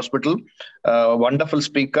Aravind Eye Hospital. Wonderful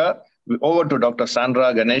speaker. Over to Dr.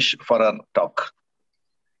 Sandra Ganesh for our talk.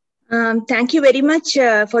 Thank you very much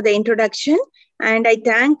for the introduction. And I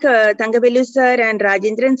thank Thangavelu sir and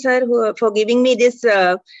Rajendran sir for giving me this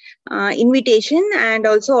invitation, and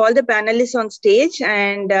also all the panelists on stage.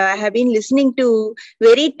 And I have been listening to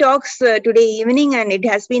varied talks today evening, and it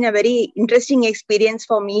has been a very interesting experience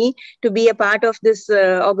for me to be a part of this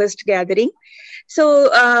August gathering. So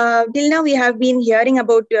till now we have been hearing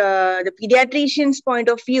about the pediatrician's point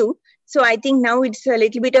of view. So I think now it's a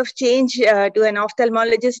little bit of change to an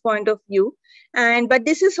ophthalmologist's point of view. But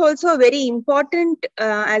this is also a very important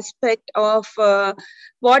aspect of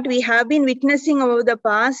what we have been witnessing over the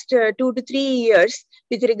past 2 to 3 years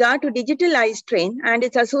with regard to digital eye strain and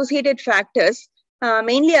its associated factors,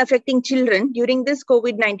 mainly affecting children during this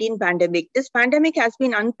COVID-19 pandemic. This pandemic has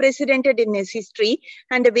been unprecedented in its history,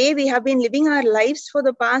 and the way we have been living our lives for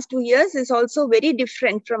the past 2 years is also very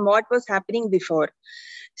different from what was happening before.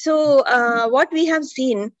 So what we have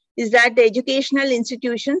seen is that the educational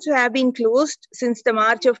institutions have been closed since the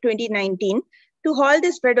March of 2019 to halt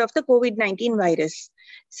the spread of the COVID-19 virus.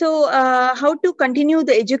 So how to continue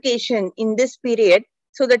the education in this period?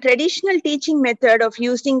 So the traditional teaching method of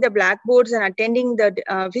using the blackboards and attending the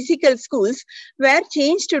physical schools were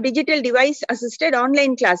changed to digital device-assisted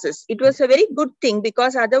online classes. It was a very good thing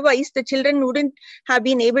because otherwise the children wouldn't have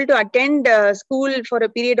been able to attend school for a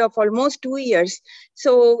period of almost 2 years.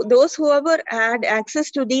 So those whoever had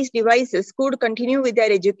access to these devices could continue with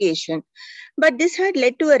their education. But this had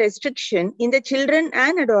led to a restriction in the children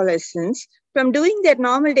and adolescents from doing their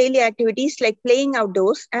normal daily activities like playing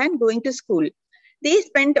outdoors and going to school. They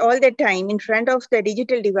spent all their time in front of the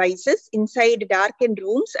digital devices inside darkened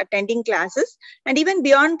rooms, attending classes, and even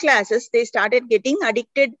beyond classes, they started getting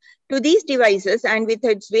addicted to these devices and with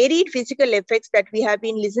its varied physical effects that we have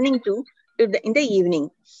been listening to in the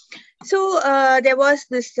evening. So there was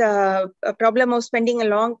this problem of spending a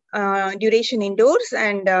long duration indoors,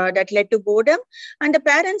 and that led to boredom. And the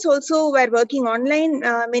parents also were working online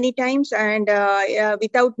many times, and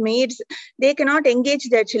without maids, they cannot engage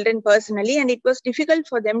their children personally. And it was difficult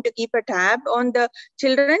for them to keep a tab on the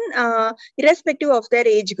children, irrespective of their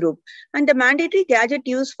age group. And the mandatory gadget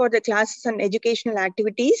use for the classes and educational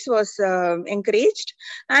activities was encouraged.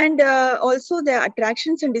 And also the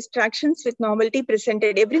attractions and distractions with novelty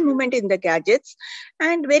presented every moment in the gadgets,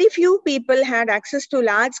 and very few people had access to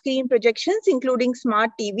large screen projections, including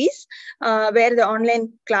smart TVs, where the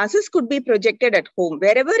online classes could be projected at home.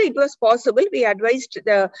 Wherever it was possible, we advised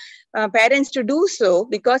the parents to do so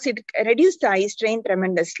because it reduced the eye strain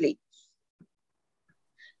tremendously.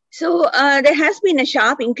 So there has been a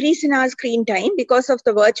sharp increase in our screen time because of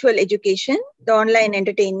the virtual education, the online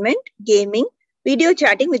entertainment, gaming, video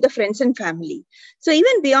chatting with the friends and family. So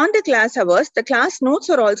even beyond the class hours, the class notes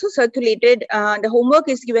are also circulated. The homework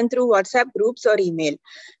is given through WhatsApp groups or email.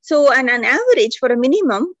 So on an average, for a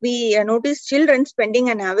minimum, we notice children spending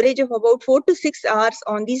an average of about 4 to 6 hours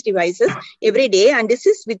on these devices every day. And this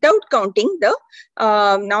is without counting the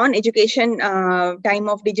non-education time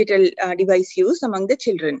of digital device use among the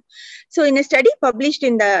children. So in a study published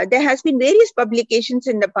in there has been various publications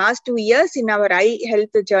in the past 2 years in our eye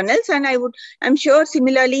health journals. And I'm I'm sure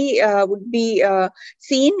similarly would be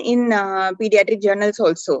seen in pediatric journals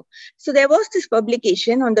also. So there was this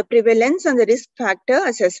publication on the prevalence and the risk factor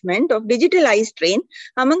assessment of digital eye strain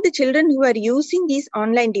among the children who are using these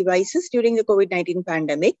online devices during the COVID-19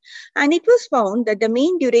 pandemic. And it was found that the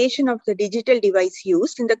mean duration of the digital device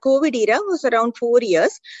use in the COVID era was around 4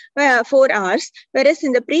 hours, whereas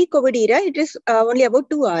in the pre-COVID era, it is only about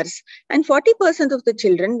 2 hours. And 40% of the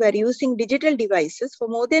children were using digital devices for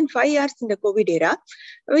more than 5 hours in the COVID era,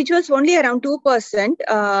 which was only around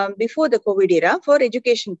 2% before the COVID era for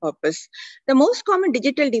education purpose. The most common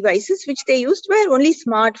digital devices which they used were only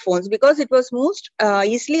smartphones because it was most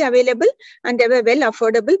easily available and they were well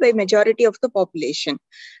affordable by majority of the population.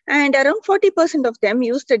 And around 40% of them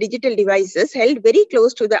used the digital devices held very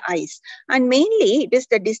close to the eyes. And mainly it is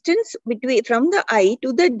the distance from the eye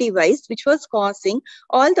to the device which was causing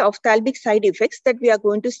all the ophthalmic side effects that we are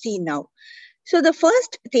going to see now. So the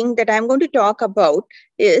first thing that I'm going to talk about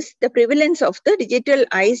is the prevalence of the digital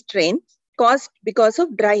eye strain caused because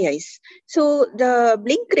of dry eyes. So the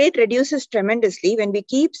blink rate reduces tremendously when we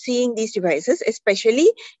keep seeing these devices, especially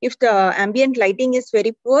if the ambient lighting is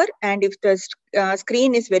very poor and if the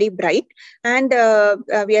screen is very bright and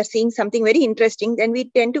we are seeing something very interesting, then we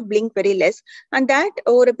tend to blink very less, and that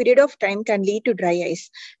over a period of time can lead to dry eyes.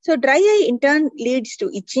 So dry eye in turn leads to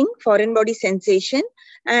itching, foreign body sensation,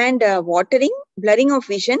 and watering, blurring of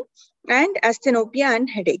vision, and asthenopia and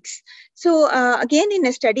headaches. So again, in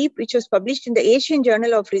a study which was published in the Asian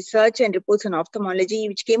Journal of Research and Reports on Ophthalmology,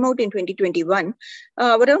 which came out in 2021,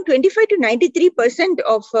 around 25 to 93%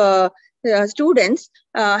 of students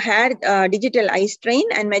had digital eye strain,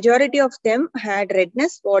 and majority of them had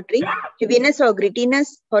redness, watering, heaviness or grittiness,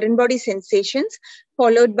 foreign body sensations,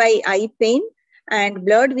 followed by eye pain and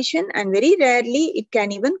blurred vision, and very rarely it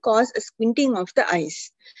can even cause a squinting of the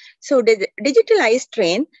eyes. So the digital eye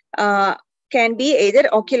strain can be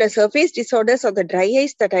either ocular surface disorders or the dry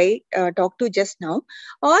eyes that I talked to just now,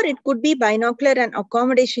 or it could be binocular and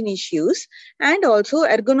accommodation issues, and also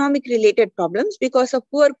ergonomic related problems because of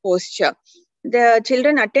poor posture. The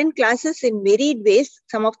children attend classes in varied ways.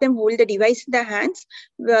 Some of them hold the device in their hands.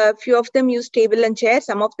 Few of them use table and chair.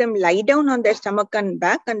 Some of them lie down on their stomach and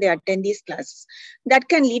back and they attend these classes. That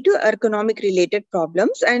can lead to ergonomic related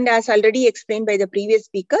problems. And as already explained by the previous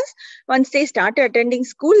speakers, once they start attending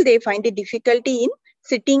school, they find a difficulty in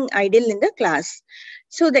sitting idle in the class.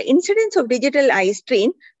 So the incidence of digital eye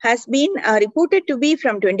strain has been reported to be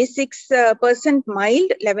from 26%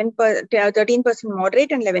 mild, 13%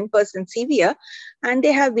 moderate, and 11% severe. And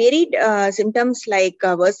they have varied symptoms like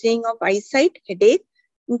worsening of eyesight, headache,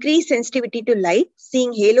 increased sensitivity to light,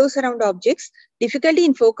 seeing halos around objects, difficulty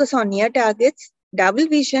in focus on near targets, double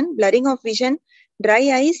vision, blurring of vision, dry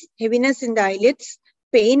eyes, heaviness in the eyelids,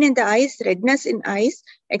 pain in the eyes, redness in eyes,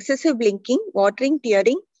 excessive blinking, watering,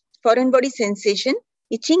 tearing, foreign body sensation,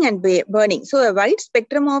 itching and burning. So a wide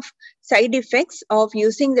spectrum of side effects of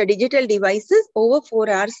using the digital devices over 4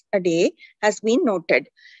 hours a day has been noted.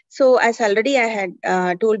 So as already I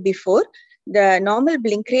had told before, the normal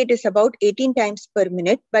blink rate is about 18 times per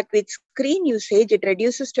minute, but with screen usage, it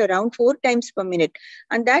reduces to around 4 times per minute.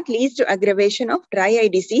 And that leads to aggravation of dry eye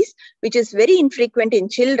disease, which is very infrequent in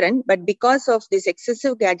children. But because of this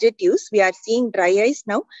excessive gadget use, we are seeing dry eyes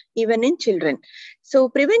now, even in children. So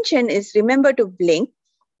prevention is remember to blink.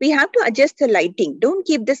 We have to adjust the lighting. Don't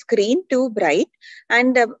keep the screen too bright,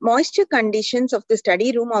 and the moisture conditions of the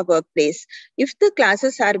study room or workplace. If the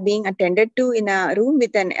classes are being attended to in a room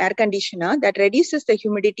with an air conditioner, that reduces the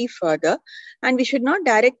humidity further, and we should not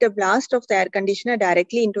direct the blast of the air conditioner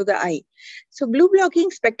directly into the eye. So blue blocking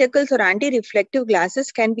spectacles or anti-reflective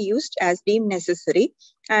glasses can be used as deemed necessary,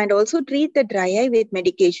 and also treat the dry eye with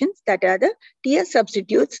medications that are the tear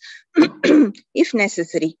substitutes if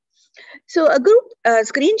necessary. So a group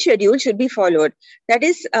screen schedule should be followed. That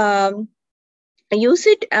is, use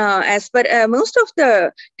it as per most of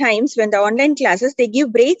the times when the online classes, they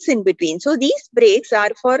give breaks in between. So these breaks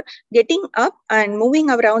are for getting up and moving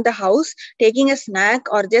around the house, taking a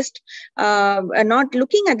snack, or just not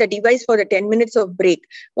looking at the device for the 10 minutes of break.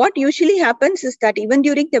 What usually happens is that even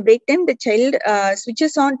during the break time, the child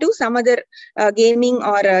switches on to some other gaming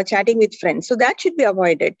or chatting with friends. So that should be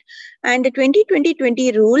avoided. And the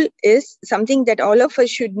 20-20-20 rule is something that all of us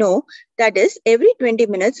should know. That is, every 20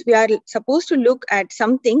 minutes, we are supposed to look at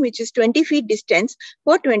something which is 20 feet distance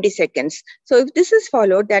for 20 seconds. So if this is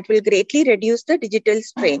followed, that will greatly reduce the digital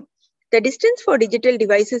strain. The distance for digital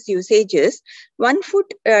devices usage is 1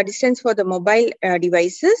 foot distance for the mobile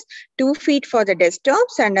devices, 2 feet for the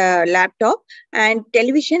desktops and a laptop, and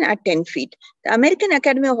television at 10 feet. The American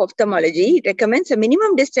Academy of Ophthalmology recommends a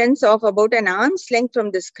minimum distance of about an arm's length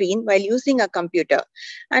from the screen while using a computer.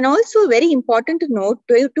 And also very important to note,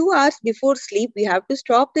 2 hours before sleep, we have to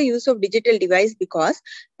stop the use of digital device because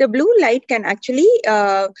the blue light can actually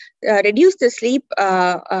reduce the sleep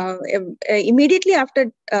immediately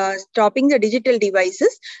after stopping the digital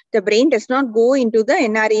devices. The brain does not go into the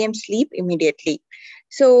NREM sleep immediately.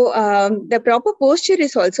 So the proper posture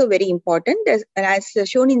is also very important. As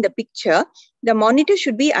shown in the picture, the monitor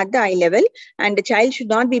should be at the eye level and the child should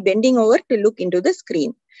not be bending over to look into the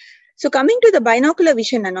screen. So coming to the binocular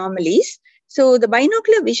vision anomalies. So the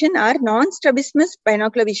binocular vision are non-strabismus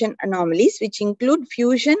binocular vision anomalies, which include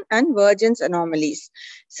fusion and vergence anomalies.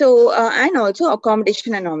 So, and also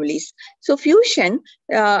accommodation anomalies. So fusion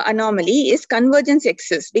anomaly is convergence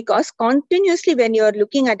excess, because continuously when you are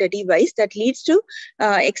looking at a device, that leads to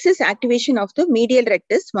excess activation of the medial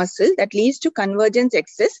rectus muscle, that leads to convergence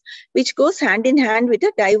excess, which goes hand in hand with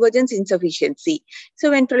a divergence insufficiency. So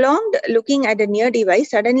when prolonged looking at a near device,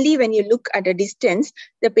 suddenly when you look at a distance,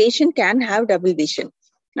 the patient can have double vision.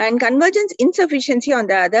 And convergence insufficiency, on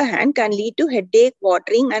the other hand, can lead to headache,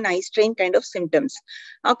 watering, and eye strain kind of symptoms.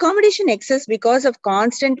 Accommodation excess because of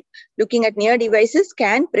constant looking at near devices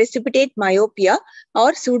can precipitate myopia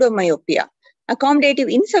or pseudomyopia.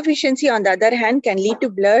 Accommodative insufficiency, on the other hand, can lead to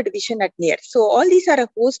blurred vision at near. So all these are a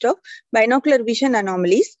host of binocular vision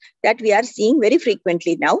anomalies that we are seeing very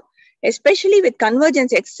frequently now. Especially with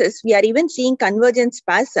convergence excess, we are even seeing convergence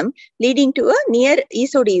spasm leading to a near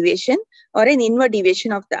esodiation or an inward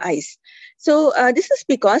deviation of the eyes. So this is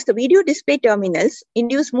because the video display terminals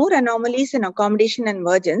induce more anomalies in accommodation and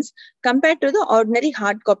vergence compared to the ordinary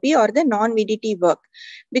hard copy or the non-VDT work.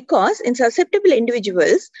 Because in susceptible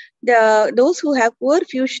individuals, those who have poor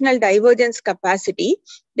fusional divergence capacity,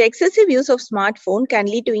 the excessive use of smartphone can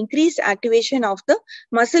lead to increased activation of the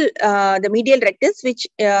muscle, the medial rectus, which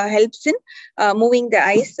helps in moving the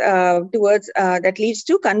eyes towards, that leads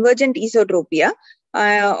to convergent esotropia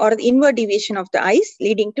or the inward deviation of the eyes,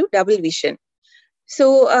 leading to double vision.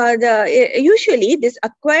 So usually this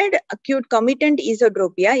acquired acute committant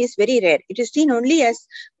esotropia is very rare. It is seen only as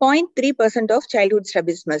 0.3% of childhood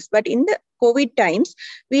strabismus. But in the COVID times,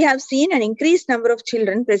 we have seen an increased number of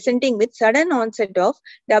children presenting with sudden onset of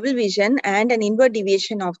double vision and an inward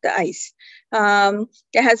deviation of the eyes.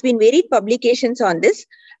 There has been varied publications on this.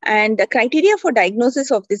 And the criteria for diagnosis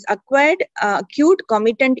of this acquired acute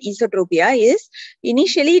committant esotropia is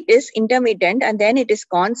initially it is intermittent and then it is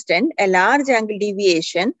constant, a large angle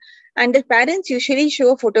deviation, and the parents usually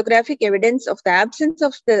show photographic evidence of the absence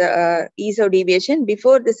of the ESO deviation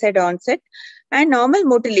before the said onset, and normal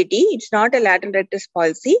motility, it's not a lateral rectus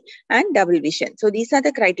palsy, and double vision. So these are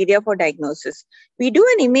the criteria for diagnosis. We do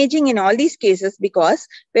an imaging in all these cases because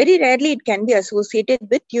very rarely it can be associated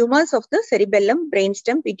with tumors of the cerebellum,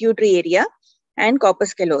 brainstem, pituitary area, and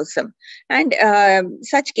corpus callosum. And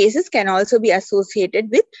such cases can also be associated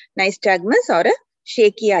with nystagmus or a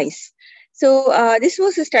shaky eyes. So this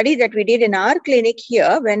was a study that we did in our clinic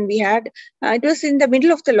here when we had, it was in the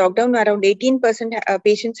middle of the lockdown, around 18%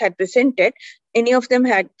 patients had presented. Any of them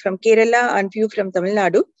had from Kerala and few from Tamil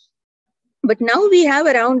Nadu. But now we have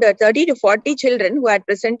around 30 to 40 children who had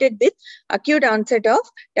presented with acute onset of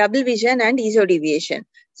double vision and ESO deviation.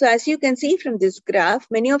 So as you can see from this graph,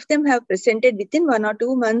 many of them have presented within 1 or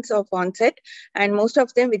 2 months of onset, and most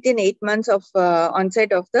of them within 8 months of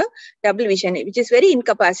onset of the double vision, which is very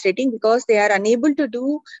incapacitating because they are unable to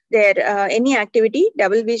do their any activity.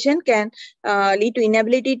 Double vision can lead to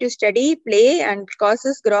inability to study, play, and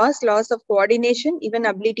causes gross loss of coordination. Even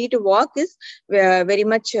ability to walk is very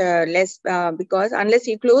much less because unless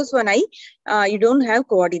you close one eye, you don't have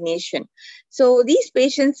coordination. So these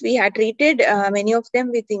patients, we had treated many of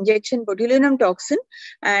them with injection botulinum toxin,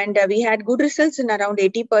 and we had good results in around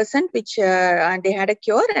 80%, which and they had a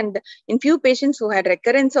cure. And in few patients who had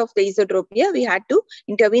recurrence of the esotropia, we had to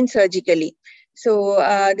intervene surgically. So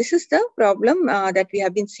this is the problem that we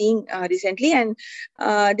have been seeing recently, and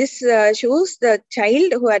this shows the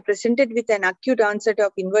child who had presented with an acute onset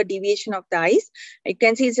of inward deviation of the eyes. You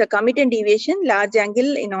can see it's a committant deviation, large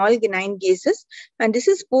angle in all 9 cases, and this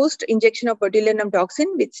is post injection of botulinum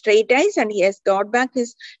toxin with straight eyes, and he has got back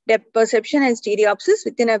his depth perception and stereopsis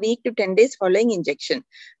within a week to 10 days following injection.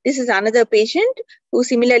 This is another patient who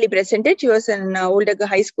similarly presented. She was an older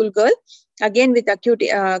high school girl, again with acute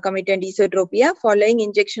comitant esotropia. Following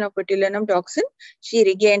injection of botulinum toxin, she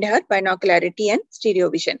regained her binocularity and stereo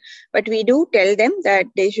vision. But we do tell them that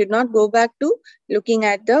they should not go back to looking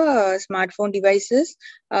at the smartphone devices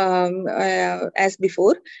as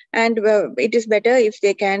before. And it is better if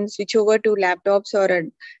they can switch over to laptops or a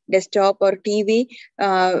desktop or TV,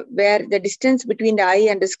 where the distance between the eye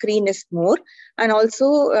and the screen is more, and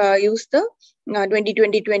also use the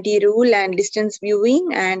 20-20-20 rule and distance viewing,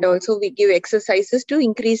 and also we give exercises to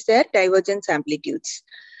increase their divergence amplitudes.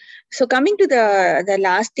 So coming to the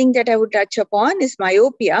last thing that I would touch upon is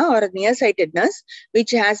myopia or nearsightedness,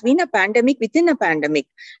 which has been a pandemic within a pandemic.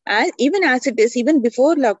 Even as it is, even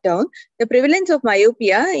before lockdown, the prevalence of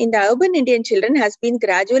myopia in the urban Indian children has been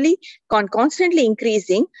gradually constantly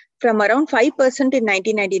increasing from around 5% in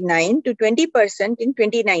 1999 to 20% in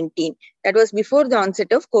 2019. That was before the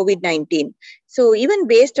onset of COVID-19. So even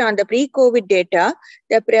based on the pre-COVID data,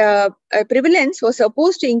 the prevalence was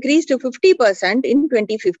supposed to increase to 50% in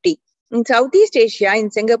 2050. In Southeast Asia,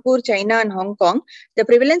 in Singapore, China, and Hong Kong, the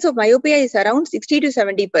prevalence of myopia is around 60 to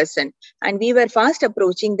 70%, and we were fast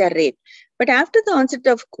approaching the rate. But after the onset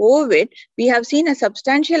of COVID, we have seen a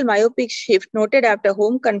substantial myopic shift noted after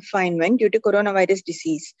home confinement due to coronavirus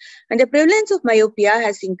disease. And the prevalence of myopia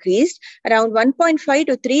has increased around 1.5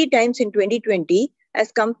 to 3 times in 2020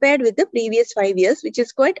 as compared with the previous 5 years, which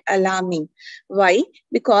is quite alarming. Why?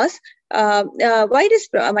 Because why does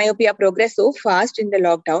myopia progress so fast in the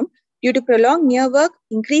lockdown? Due to prolonged near work,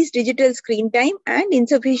 increased digital screen time, and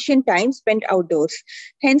insufficient time spent outdoors.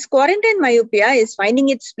 Hence, quarantine myopia is finding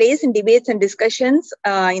its place in debates and discussions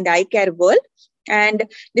in the eye care world.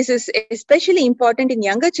 And this is especially important in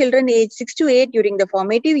younger children aged 6 to 8 during the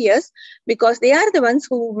formative years, because they are the ones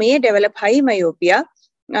who may develop high myopia,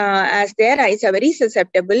 as their eyes are very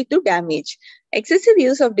susceptible to damage. Excessive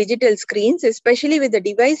use of digital screens, especially with the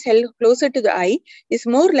device held closer to the eye, is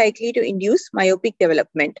more likely to induce myopic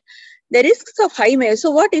development. The risks of high myopia.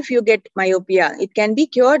 So what if you get myopia? It can be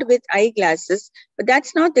cured with eyeglasses, but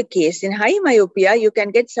that's not the case. In high myopia, you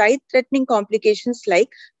can get sight-threatening complications like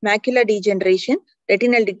macular degeneration,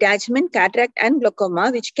 retinal detachment, cataract, and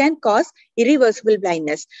glaucoma, which can cause irreversible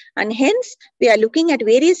blindness. And hence, we are looking at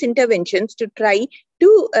various interventions to try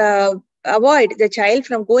to avoid the child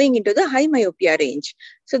from going into the high myopia range.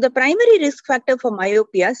 So the primary risk factor for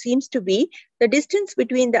myopia seems to be the distance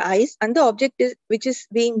between the eyes and the object which is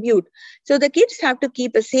being viewed. So the kids have to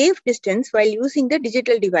keep a safe distance while using the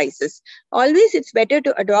digital devices. Always it's better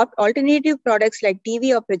to adopt alternative products like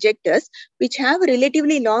TV or projectors, which have a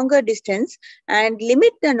relatively longer distance, and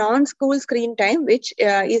limit the non-school screen time, which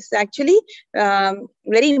is actually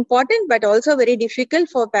very important, but also very difficult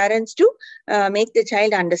for parents to make the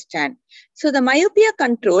child understand. So the myopia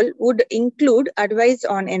control would include advice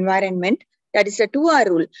on environment. That is a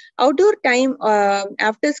 2-hour rule. Outdoor time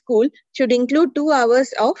after school should include 2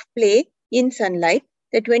 hours of play in sunlight.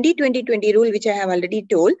 The 20-20-20 rule, which I have already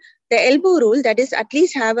told. The elbow rule, that is at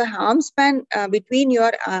least have a arm span between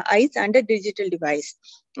your eyes and a digital device.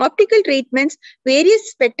 Optical treatments,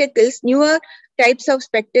 various spectacles, newer types of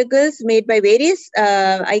spectacles made by various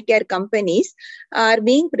eye care companies are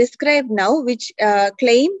being prescribed now, which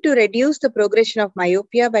claim to reduce the progression of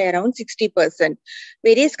myopia by around 60%.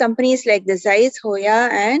 Various companies like the Zeiss, Hoya,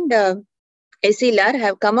 and Essilor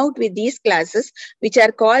have come out with these glasses, which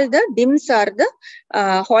are called the DIMS or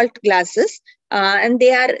the HALT glasses. And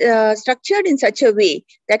they are structured in such a way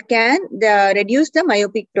that can reduce the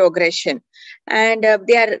myopic progression. And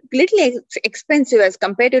they are little expensive as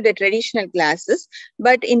compared to the traditional glasses,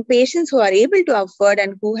 but in patients who are able to afford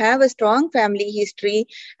and who have a strong family history,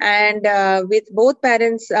 and with both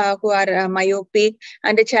parents who are myopic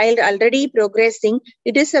and a child already progressing,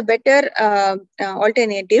 it is a better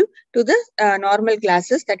alternative to the normal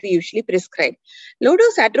glasses that we usually prescribe.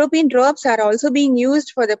 Low-dose atropine drops are also being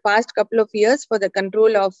used for the past couple of years for the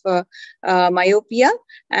control of myopia,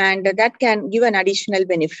 and that can give an additional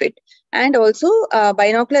benefit. And also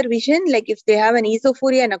binocular vision, like if they have an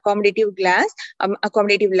esophoria and accommodative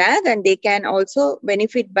lag, and they can also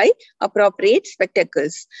benefit by appropriate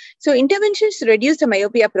spectacles. So interventions to reduce the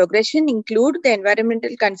myopia progression include the environmental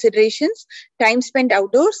considerations, time spent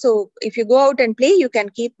outdoors. So if you go out and play, you can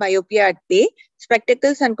keep myopia at bay.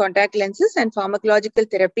 Spectacles and contact lenses, and pharmacological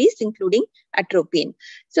therapies, including atropine.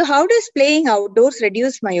 So how does playing outdoors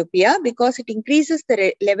reduce myopia? Because it increases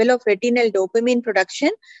the level of retinal dopamine production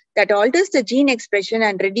that alters the gene expression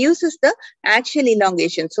and reduces the axial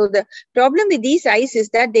elongation. So the problem with these eyes is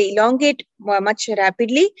that they elongate much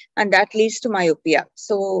rapidly, and that leads to myopia.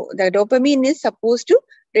 So the dopamine is supposed to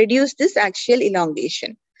reduce this axial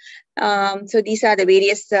elongation. So these are the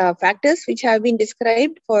various factors which have been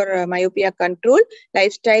described for myopia control.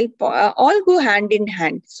 Lifestyle all go hand in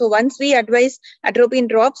hand. So once we advise atropine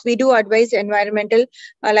drops, we do advise environmental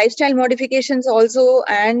lifestyle modifications also,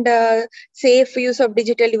 and safe use of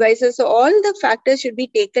digital devices. So all the factors should be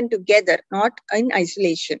taken together, not in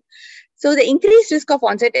isolation. So the increased risk of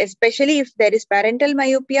onset, especially if there is parental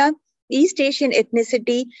myopia, East Asian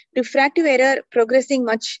ethnicity, refractive error progressing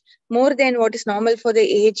much more than what is normal for the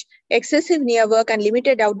age, excessive near work and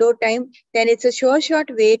limited outdoor time, then it's a sure shot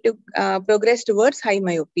way to progress towards high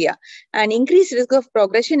myopia. And increased risk of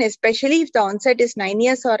progression, especially if the onset is 9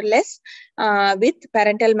 years or less with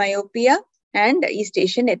parental myopia and East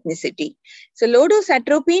Asian ethnicity. So low-dose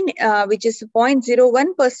atropine, which is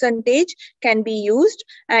 0.01%, can be used,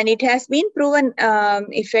 and it has been proven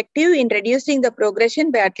effective in reducing the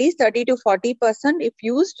progression by at least 30 to 40% if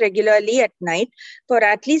used regularly at night for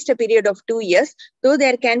at least a period of 2 years, though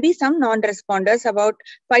there can be some non-responders. About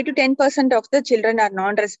 5 to 10% of the children are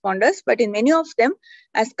non-responders, but in many of them,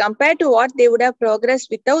 as compared to what they would have progressed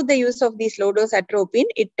without the use of these low-dose atropine,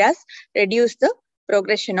 it does reduce the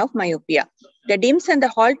progression of myopia. The DIMS and the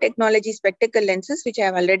Hall technology spectacle lenses, which I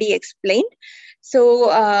have already explained. So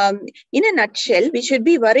in a nutshell, we should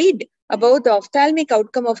be worried about the ophthalmic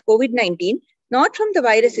outcome of COVID-19, not from the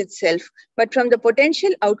virus itself, but from the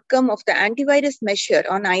potential outcome of the antivirus measure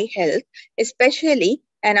on eye health, especially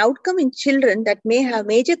an outcome in children that may have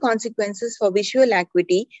major consequences for visual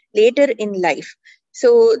acuity later in life.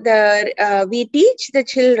 So we teach the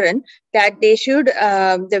children that they should,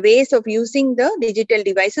 the ways of using the digital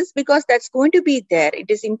devices, because that's going to be there. It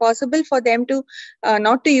is impossible for them to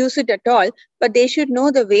not to use it at all, but they should know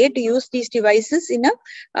the way to use these devices in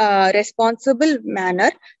a responsible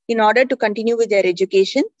manner in order to continue with their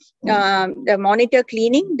education. The monitor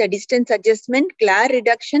cleaning, the distance adjustment, glare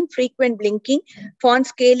reduction, frequent blinking, font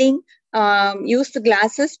scaling, use the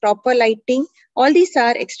glasses, proper lighting, all these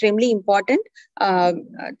are extremely important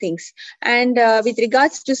things. And with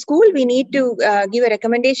regards to school, we need to give a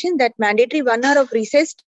recommendation that mandatory 1 hour of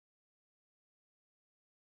recess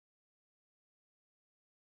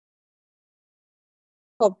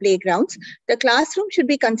for playgrounds. The classroom should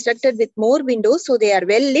be constructed with more windows so they are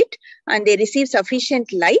well lit and they receive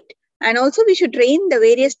sufficient light. And also we should train the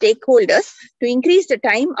various stakeholders to increase the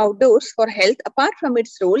time outdoors for health apart from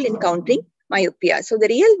its role in countering myopia. So the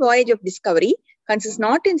real voyage of discovery consists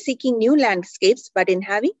not in seeking new landscapes, but in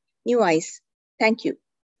having new eyes. Thank you.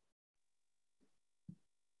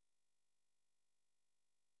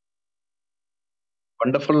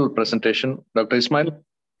 Wonderful presentation, Dr. Ismail.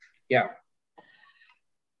 Yeah.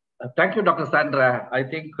 Thank you, Dr. Sandra. I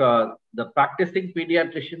think the practicing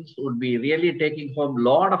pediatricians would be really taking home a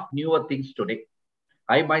lot of newer things today.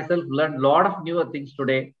 I myself learned a lot of newer things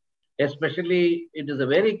today, especially it is a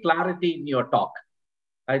very clarity in your talk.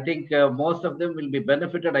 I think most of them will be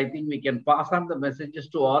benefited. I think we can pass on the messages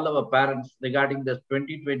to all our parents regarding this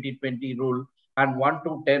 20-20-20 rule and 1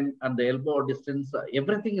 to 10 and the elbow distance.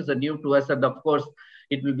 Everything is new to us. And of course,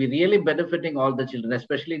 it will be really benefiting all the children,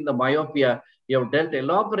 especially in the myopia. You have dealt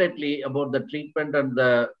elaborately about the treatment and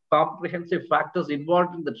the comprehensive factors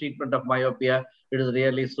involved in the treatment of myopia. It is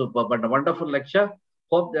really superb and a wonderful lecture.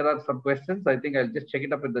 Hope there are some questions. I think I'll just check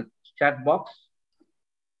it up in the chat box.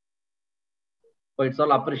 So it's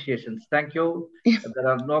all appreciations. Thank you. There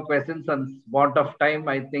are no questions and want of time.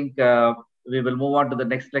 I think we will move on to the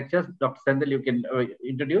next lecture. Dr. Sendil, you can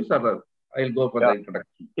introduce, or I'll go for the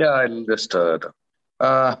introduction. Yeah, I'll just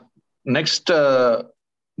next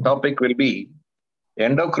topic will be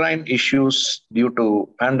endocrine issues due to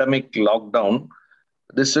pandemic lockdown.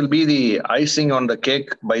 This will be the icing on the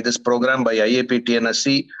cake by this program by IAP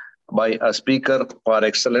TNSC by a speaker par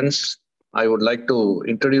excellence. I would like to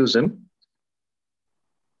introduce him.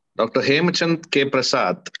 Dr. Hemchand K.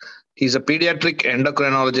 Prasad. He's a pediatric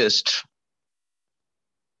endocrinologist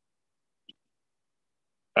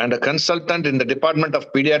and a consultant in the Department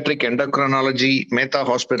of Pediatric Endocrinology, Mehta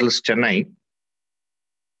Hospitals, Chennai.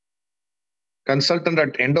 Consultant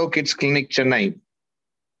at EndoKids Clinic, Chennai.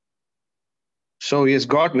 So he has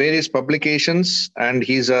got various publications and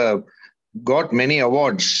he's got many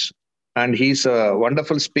awards and he's a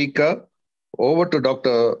wonderful speaker. Over to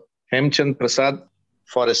Dr. Hemchand Prasad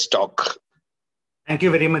for his talk. Thank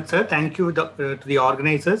you very much, sir. Thank you to the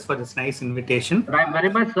organizers for this nice invitation. But I'm very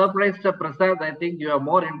much surprised, Prasad. I think you are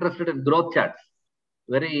more interested in growth charts.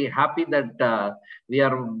 Very happy that we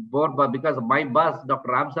are more, because my boss,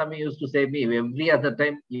 Dr. Ramsamy, used to say me every other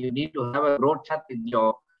time, you need to have a growth chart in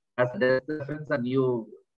your as a reference, and you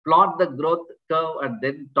plot the growth curve and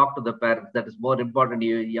then talk to the parents. That is more important.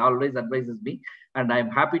 He always advises me, and I'm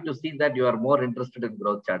happy to see that you are more interested in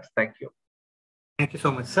growth charts. Thank you. Thank you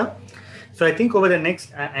so much, sir. So I think over the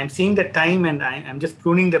next, I'm seeing the time and I'm just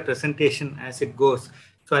pruning the presentation as it goes.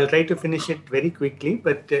 So I'll try to finish it very quickly,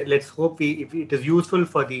 but let's hope if it is useful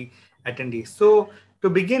for the attendees. So to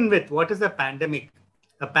begin with, what is a pandemic?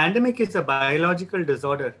 A pandemic is a biological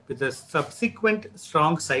disorder with a subsequent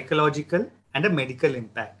strong psychological and a medical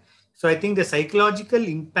impact. So I think the psychological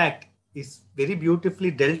impact is very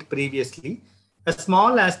beautifully dealt previously, a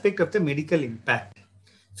small aspect of the medical impact.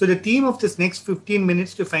 So the theme of this next 15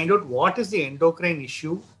 minutes to find out what is the endocrine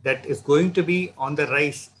issue that is going to be on the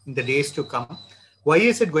rise in the days to come. Why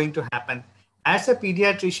is it going to happen? As a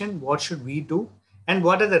pediatrician, what should we do? And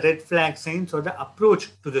what are the red flag signs or the approach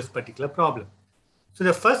to this particular problem? So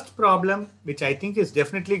the first problem, which I think is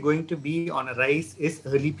definitely going to be on a rise, is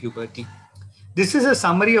early puberty. This is a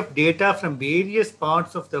summary of data from various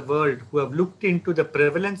parts of the world who have looked into the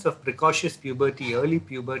prevalence of precocious puberty, early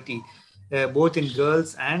puberty, both in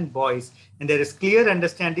girls and boys. And there is clear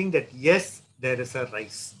understanding that, yes, there is a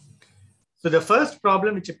rise. So the first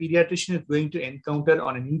problem which a pediatrician is going to encounter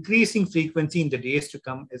on an increasing frequency in the days to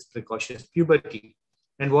come is precocious puberty.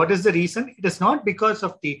 And what is the reason? It is not because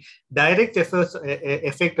of the direct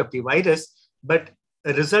effect of the virus, but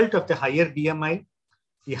a result of the higher BMI,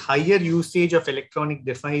 the higher usage of electronic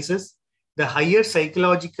devices, the higher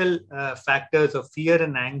psychological factors of fear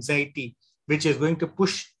and anxiety, which is going to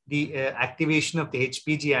push the activation of the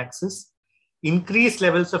HPG axis, increased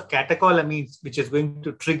levels of catecholamines, which is going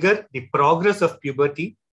to trigger the progress of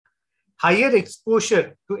puberty, higher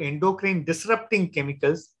exposure to endocrine disrupting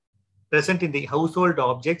chemicals present in the household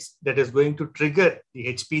objects that is going to trigger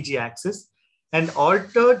the HPG axis, and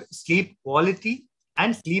altered sleep quality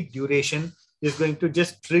and sleep duration is going to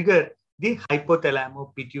just trigger the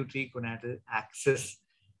hypothalamo-pituitary gonadal axis.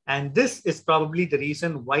 And this is probably the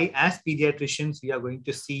reason why, as pediatricians, we are going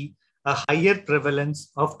to see a higher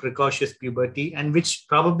prevalence of precocious puberty, and which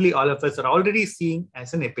probably all of us are already seeing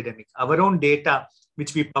as an epidemic. Our own data,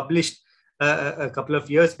 which we published a couple of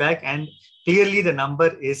years back, and clearly the number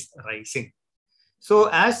is rising. So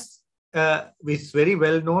as it's very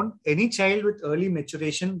well known, any child with early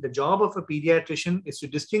maturation, the job of a pediatrician is to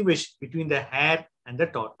distinguish between the hare and the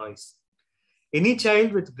tortoise. Any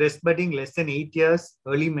child with breast budding less than 8 years,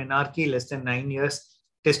 early menarche less than 9 years,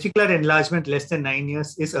 testicular enlargement less than 9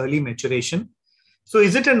 years is early maturation. So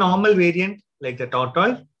is it a normal variant like the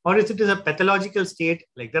tortoise, or is it a pathological state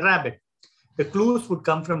like the rabbit? The clues would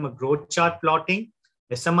come from a growth chart plotting,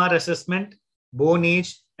 SMR assessment, bone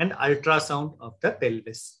age, and ultrasound of the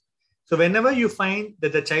pelvis. So whenever you find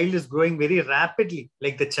that the child is growing very rapidly,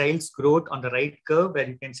 like the child's growth on the right curve, where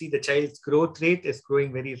you can see the child's growth rate is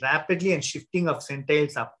growing very rapidly and shifting of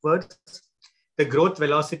centiles upwards, the growth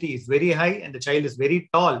velocity is very high and the child is very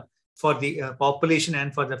tall for the population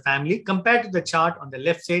and for the family, compared to the chart on the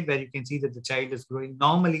left side, where you can see that the child is growing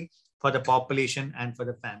normally for the population and for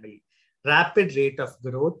the family. Rapid rate of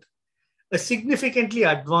growth, a significantly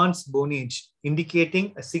advanced bone age,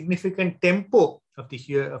 indicating a significant tempo of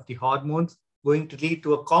the hormones, going to lead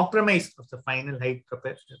to a compromise of the final height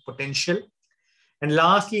potential. And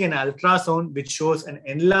lastly, an ultrasound which shows an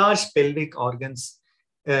enlarged pelvic organs,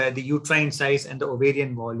 the uterine size and the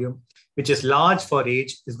ovarian volume, which is large for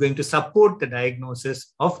age, is going to support the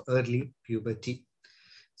diagnosis of early puberty.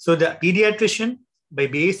 So the pediatrician, by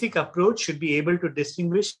basic approach, should be able to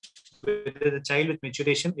distinguish whether the child with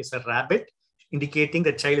maturation is a rabbit, indicating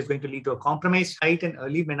the child is going to lead to a compromised height and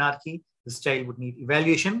early menarche. This child would need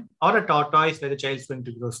evaluation, or a tortoise where the child is going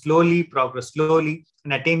to grow slowly, progress slowly,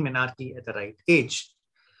 and attain menarche at the right age.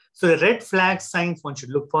 So the red flag signs one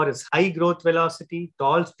should look for is high growth velocity,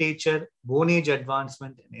 tall stature, bone age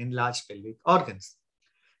advancement, and enlarged pelvic organs.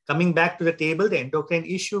 Coming back to the table, the endocrine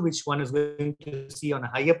issue, which one is going to see on a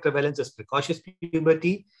higher prevalence, is precocious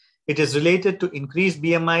puberty. It is related to increased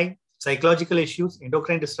BMI, psychological issues,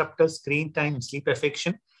 endocrine disruptors, screen time, and sleep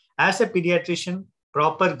affection. As a pediatrician,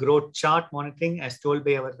 proper growth chart monitoring, as told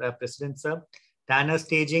by our president, sir, Tanner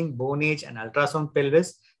staging, bone age, and ultrasound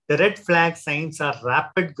pelvis. The red flag signs are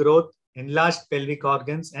rapid growth, enlarged pelvic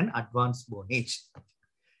organs, and advanced bone age.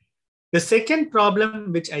 The second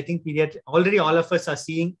problem, which I think already all of us are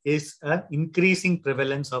seeing, is an increasing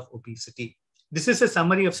prevalence of obesity. This is a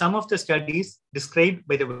summary of some of the studies described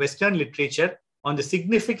by the Western literature on the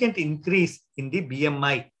significant increase in the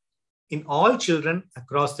BMI in all children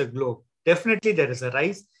across the globe. Definitely there is a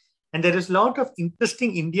rise, and there is a lot of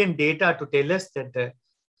interesting Indian data to tell us that the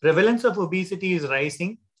prevalence of obesity is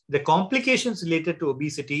rising, the complications related to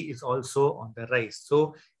obesity is also on the rise.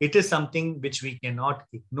 So it is something which we cannot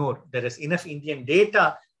ignore. There is enough Indian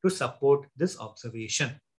data to support this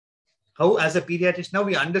observation. How, as a pediatrician, now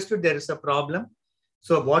we understood there is a problem.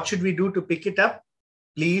 So what should we do to pick it up?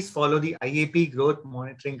 Please follow the IAP growth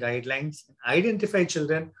monitoring guidelines and identify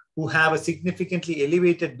children who have a significantly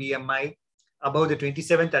elevated BMI above the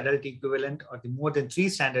 27th adult equivalent or the more than 3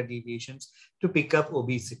 standard deviations to pick up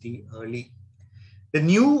obesity early. The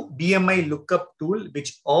new BMI lookup tool,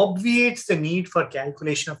 which obviates the need for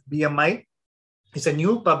calculation of BMI, is a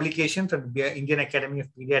new publication from the Indian Academy of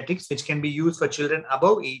Pediatrics, which can be used for children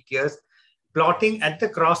above 8 years, plotting at the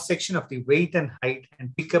cross-section of the weight and height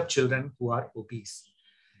and pick up children who are obese.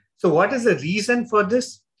 So what is the reason for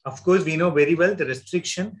this? Of course, we know very well the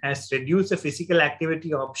restriction has reduced the physical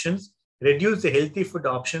activity options, reduced the healthy food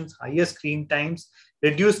options, higher screen times,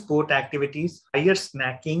 reduced sport activities, higher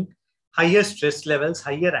snacking, higher stress levels,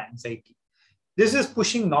 higher anxiety. This is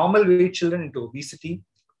pushing normal weight children into obesity,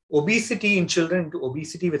 obesity in children into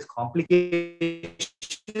obesity with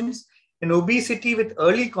complications, and obesity with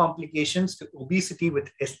early complications to obesity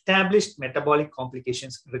with established metabolic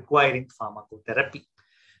complications requiring pharmacotherapy.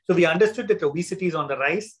 So we understood that obesity is on the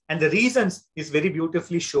rise, and the reasons is very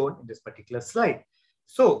beautifully shown in this particular slide.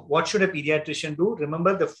 So what should a pediatrician do?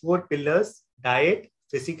 Remember the 4 pillars: diet,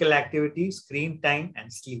 physical activity, screen time,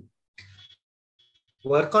 and sleep.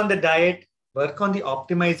 Work on the diet, work on the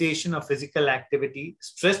optimization of physical activity,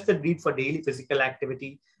 stress the need for daily physical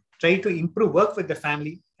activity, try to improve, work with the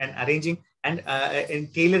family and arranging and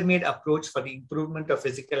tailor-made approach for the improvement of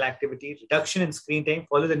physical activity, reduction in screen time,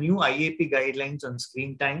 follow the new IAP guidelines on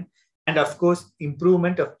screen time, and of course,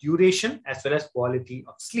 improvement of duration as well as quality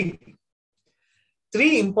of sleep.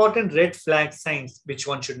 3 important red flag signs which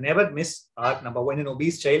one should never miss are: number 1, in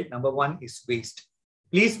obese child, number 1 is waist.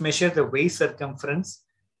 Please measure the waist circumference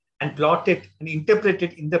and plot it and interpret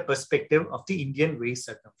it in the perspective of the Indian waist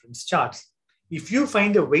circumference charts. If you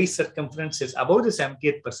find the waist circumference is above the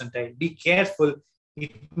 70th percentile, be careful.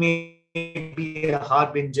 It may be a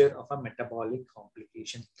harbinger of a metabolic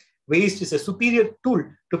complication. Waist is a superior tool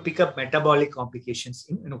to pick up metabolic complications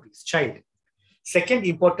in an obese child. Second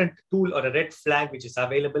important tool or a red flag which is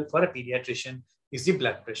available for a pediatrician is the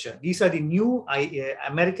blood pressure. These are the new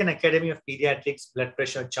American Academy of Pediatrics blood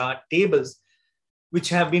pressure chart tables which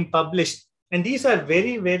have been published. And these are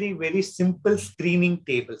very, very, very simple screening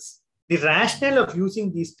tables. The rationale of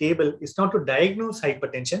using these tables is not to diagnose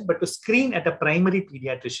hypertension, but to screen at a primary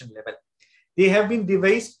pediatrician level. They have been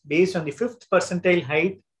devised based on the 5th percentile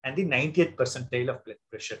height and the 90th percentile of blood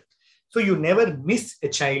pressure. So you never miss a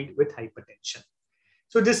child with hypertension.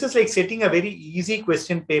 So this is like setting a very easy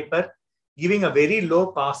question paper, giving a very low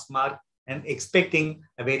pass mark and expecting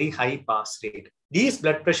a very high pass rate. These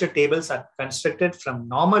blood pressure tables are constructed from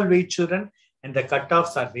normal weight children and the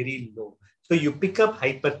cutoffs are very low. So you pick up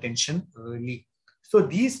hypertension early. So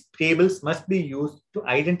these tables must be used to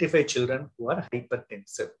identify children who are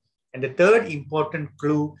hypertensive. And the third important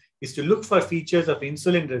clue is to look for features of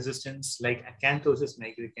insulin resistance like acanthosis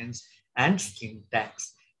nigricans and skin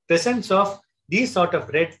tags. Presence of these sort of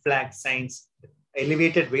red flag signs,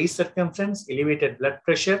 elevated waist circumference, elevated blood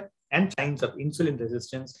pressure, and signs of insulin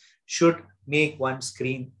resistance should make one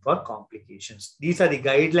screen for complications. These are the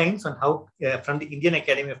guidelines on how from the Indian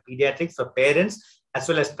Academy of Pediatrics for parents as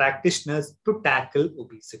well as practitioners to tackle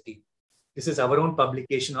obesity. This is our own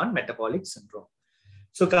publication on metabolic syndrome.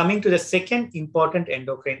 So coming to the second important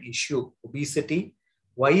endocrine issue, obesity.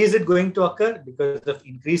 Why is it going to occur? Because of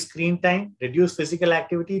increased screen time, reduced physical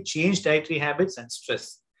activity, changed dietary habits, and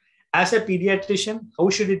stress. As a pediatrician, how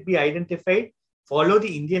should it be identified? Follow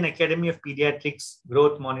the Indian Academy of Pediatrics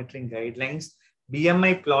growth monitoring guidelines.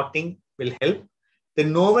 BMI plotting will help. The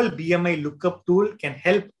novel BMI lookup tool can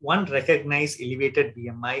help one recognize elevated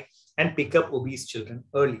BMI and pick up obese children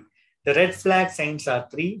early. The red flag signs are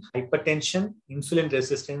 3: hypertension, insulin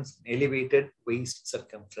resistance, and elevated waist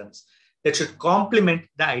circumference. That should complement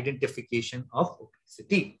the identification of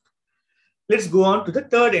obesity. Let's go on to the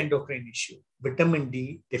third endocrine issue, vitamin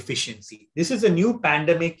D deficiency. This is a new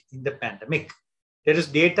pandemic in the pandemic. There is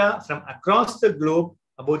data from across the globe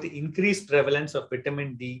about the increased prevalence of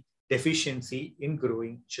vitamin D deficiency in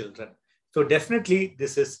growing children. So definitely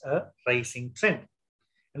this is a rising trend.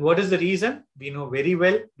 And what is the reason? We know very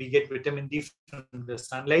well we get vitamin D from the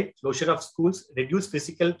sunlight. Closure of schools, reduced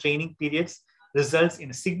physical training periods results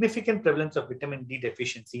in a significant prevalence of vitamin D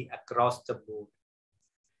deficiency across the board.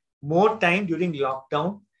 More time during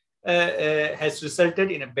lockdown has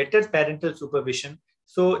resulted in a better parental supervision.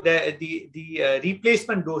 So the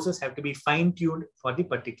replacement doses have to be fine-tuned for the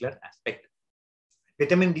particular aspect.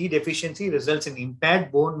 Vitamin D deficiency results in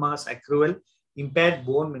impaired bone mass accrual, impaired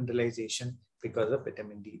bone mineralization because of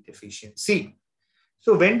vitamin D deficiency.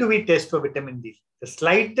 So when do we test for vitamin D? The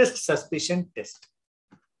slightest suspicion test.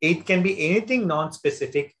 It can be anything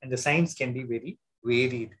non-specific and the signs can be very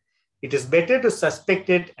varied. It is better to suspect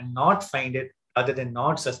it and not find it rather than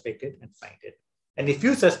not suspect it and find it. And if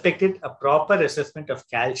you suspect it, a proper assessment of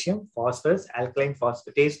calcium, phosphorus, alkaline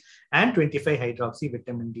phosphatase, and 25-hydroxy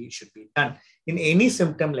vitamin D should be done. In any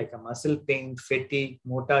symptom like a muscle pain, fatigue,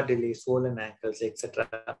 motor delay, swollen ankles, etc.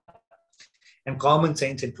 And common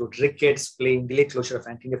signs include rickets, spleen, delayed closure of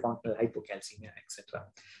anterofontanal hypocalcemia, etc.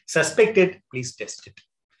 Suspect it, please test it.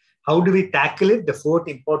 How do we tackle it? The fourth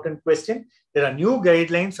important question. There are new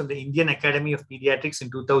guidelines from the Indian Academy of Pediatrics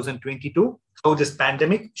in 2022 how this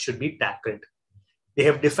pandemic should be tackled. They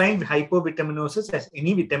have defined hypovitaminosis as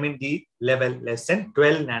any vitamin D level less than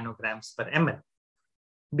 12 nanograms per ml.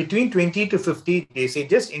 Between 20 to 50, they say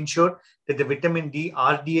just ensure that the vitamin D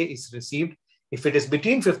RDA is received. If it is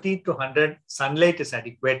between 50 to 100, sunlight is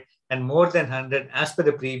adequate, and more than 100, as per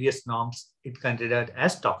the previous norms, it's considered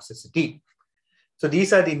as toxicity. So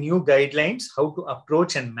these are the new guidelines, how to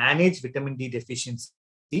approach and manage vitamin D deficiency.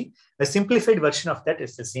 A simplified version of that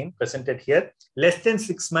is the same presented here. Less than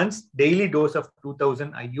 6 months, daily dose of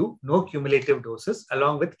 2000 IU, no cumulative doses,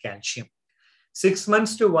 along with calcium. 6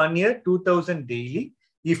 months to 1 year, 2000 daily.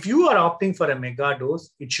 If you are opting for a mega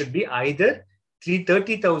dose, it should be either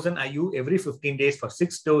 30,000 IU every 15 days for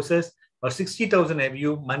 6 doses or 60,000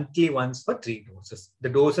 IU monthly once for 3 doses. The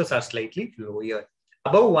doses are slightly lower.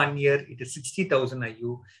 Above 1 year, it is 60,000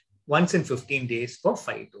 IU once in 15 days for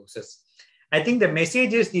 5 doses. I think the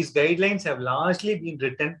message is these guidelines have largely been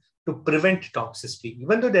written to prevent toxicity.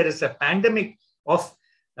 Even though there is a pandemic of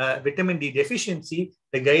vitamin D deficiency,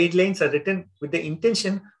 the guidelines are written with the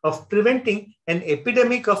intention of preventing an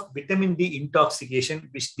epidemic of vitamin D intoxication,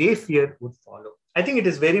 which they fear would follow. I think it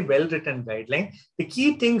is very well written guideline. The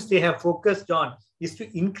key things they have focused on is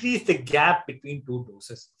to increase the gap between 2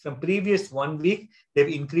 doses. From previous 1 week, they've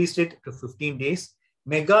increased it to 15 days.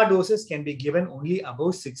 Mega doses can be given only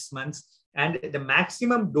above 6 months. And the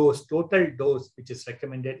maximum dose, total dose, which is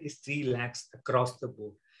recommended is 3 lakhs across the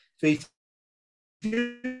board. So if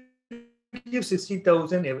you give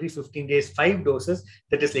 60,000 every 15 days, 5 doses,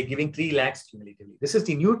 that is like giving 3 lakhs cumulatively. This is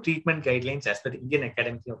the new treatment guidelines as per the Indian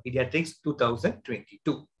Academy of Pediatrics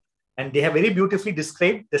 2022. And they have very beautifully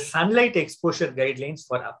described the sunlight exposure guidelines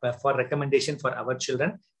for recommendation for our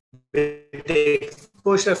children. With the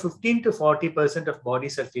exposure 15 to 40% of body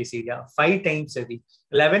surface area 5 times a week,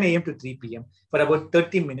 11 a.m. to 3 p.m. for about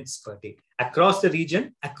 30 minutes per day. Across the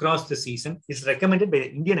region, across the season is recommended by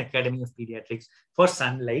the Indian Academy of Pediatrics for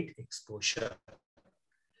sunlight exposure.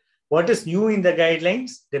 What is new in the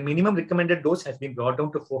guidelines? The minimum recommended dose has been brought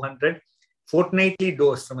down to 400. Fortnightly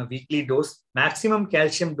dose from a weekly dose. Maximum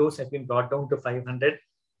calcium dose has been brought down to 500.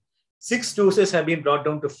 6 doses have been brought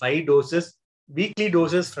down to 5 doses. Weekly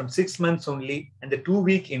doses from 6 months only, and the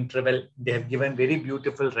 2-week interval, they have given very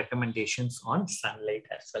beautiful recommendations on sunlight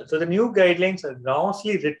as well. So the new guidelines are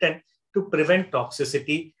grossly written to prevent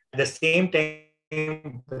toxicity, at the same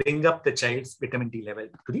time bring up the child's vitamin D level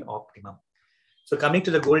to the optimum. So coming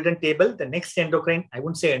to the golden table, the next endocrine, I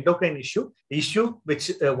wouldn't say endocrine issue, the issue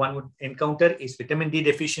which one would encounter is vitamin D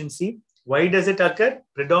deficiency. Why does it occur?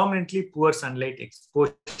 Predominantly poor sunlight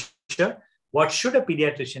exposure. What should a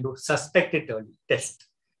pediatrician do? Suspect it early. Test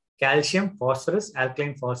calcium, phosphorus,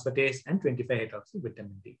 alkaline phosphatase, and 25-hydroxy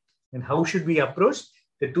vitamin D. And how should we approach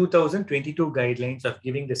the 2022 guidelines of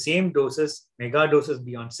giving the same doses, mega doses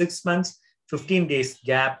beyond 6 months, 15 days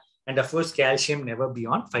gap, and of course, calcium never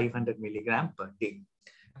beyond 500 milligram per day.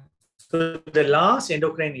 So the last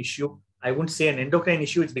endocrine issue, I wouldn't say an endocrine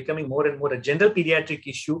issue, it's becoming more and more a general pediatric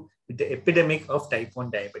issue with the epidemic of type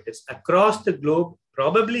 1 diabetes. Across the globe,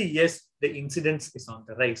 probably, yes, the incidence is on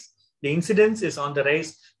the rise. The incidence is on the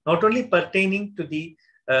rise, not only pertaining to the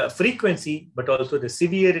frequency, but also the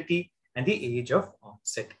severity and the age of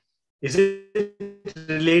onset. Is it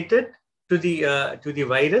related to the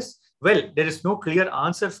virus? Well, there is no clear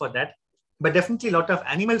answer for that, but definitely a lot of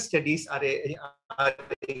animal studies are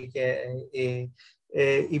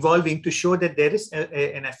evolving to show that there is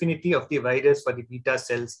an affinity of the virus for the beta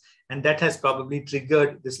cells, and that has probably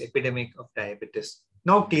triggered this epidemic of diabetes.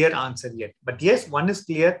 No clear answer yet, but yes, one is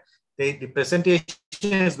clear: the presentation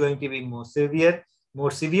is going to be more severe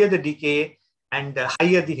the DKA, and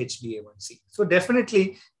higher the HbA1c. So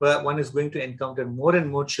definitely one is going to encounter more and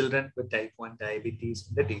more children with type 1 diabetes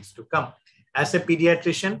in the days to come. As a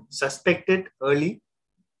pediatrician, suspect it early,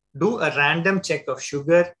 do a random check of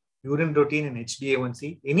sugar, urine routine, and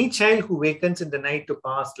HbA1c. Any child who wakens in the night to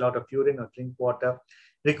pass a lot of urine or drink water,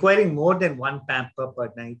 requiring more than 1 pamper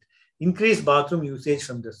per night, increased bathroom usage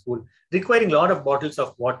from the school, requiring a lot of bottles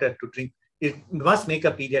of water to drink, it must make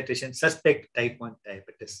a pediatrician suspect type 1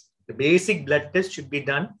 diabetes. The basic blood test should be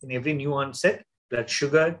done in every new onset: blood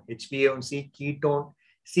sugar, HbA1c, ketone,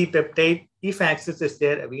 C-peptide. If access is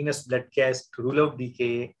there, a venous blood gas to rule out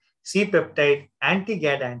DKA, C-peptide,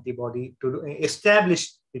 anti-GAD antibody to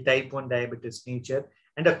establish the type 1 diabetes nature,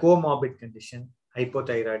 and a comorbid condition,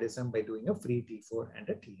 hypothyroidism, by doing a free T4 and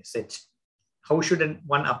a TSH. How should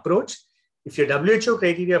one approach? If your WHO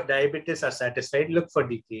criteria of diabetes are satisfied, look for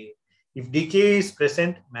DKA. If DKA is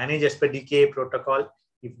present, manage as per DKA protocol.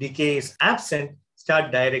 If DKA is absent,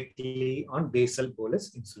 start directly on basal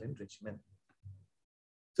bolus insulin regimen.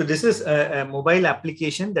 So this is a mobile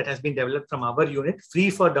application that has been developed from our unit, free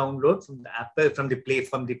for download from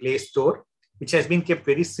the Play Store, which has been kept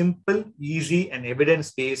very simple, easy, and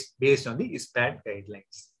evidence-based based on the ISPAD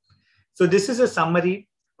guidelines. So this is a summary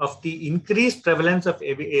of the increased prevalence of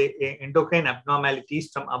endocrine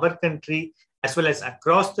abnormalities from our country as well as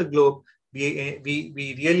across the globe.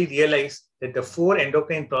 We really realize that the 4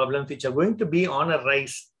 endocrine problems which are going to be on a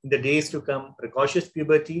rise in the days to come: precocious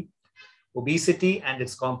puberty, obesity and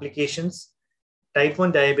its complications, type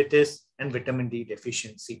 1 diabetes, and vitamin D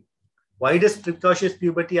deficiency. Why does precocious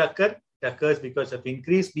puberty occur? It occurs because of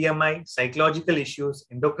increased BMI, psychological issues,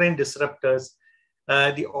 endocrine disruptors,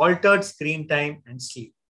 the altered screen time, and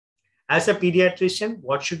sleep. As a pediatrician,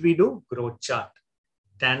 what should we do? Growth chart,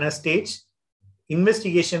 Tanner stage,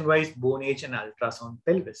 investigation-wise bone age and ultrasound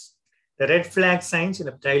pelvis. The red flag signs in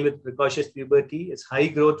a child with precocious puberty is high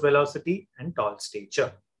growth velocity and tall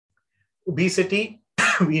stature. Obesity,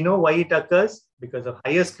 we know why it occurs: because of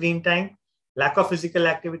higher screen time, lack of physical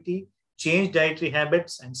activity, changed dietary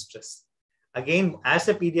habits, and stress. Again, as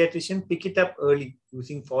a pediatrician, pick it up early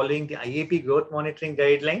following the IAP growth monitoring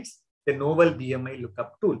guidelines, the novel BMI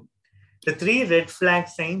lookup tool. The 3 red flag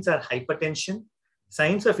signs are hypertension,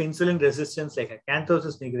 signs of insulin resistance like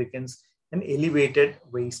acanthosis nigricans, and elevated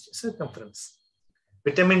waist circumference.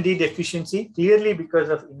 Vitamin D deficiency, clearly because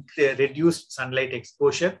of reduced sunlight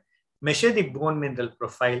exposure. Measure the bone mineral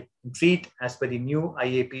profile and treat as per the new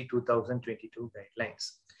IAP 2022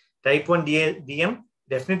 guidelines. Type 1 DM,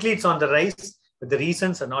 definitely it's on the rise, but the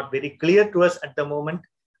reasons are not very clear to us at the moment.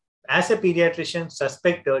 As a pediatrician,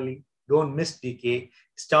 suspect early, don't miss DKA,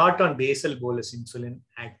 start on basal bolus insulin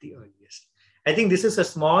at the earliest. I think this is a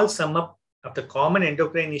small sum up of the common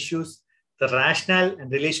endocrine issues, the rationale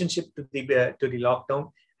and relationship to the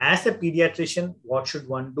lockdown. As a pediatrician, what should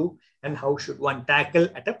one do and how should one tackle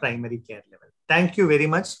at a primary care level? Thank you very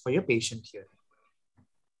much for your patient hearing.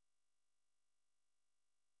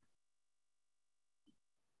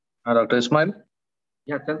 Dr. Ismail?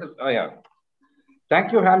 Yeah,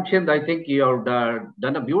 thank you, Hamchand. I think you have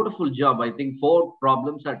done a beautiful job. I think 4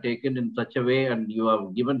 problems are taken in such a way, and you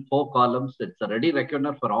have given 4 columns. It's a ready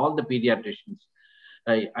reckoner for all the pediatricians.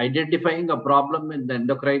 Identifying a problem in the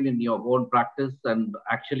endocrine in your own practice, and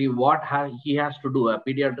actually what he has to do. A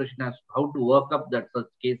pediatrician has how to work up that such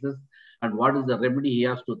cases, and what is the remedy he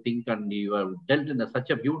has to think, and you have dealt in such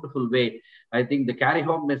a beautiful way. I think the carry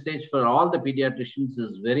home message for all the pediatricians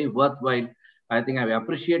is very worthwhile. I think I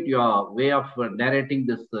appreciate your way of narrating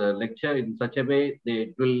this lecture in such a way that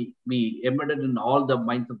it will be embedded in all the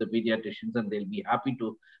minds of the pediatricians, and they'll be happy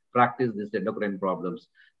to practice these endocrine problems.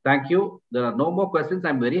 Thank you. There are no more questions.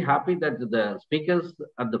 I'm very happy that the speakers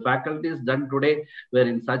and the faculties done today were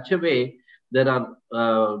in such a way. There are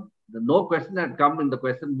no questions that come in the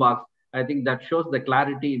question box. I think that shows the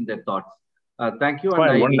clarity in their thoughts. Thank you.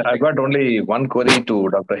 And I've got only one query to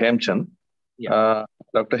Dr. Hemchand. Yeah.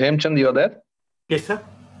 Dr. Hemchand, you're there? Yes, sir.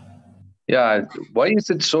 Yeah. Why is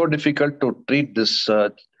it so difficult to treat this,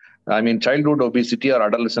 childhood obesity or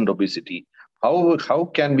adolescent obesity? How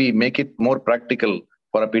can we make it more practical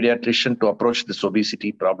for a pediatrician to approach this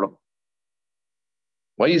obesity problem?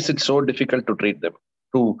 Why is it so difficult to treat them,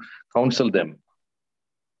 to counsel them?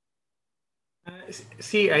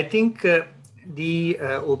 See, I think the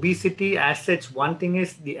obesity as such, one thing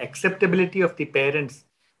is the acceptability of the parents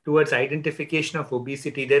towards identification of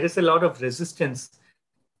obesity. There is a lot of resistance.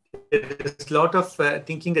 There is a lot of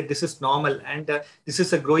thinking that this is normal and this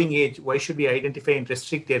is a growing age. Why should we identify and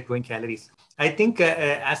restrict their growing calories? I think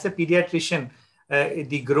as a pediatrician,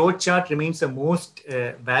 the growth chart remains the most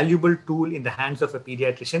valuable tool in the hands of a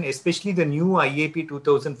pediatrician, especially the new IAP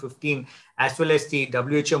 2015, as well as the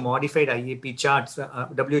WHO modified IAP charts,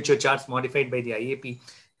 WHO charts modified by the IAP,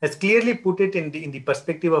 has clearly put it in the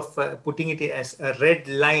perspective of putting it as a red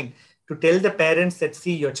line to tell the parents that,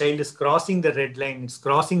 see, your child is crossing the red line, it's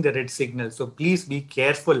crossing the red signal. So please be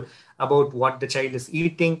careful about what the child is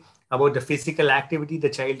eating, about the physical activity the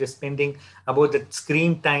child is spending, about the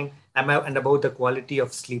screen time, and about the quality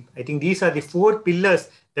of sleep. I think these are the 4 pillars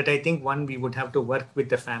that I think we would have to work with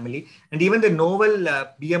the family. And even the novel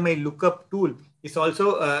BMI lookup tool is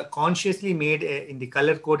also consciously made in the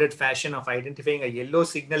color-coded fashion of identifying a yellow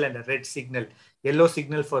signal and a red signal. Yellow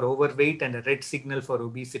signal for overweight and a red signal for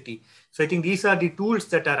obesity. So I think these are the tools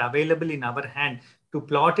that are available in our hand to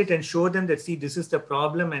plot it and show them that, see, this is the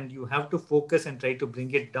problem and you have to focus and try to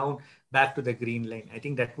bring it down back to the green line. I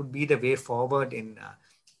think that would be the way forward in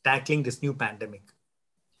tackling this new pandemic.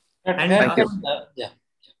 And yeah.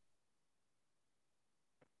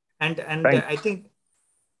 And I think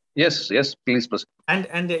yes, please proceed.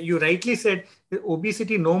 And you rightly said,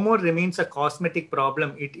 obesity no more remains a cosmetic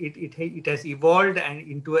problem. It has evolved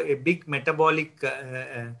into a big metabolic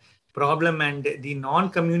problem, and the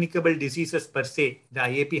non-communicable diseases per se. The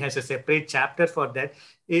IAP has a separate chapter for that.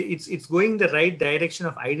 It's going the right direction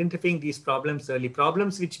of identifying these problems early,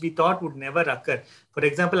 problems which we thought would never occur. For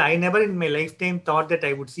example, I never in my lifetime thought that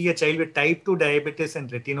I would see a child with type 2 diabetes and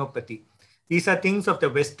retinopathy. These are things of the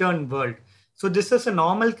Western world. So this is a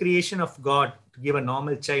normal creation of God to give a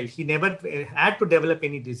normal child. He never had to develop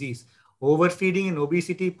any disease. Overfeeding and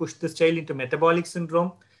obesity pushed this child into metabolic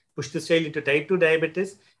syndrome, pushed this child into type 2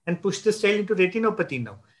 diabetes, and pushed this child into retinopathy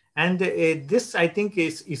now. And this, I think,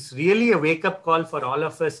 is really a wake-up call for all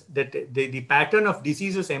of us, that the pattern of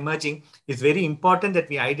diseases emerging is very important, that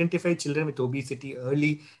we identify children with obesity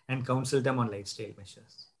early and counsel them on lifestyle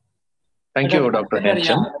measures. Thank you, Dr.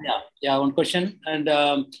 Henshin. Yeah, one question. And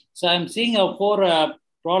so I'm seeing 4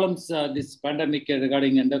 problems this pandemic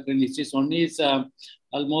regarding endocrine issues. One is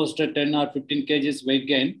almost 10 or 15 kgs weight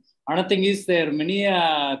gain. Another thing is there are many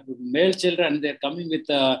male children, they're coming with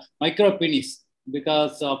micro penis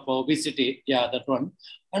because of obesity. Yeah, that one.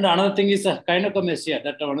 And another thing is gynecomastia.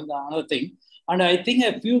 That one, another thing. And I think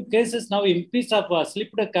a few cases now increase of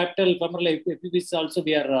slipped capital femoral epiphysis also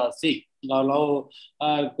we are seeing. Now,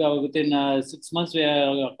 within 6 months, we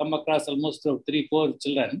have come across almost 3-4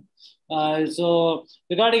 children. So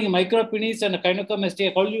regarding micropenis and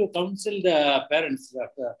gynecomastia, how do you counsel the parents?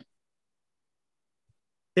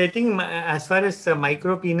 I think as far as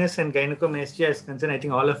micropenis and gynecomastia is concerned, I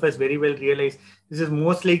think all of us very well realize this is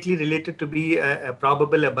most likely related to be a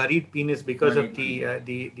buried penis because of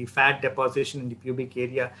the fat deposition in the pubic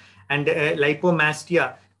area, and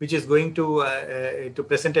lipomastia, which is going to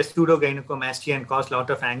present as pseudogynecomastia and cause a lot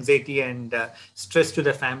of anxiety and stress to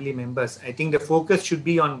the family members. I think the focus should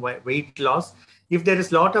be on weight loss. If there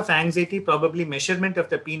is a lot of anxiety, probably measurement of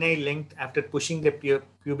the penile length after pushing the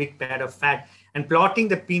pubic pad of fat and plotting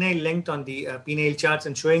the penile length on the penile charts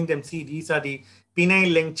and showing them, see, these are the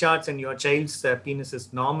penile length charts and your child's penis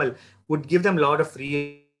is normal, would give them a lot of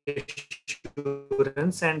reassurance.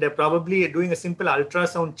 And probably doing a simple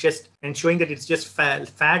ultrasound chest and showing that it's just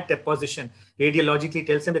fat deposition radiologically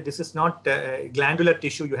tells them that this is not glandular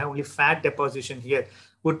tissue, you have only fat deposition here,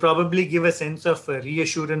 would probably give a sense of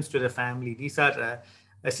reassurance to the family. These are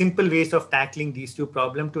simple ways of tackling these 2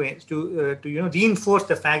 problems to reinforce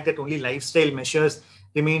the fact that only lifestyle measures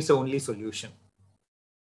remains the only solution.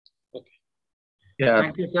 Okay. Yeah.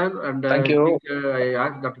 Thank you, sir. And thank you. I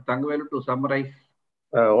asked Dr. Thangavelu to summarize.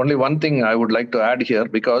 Only one thing I would like to add here,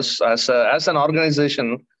 because as an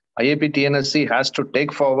organization, IAP TNSC has to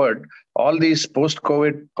take forward all these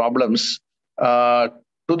post-COVID problems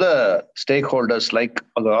to the stakeholders, like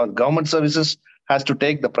government services has to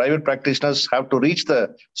take, the private practitioners have to reach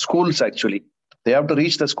the schools. Actually, they have to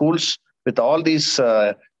reach the schools with all these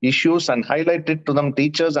issues and highlight it to them,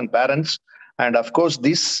 teachers and parents. And of course,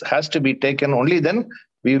 this has to be taken. Only then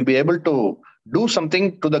we will be able to do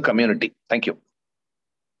something to the community. Thank you.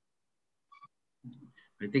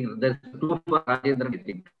 I think there's 2 for Rajendran, I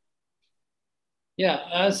think.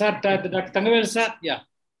 Yeah, sir, Dr. Thangavelu, sir. Yeah.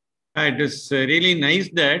 It is really nice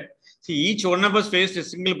that, see, each one of us faced a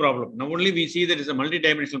single problem. Now only we see that it's a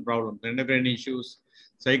multidimensional problem, endocrine issues,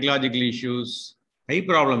 psychological issues, high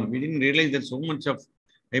problems. We didn't realize that so much of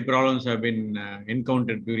high problems have been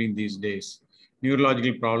encountered during these days.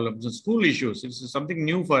 Neurological problems, and school issues. It's something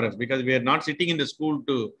new for us because we are not sitting in the school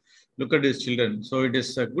to look at these children. So it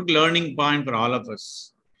is a good learning point for all of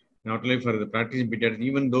us, not only for the practicing pediatricians,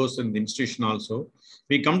 even those in the institution also.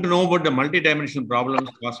 We come to know about the multidimensional problems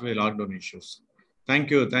caused by lockdown issues. Thank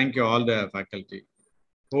you all the faculty.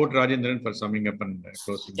 Over to Rajendran for summing up and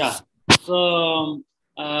closing. Yeah. So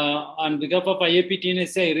on behalf of IAP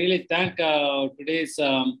TNSC, I really thank today's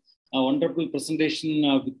a wonderful presentation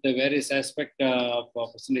with the various aspects of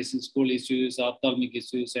presentation, school issues, ophthalmic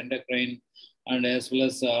issues, endocrine, and as well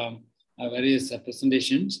as various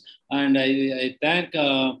presentations. And I thank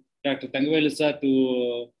Dr. Thangavelu sir to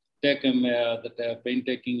take that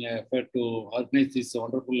painstaking effort to organize this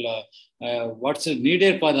wonderful. What's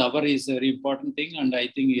needed for the hour is a very important thing, and I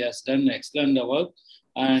think he has done excellent work.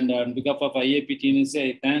 And on behalf of IAP TNSC,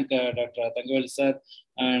 I thank Dr. Thangavelu sir,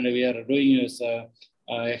 and we are doing this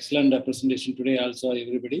excellent presentation today also,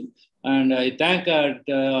 everybody. And I thank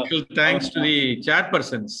thanks to the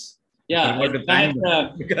chairpersons. Yeah, I want to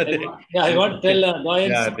tell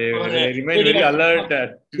Doyens. They remain very alert.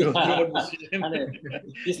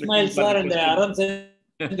 Ismail sir and Aram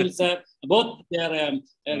Senthil sir, both they are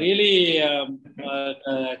really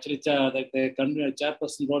actually the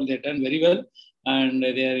chairperson role they done very well, and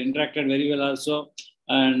they are interacted very well also.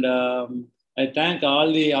 And I thank all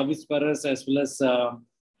the office bearers as well as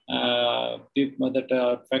people that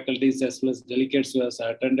faculties as well as delegates who have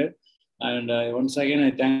attended. And once again,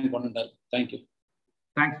 I thank one and all. Thank you.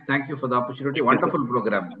 Thank you for the opportunity. Wonderful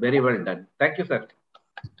program. Very well done. Thank you, sir.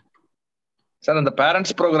 Sir, and the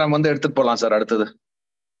parents program வந்து எடுத்துட்டு போலாம் sir அடுத்தது.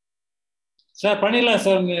 Sir, பண்ணிடலாம்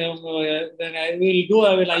sir. Then I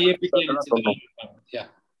will IAP. Yeah.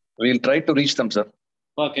 We'll try to reach them, sir.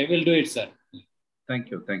 Okay, we'll do it, sir. Thank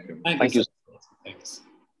you. Thank you. Sir. Thanks.